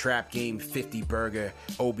into the trap game. 50 burger.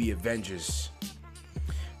 OB Avengers.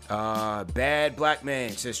 Bad Black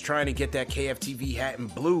Man says trying to get that KFTV hat in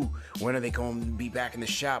blue. When are they going to be back in the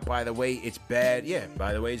shop? By the way, it's bad. Yeah,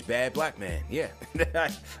 by the way, it's Bad Black Man. Yeah,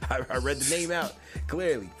 I read the name out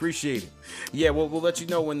clearly. Appreciate it. Yeah, we'll let you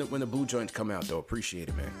know when the blue joints come out, though. Appreciate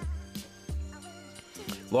it, man.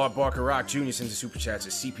 Lord Barker Rock Jr. sends a super chat.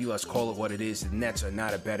 Says CP, let's call it what it is. The Nets are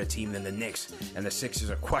not a better team than the Knicks, and the Sixers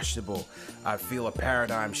are questionable. I feel a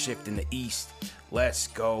paradigm shift in the East. Let's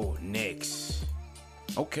go Knicks.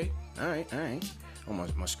 Okay, all right. Oh,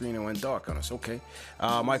 my screen went dark on us. Okay.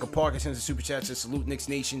 Michael Parker sends a super chat. Says salute Knicks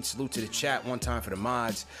Nation. Salute to the chat. One time for the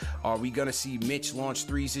mods. Are we gonna see Mitch launch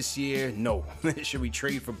threes this year? No. Should we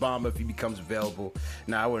trade for Bamba if he becomes available?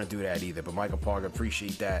 Nah, I wouldn't do that either. But Michael Parker,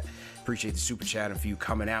 appreciate that. Appreciate the super chat and for you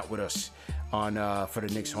coming out with us on for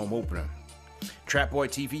the Knicks home opener. Trapboy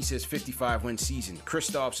TV says 55-win season.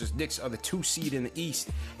 Christoph says Knicks are the 2 seed in the East.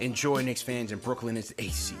 Enjoy, Knicks fans, and Brooklyn is the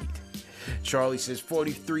 8 seed. Charlie says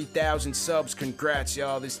 43,000 subs. Congrats,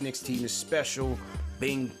 y'all. This Knicks team is special.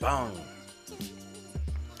 Bing bong.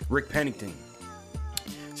 Rick Pennington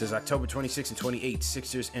says October 26 and 28,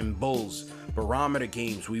 Sixers and Bulls. Barometer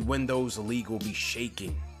games. We win those, the league will be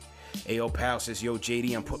shaking. A.O. Powell says, yo,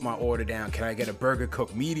 JD, I'm putting my order down. Can I get a burger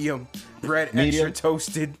cooked medium? Bread medium. Extra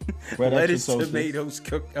toasted. Bread lettuce, extra toasted. Tomatoes,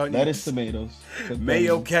 cooked onions. Lettuce, tomatoes.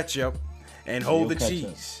 Mayo, ketchup. And hold the ketchup.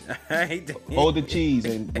 Cheese. Hold the cheese,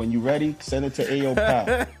 and when you're ready, send it to A.O.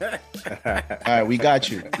 Powell. All right, we got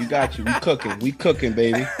you. We cooking,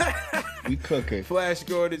 baby. We cooking. Flash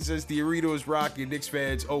Gordon says the arena is rocking. Knicks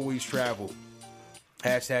fans always travel.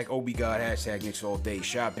 Hashtag OBGod. Hashtag Knicks all day.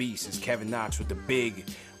 Shot B says Kevin Knox with the big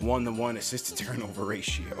 1-to-1 assist to turnover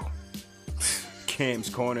ratio. Cam's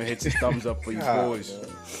Corner hits a thumbs up for you boys.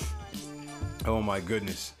 Oh my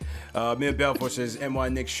goodness. Mid Belfort says NY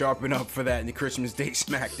Knicks sharpen up for that in the Christmas Day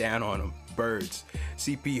smackdown on them. Birds.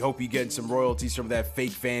 CP, hope you getting some royalties from that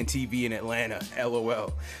fake fan TV in Atlanta.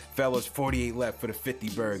 LOL. Fellas, 48 left for the 50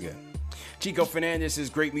 burger. Chico Fernandez says,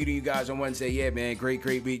 great meeting you guys on Wednesday. Yeah, man, great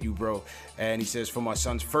meet you, bro. And he says, for my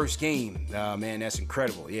son's first game, man, that's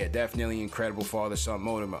incredible. Yeah, definitely incredible father-son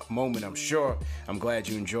moment, I'm sure. I'm glad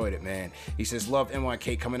you enjoyed it, man. He says, love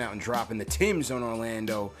NYK coming out and dropping the Tims on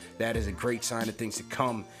Orlando. That is a great sign of things to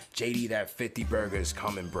come. JD, that 50 burger is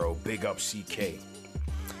coming, bro. Big up, CK.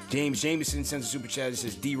 James Jameson sends a super chat. He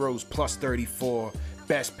says, D-Rose plus 34.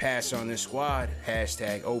 Best passer on this squad.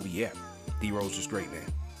 Hashtag Obi. Yeah, D-Rose was great, man.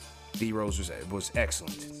 D-Rose was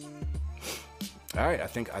excellent. All right, I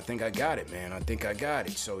think I got it, man. I think I got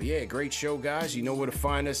it. So, yeah, great show, guys. You know where to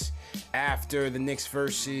find us after the Knicks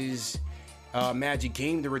versus Magic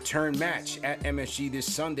game, the return match at MSG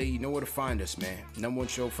this Sunday. You know where to find us, man. Number one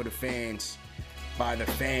show for the fans, by the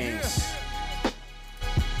fans. Yeah.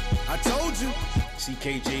 I told you.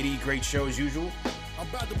 CKJD, great show as usual.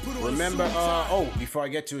 Remember, before I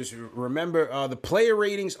get to this, remember the player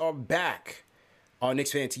ratings are back on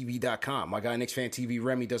KnicksFanTV.com. My guy KnicksFanTV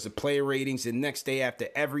Remy does the player ratings. The next day after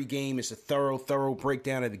every game is a thorough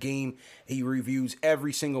breakdown of the game. He reviews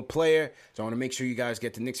every single player. So I want to make sure you guys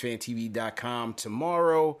get to KnicksFanTV.com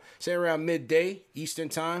tomorrow, say around midday Eastern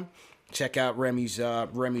time. Check out Remy's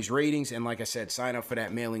ratings, and like I said, sign up for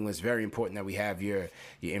that mailing list. Very important that we have your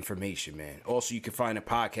information, man. Also, you can find the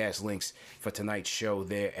podcast links for tonight's show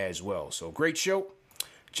there as well. So great show.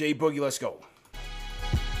 Jay Boogie, let's go.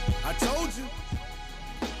 I told you.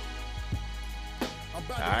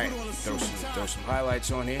 All right, throw some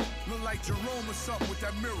highlights on here. Look like Jerome or something with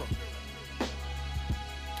that mirror.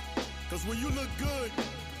 Cause when you look good,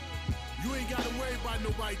 you ain't gotta worry about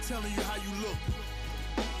nobody telling you how you look.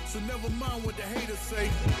 So never mind what the haters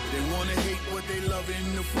say. They wanna hate what they love in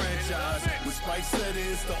the franchise. With Spike said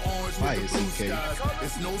it's the orange with the blue skies.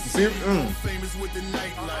 It's no city more famous with the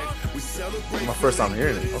nightlife. We celebrate. My first time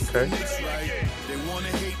hearing it. Okay. They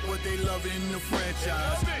wanna hate what they love in the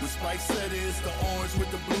franchise. With Spike said it's the orange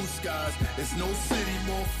with the blue skies. It's no city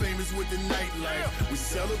more famous with the nightlife. We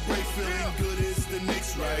celebrate feeling good, it's the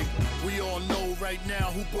Knicks, right? We all know right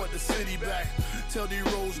now who brought the city back. Tell D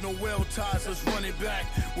Rose Noel ties us running back.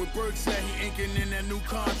 With Burke said he inking in that new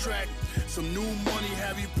contract. Some new money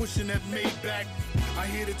have you pushing that Maybach. I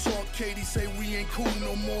hear the talk, Katie say we ain't cool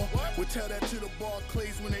no more. We'll tell that to the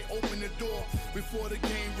Barclays when they open the door. Before the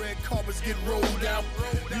game, red carpets get rolled out.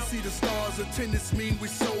 You see the stars, attendance mean we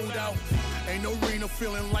sold out. Ain't no arena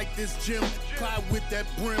feeling like this gym. Clyde with that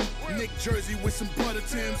brim, Nick jersey with some butter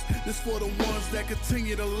Tims. This for the ones that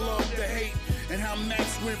continue to love the hate. And how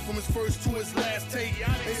Max went from his first to his last take.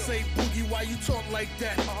 They say, Boogie, why you talk like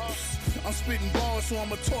that? I'm spitting bars, so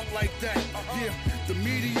I'ma talk like that. Yeah, the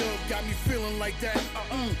media got me feeling like that.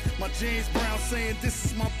 My James Brown saying this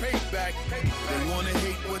is my payback. They wanna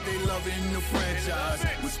hate what they love in the franchise.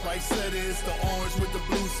 When Spike said it's the orange with the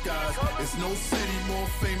blue skies. It's no city more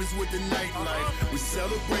famous with the nightlife. We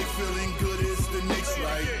celebrate feeling good, it's the Knicks,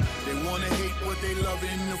 right? They wanna hate what they love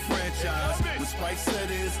in the franchise. When Spike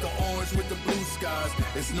said it's the orange with the blue skies.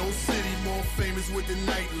 It's no city more famous with the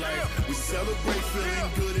nightlife. We celebrate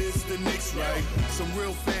feeling good, it's the Knicks, right? Some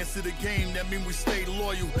real fans to the game, that mean we stay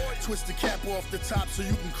loyal. Twist the cap off the top so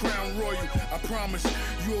you can crown royal. I promise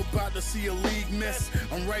you about to see a league mess.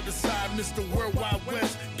 I'm right beside Mr. Worldwide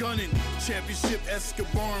West, gunning championship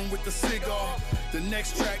Escobar with the cigar. The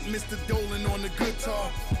next track, Mr. Dolan on the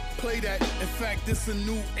guitar. Play that. In fact, this a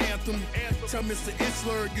new anthem. Tell Mr.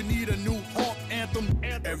 Isler you need a new Hawk anthem.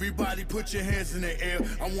 Everybody put your hands in the air.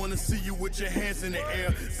 I wanna see you with your hands in the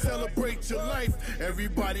air. Celebrate your life.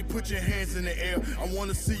 Everybody put your hands in the air. I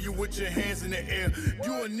wanna see you with your hands in the air.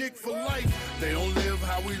 You a Knick for life. They don't live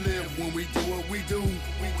how we live when we do what we do.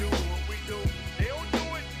 We do what we do. They don't do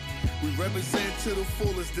it. We represent to the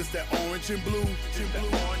fullest. This that orange and blue.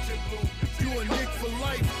 You a Knick for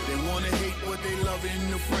life. They wanna hate what they love in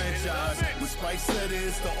the franchise. When Spike said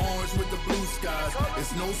it's the orange with the blue skies.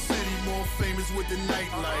 It's no city more famous with the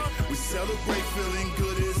nightlife. We celebrate feeling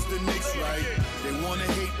good, it's the Knicks, right? They wanna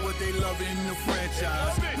hate what they love in the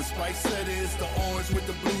franchise. When Spike said it's the orange with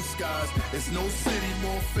the blue skies. It's no city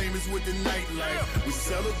more famous with the nightlife. We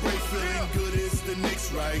celebrate feeling good, it's the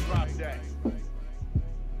Knicks, right?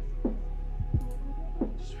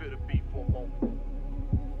 Just feel the beat for a moment.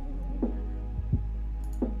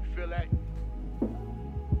 Feel that?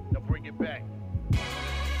 Now bring it back.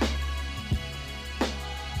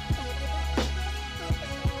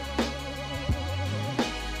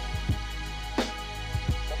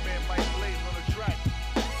 My man Mike Blaze on the track.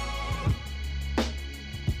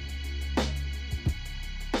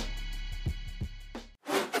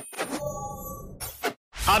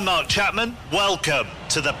 I'm Mark Chapman. Welcome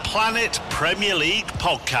to the Planet Premier League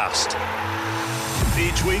podcast.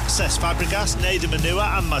 Each week, Cesc Fabregas, Nader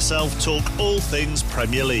Manua and myself talk all things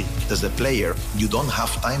Premier League. As a player, you don't have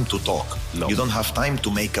time to talk. No. You don't have time to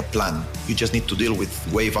make a plan. You just need to deal with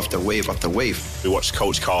wave after wave after wave. We watched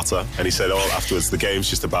Coach Carter and he said, afterwards, the game's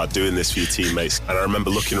just about doing this for your teammates. And I remember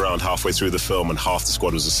looking around halfway through the film and half the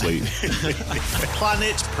squad was asleep.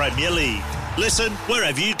 Planet Premier League. Listen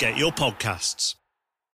wherever you get your podcasts.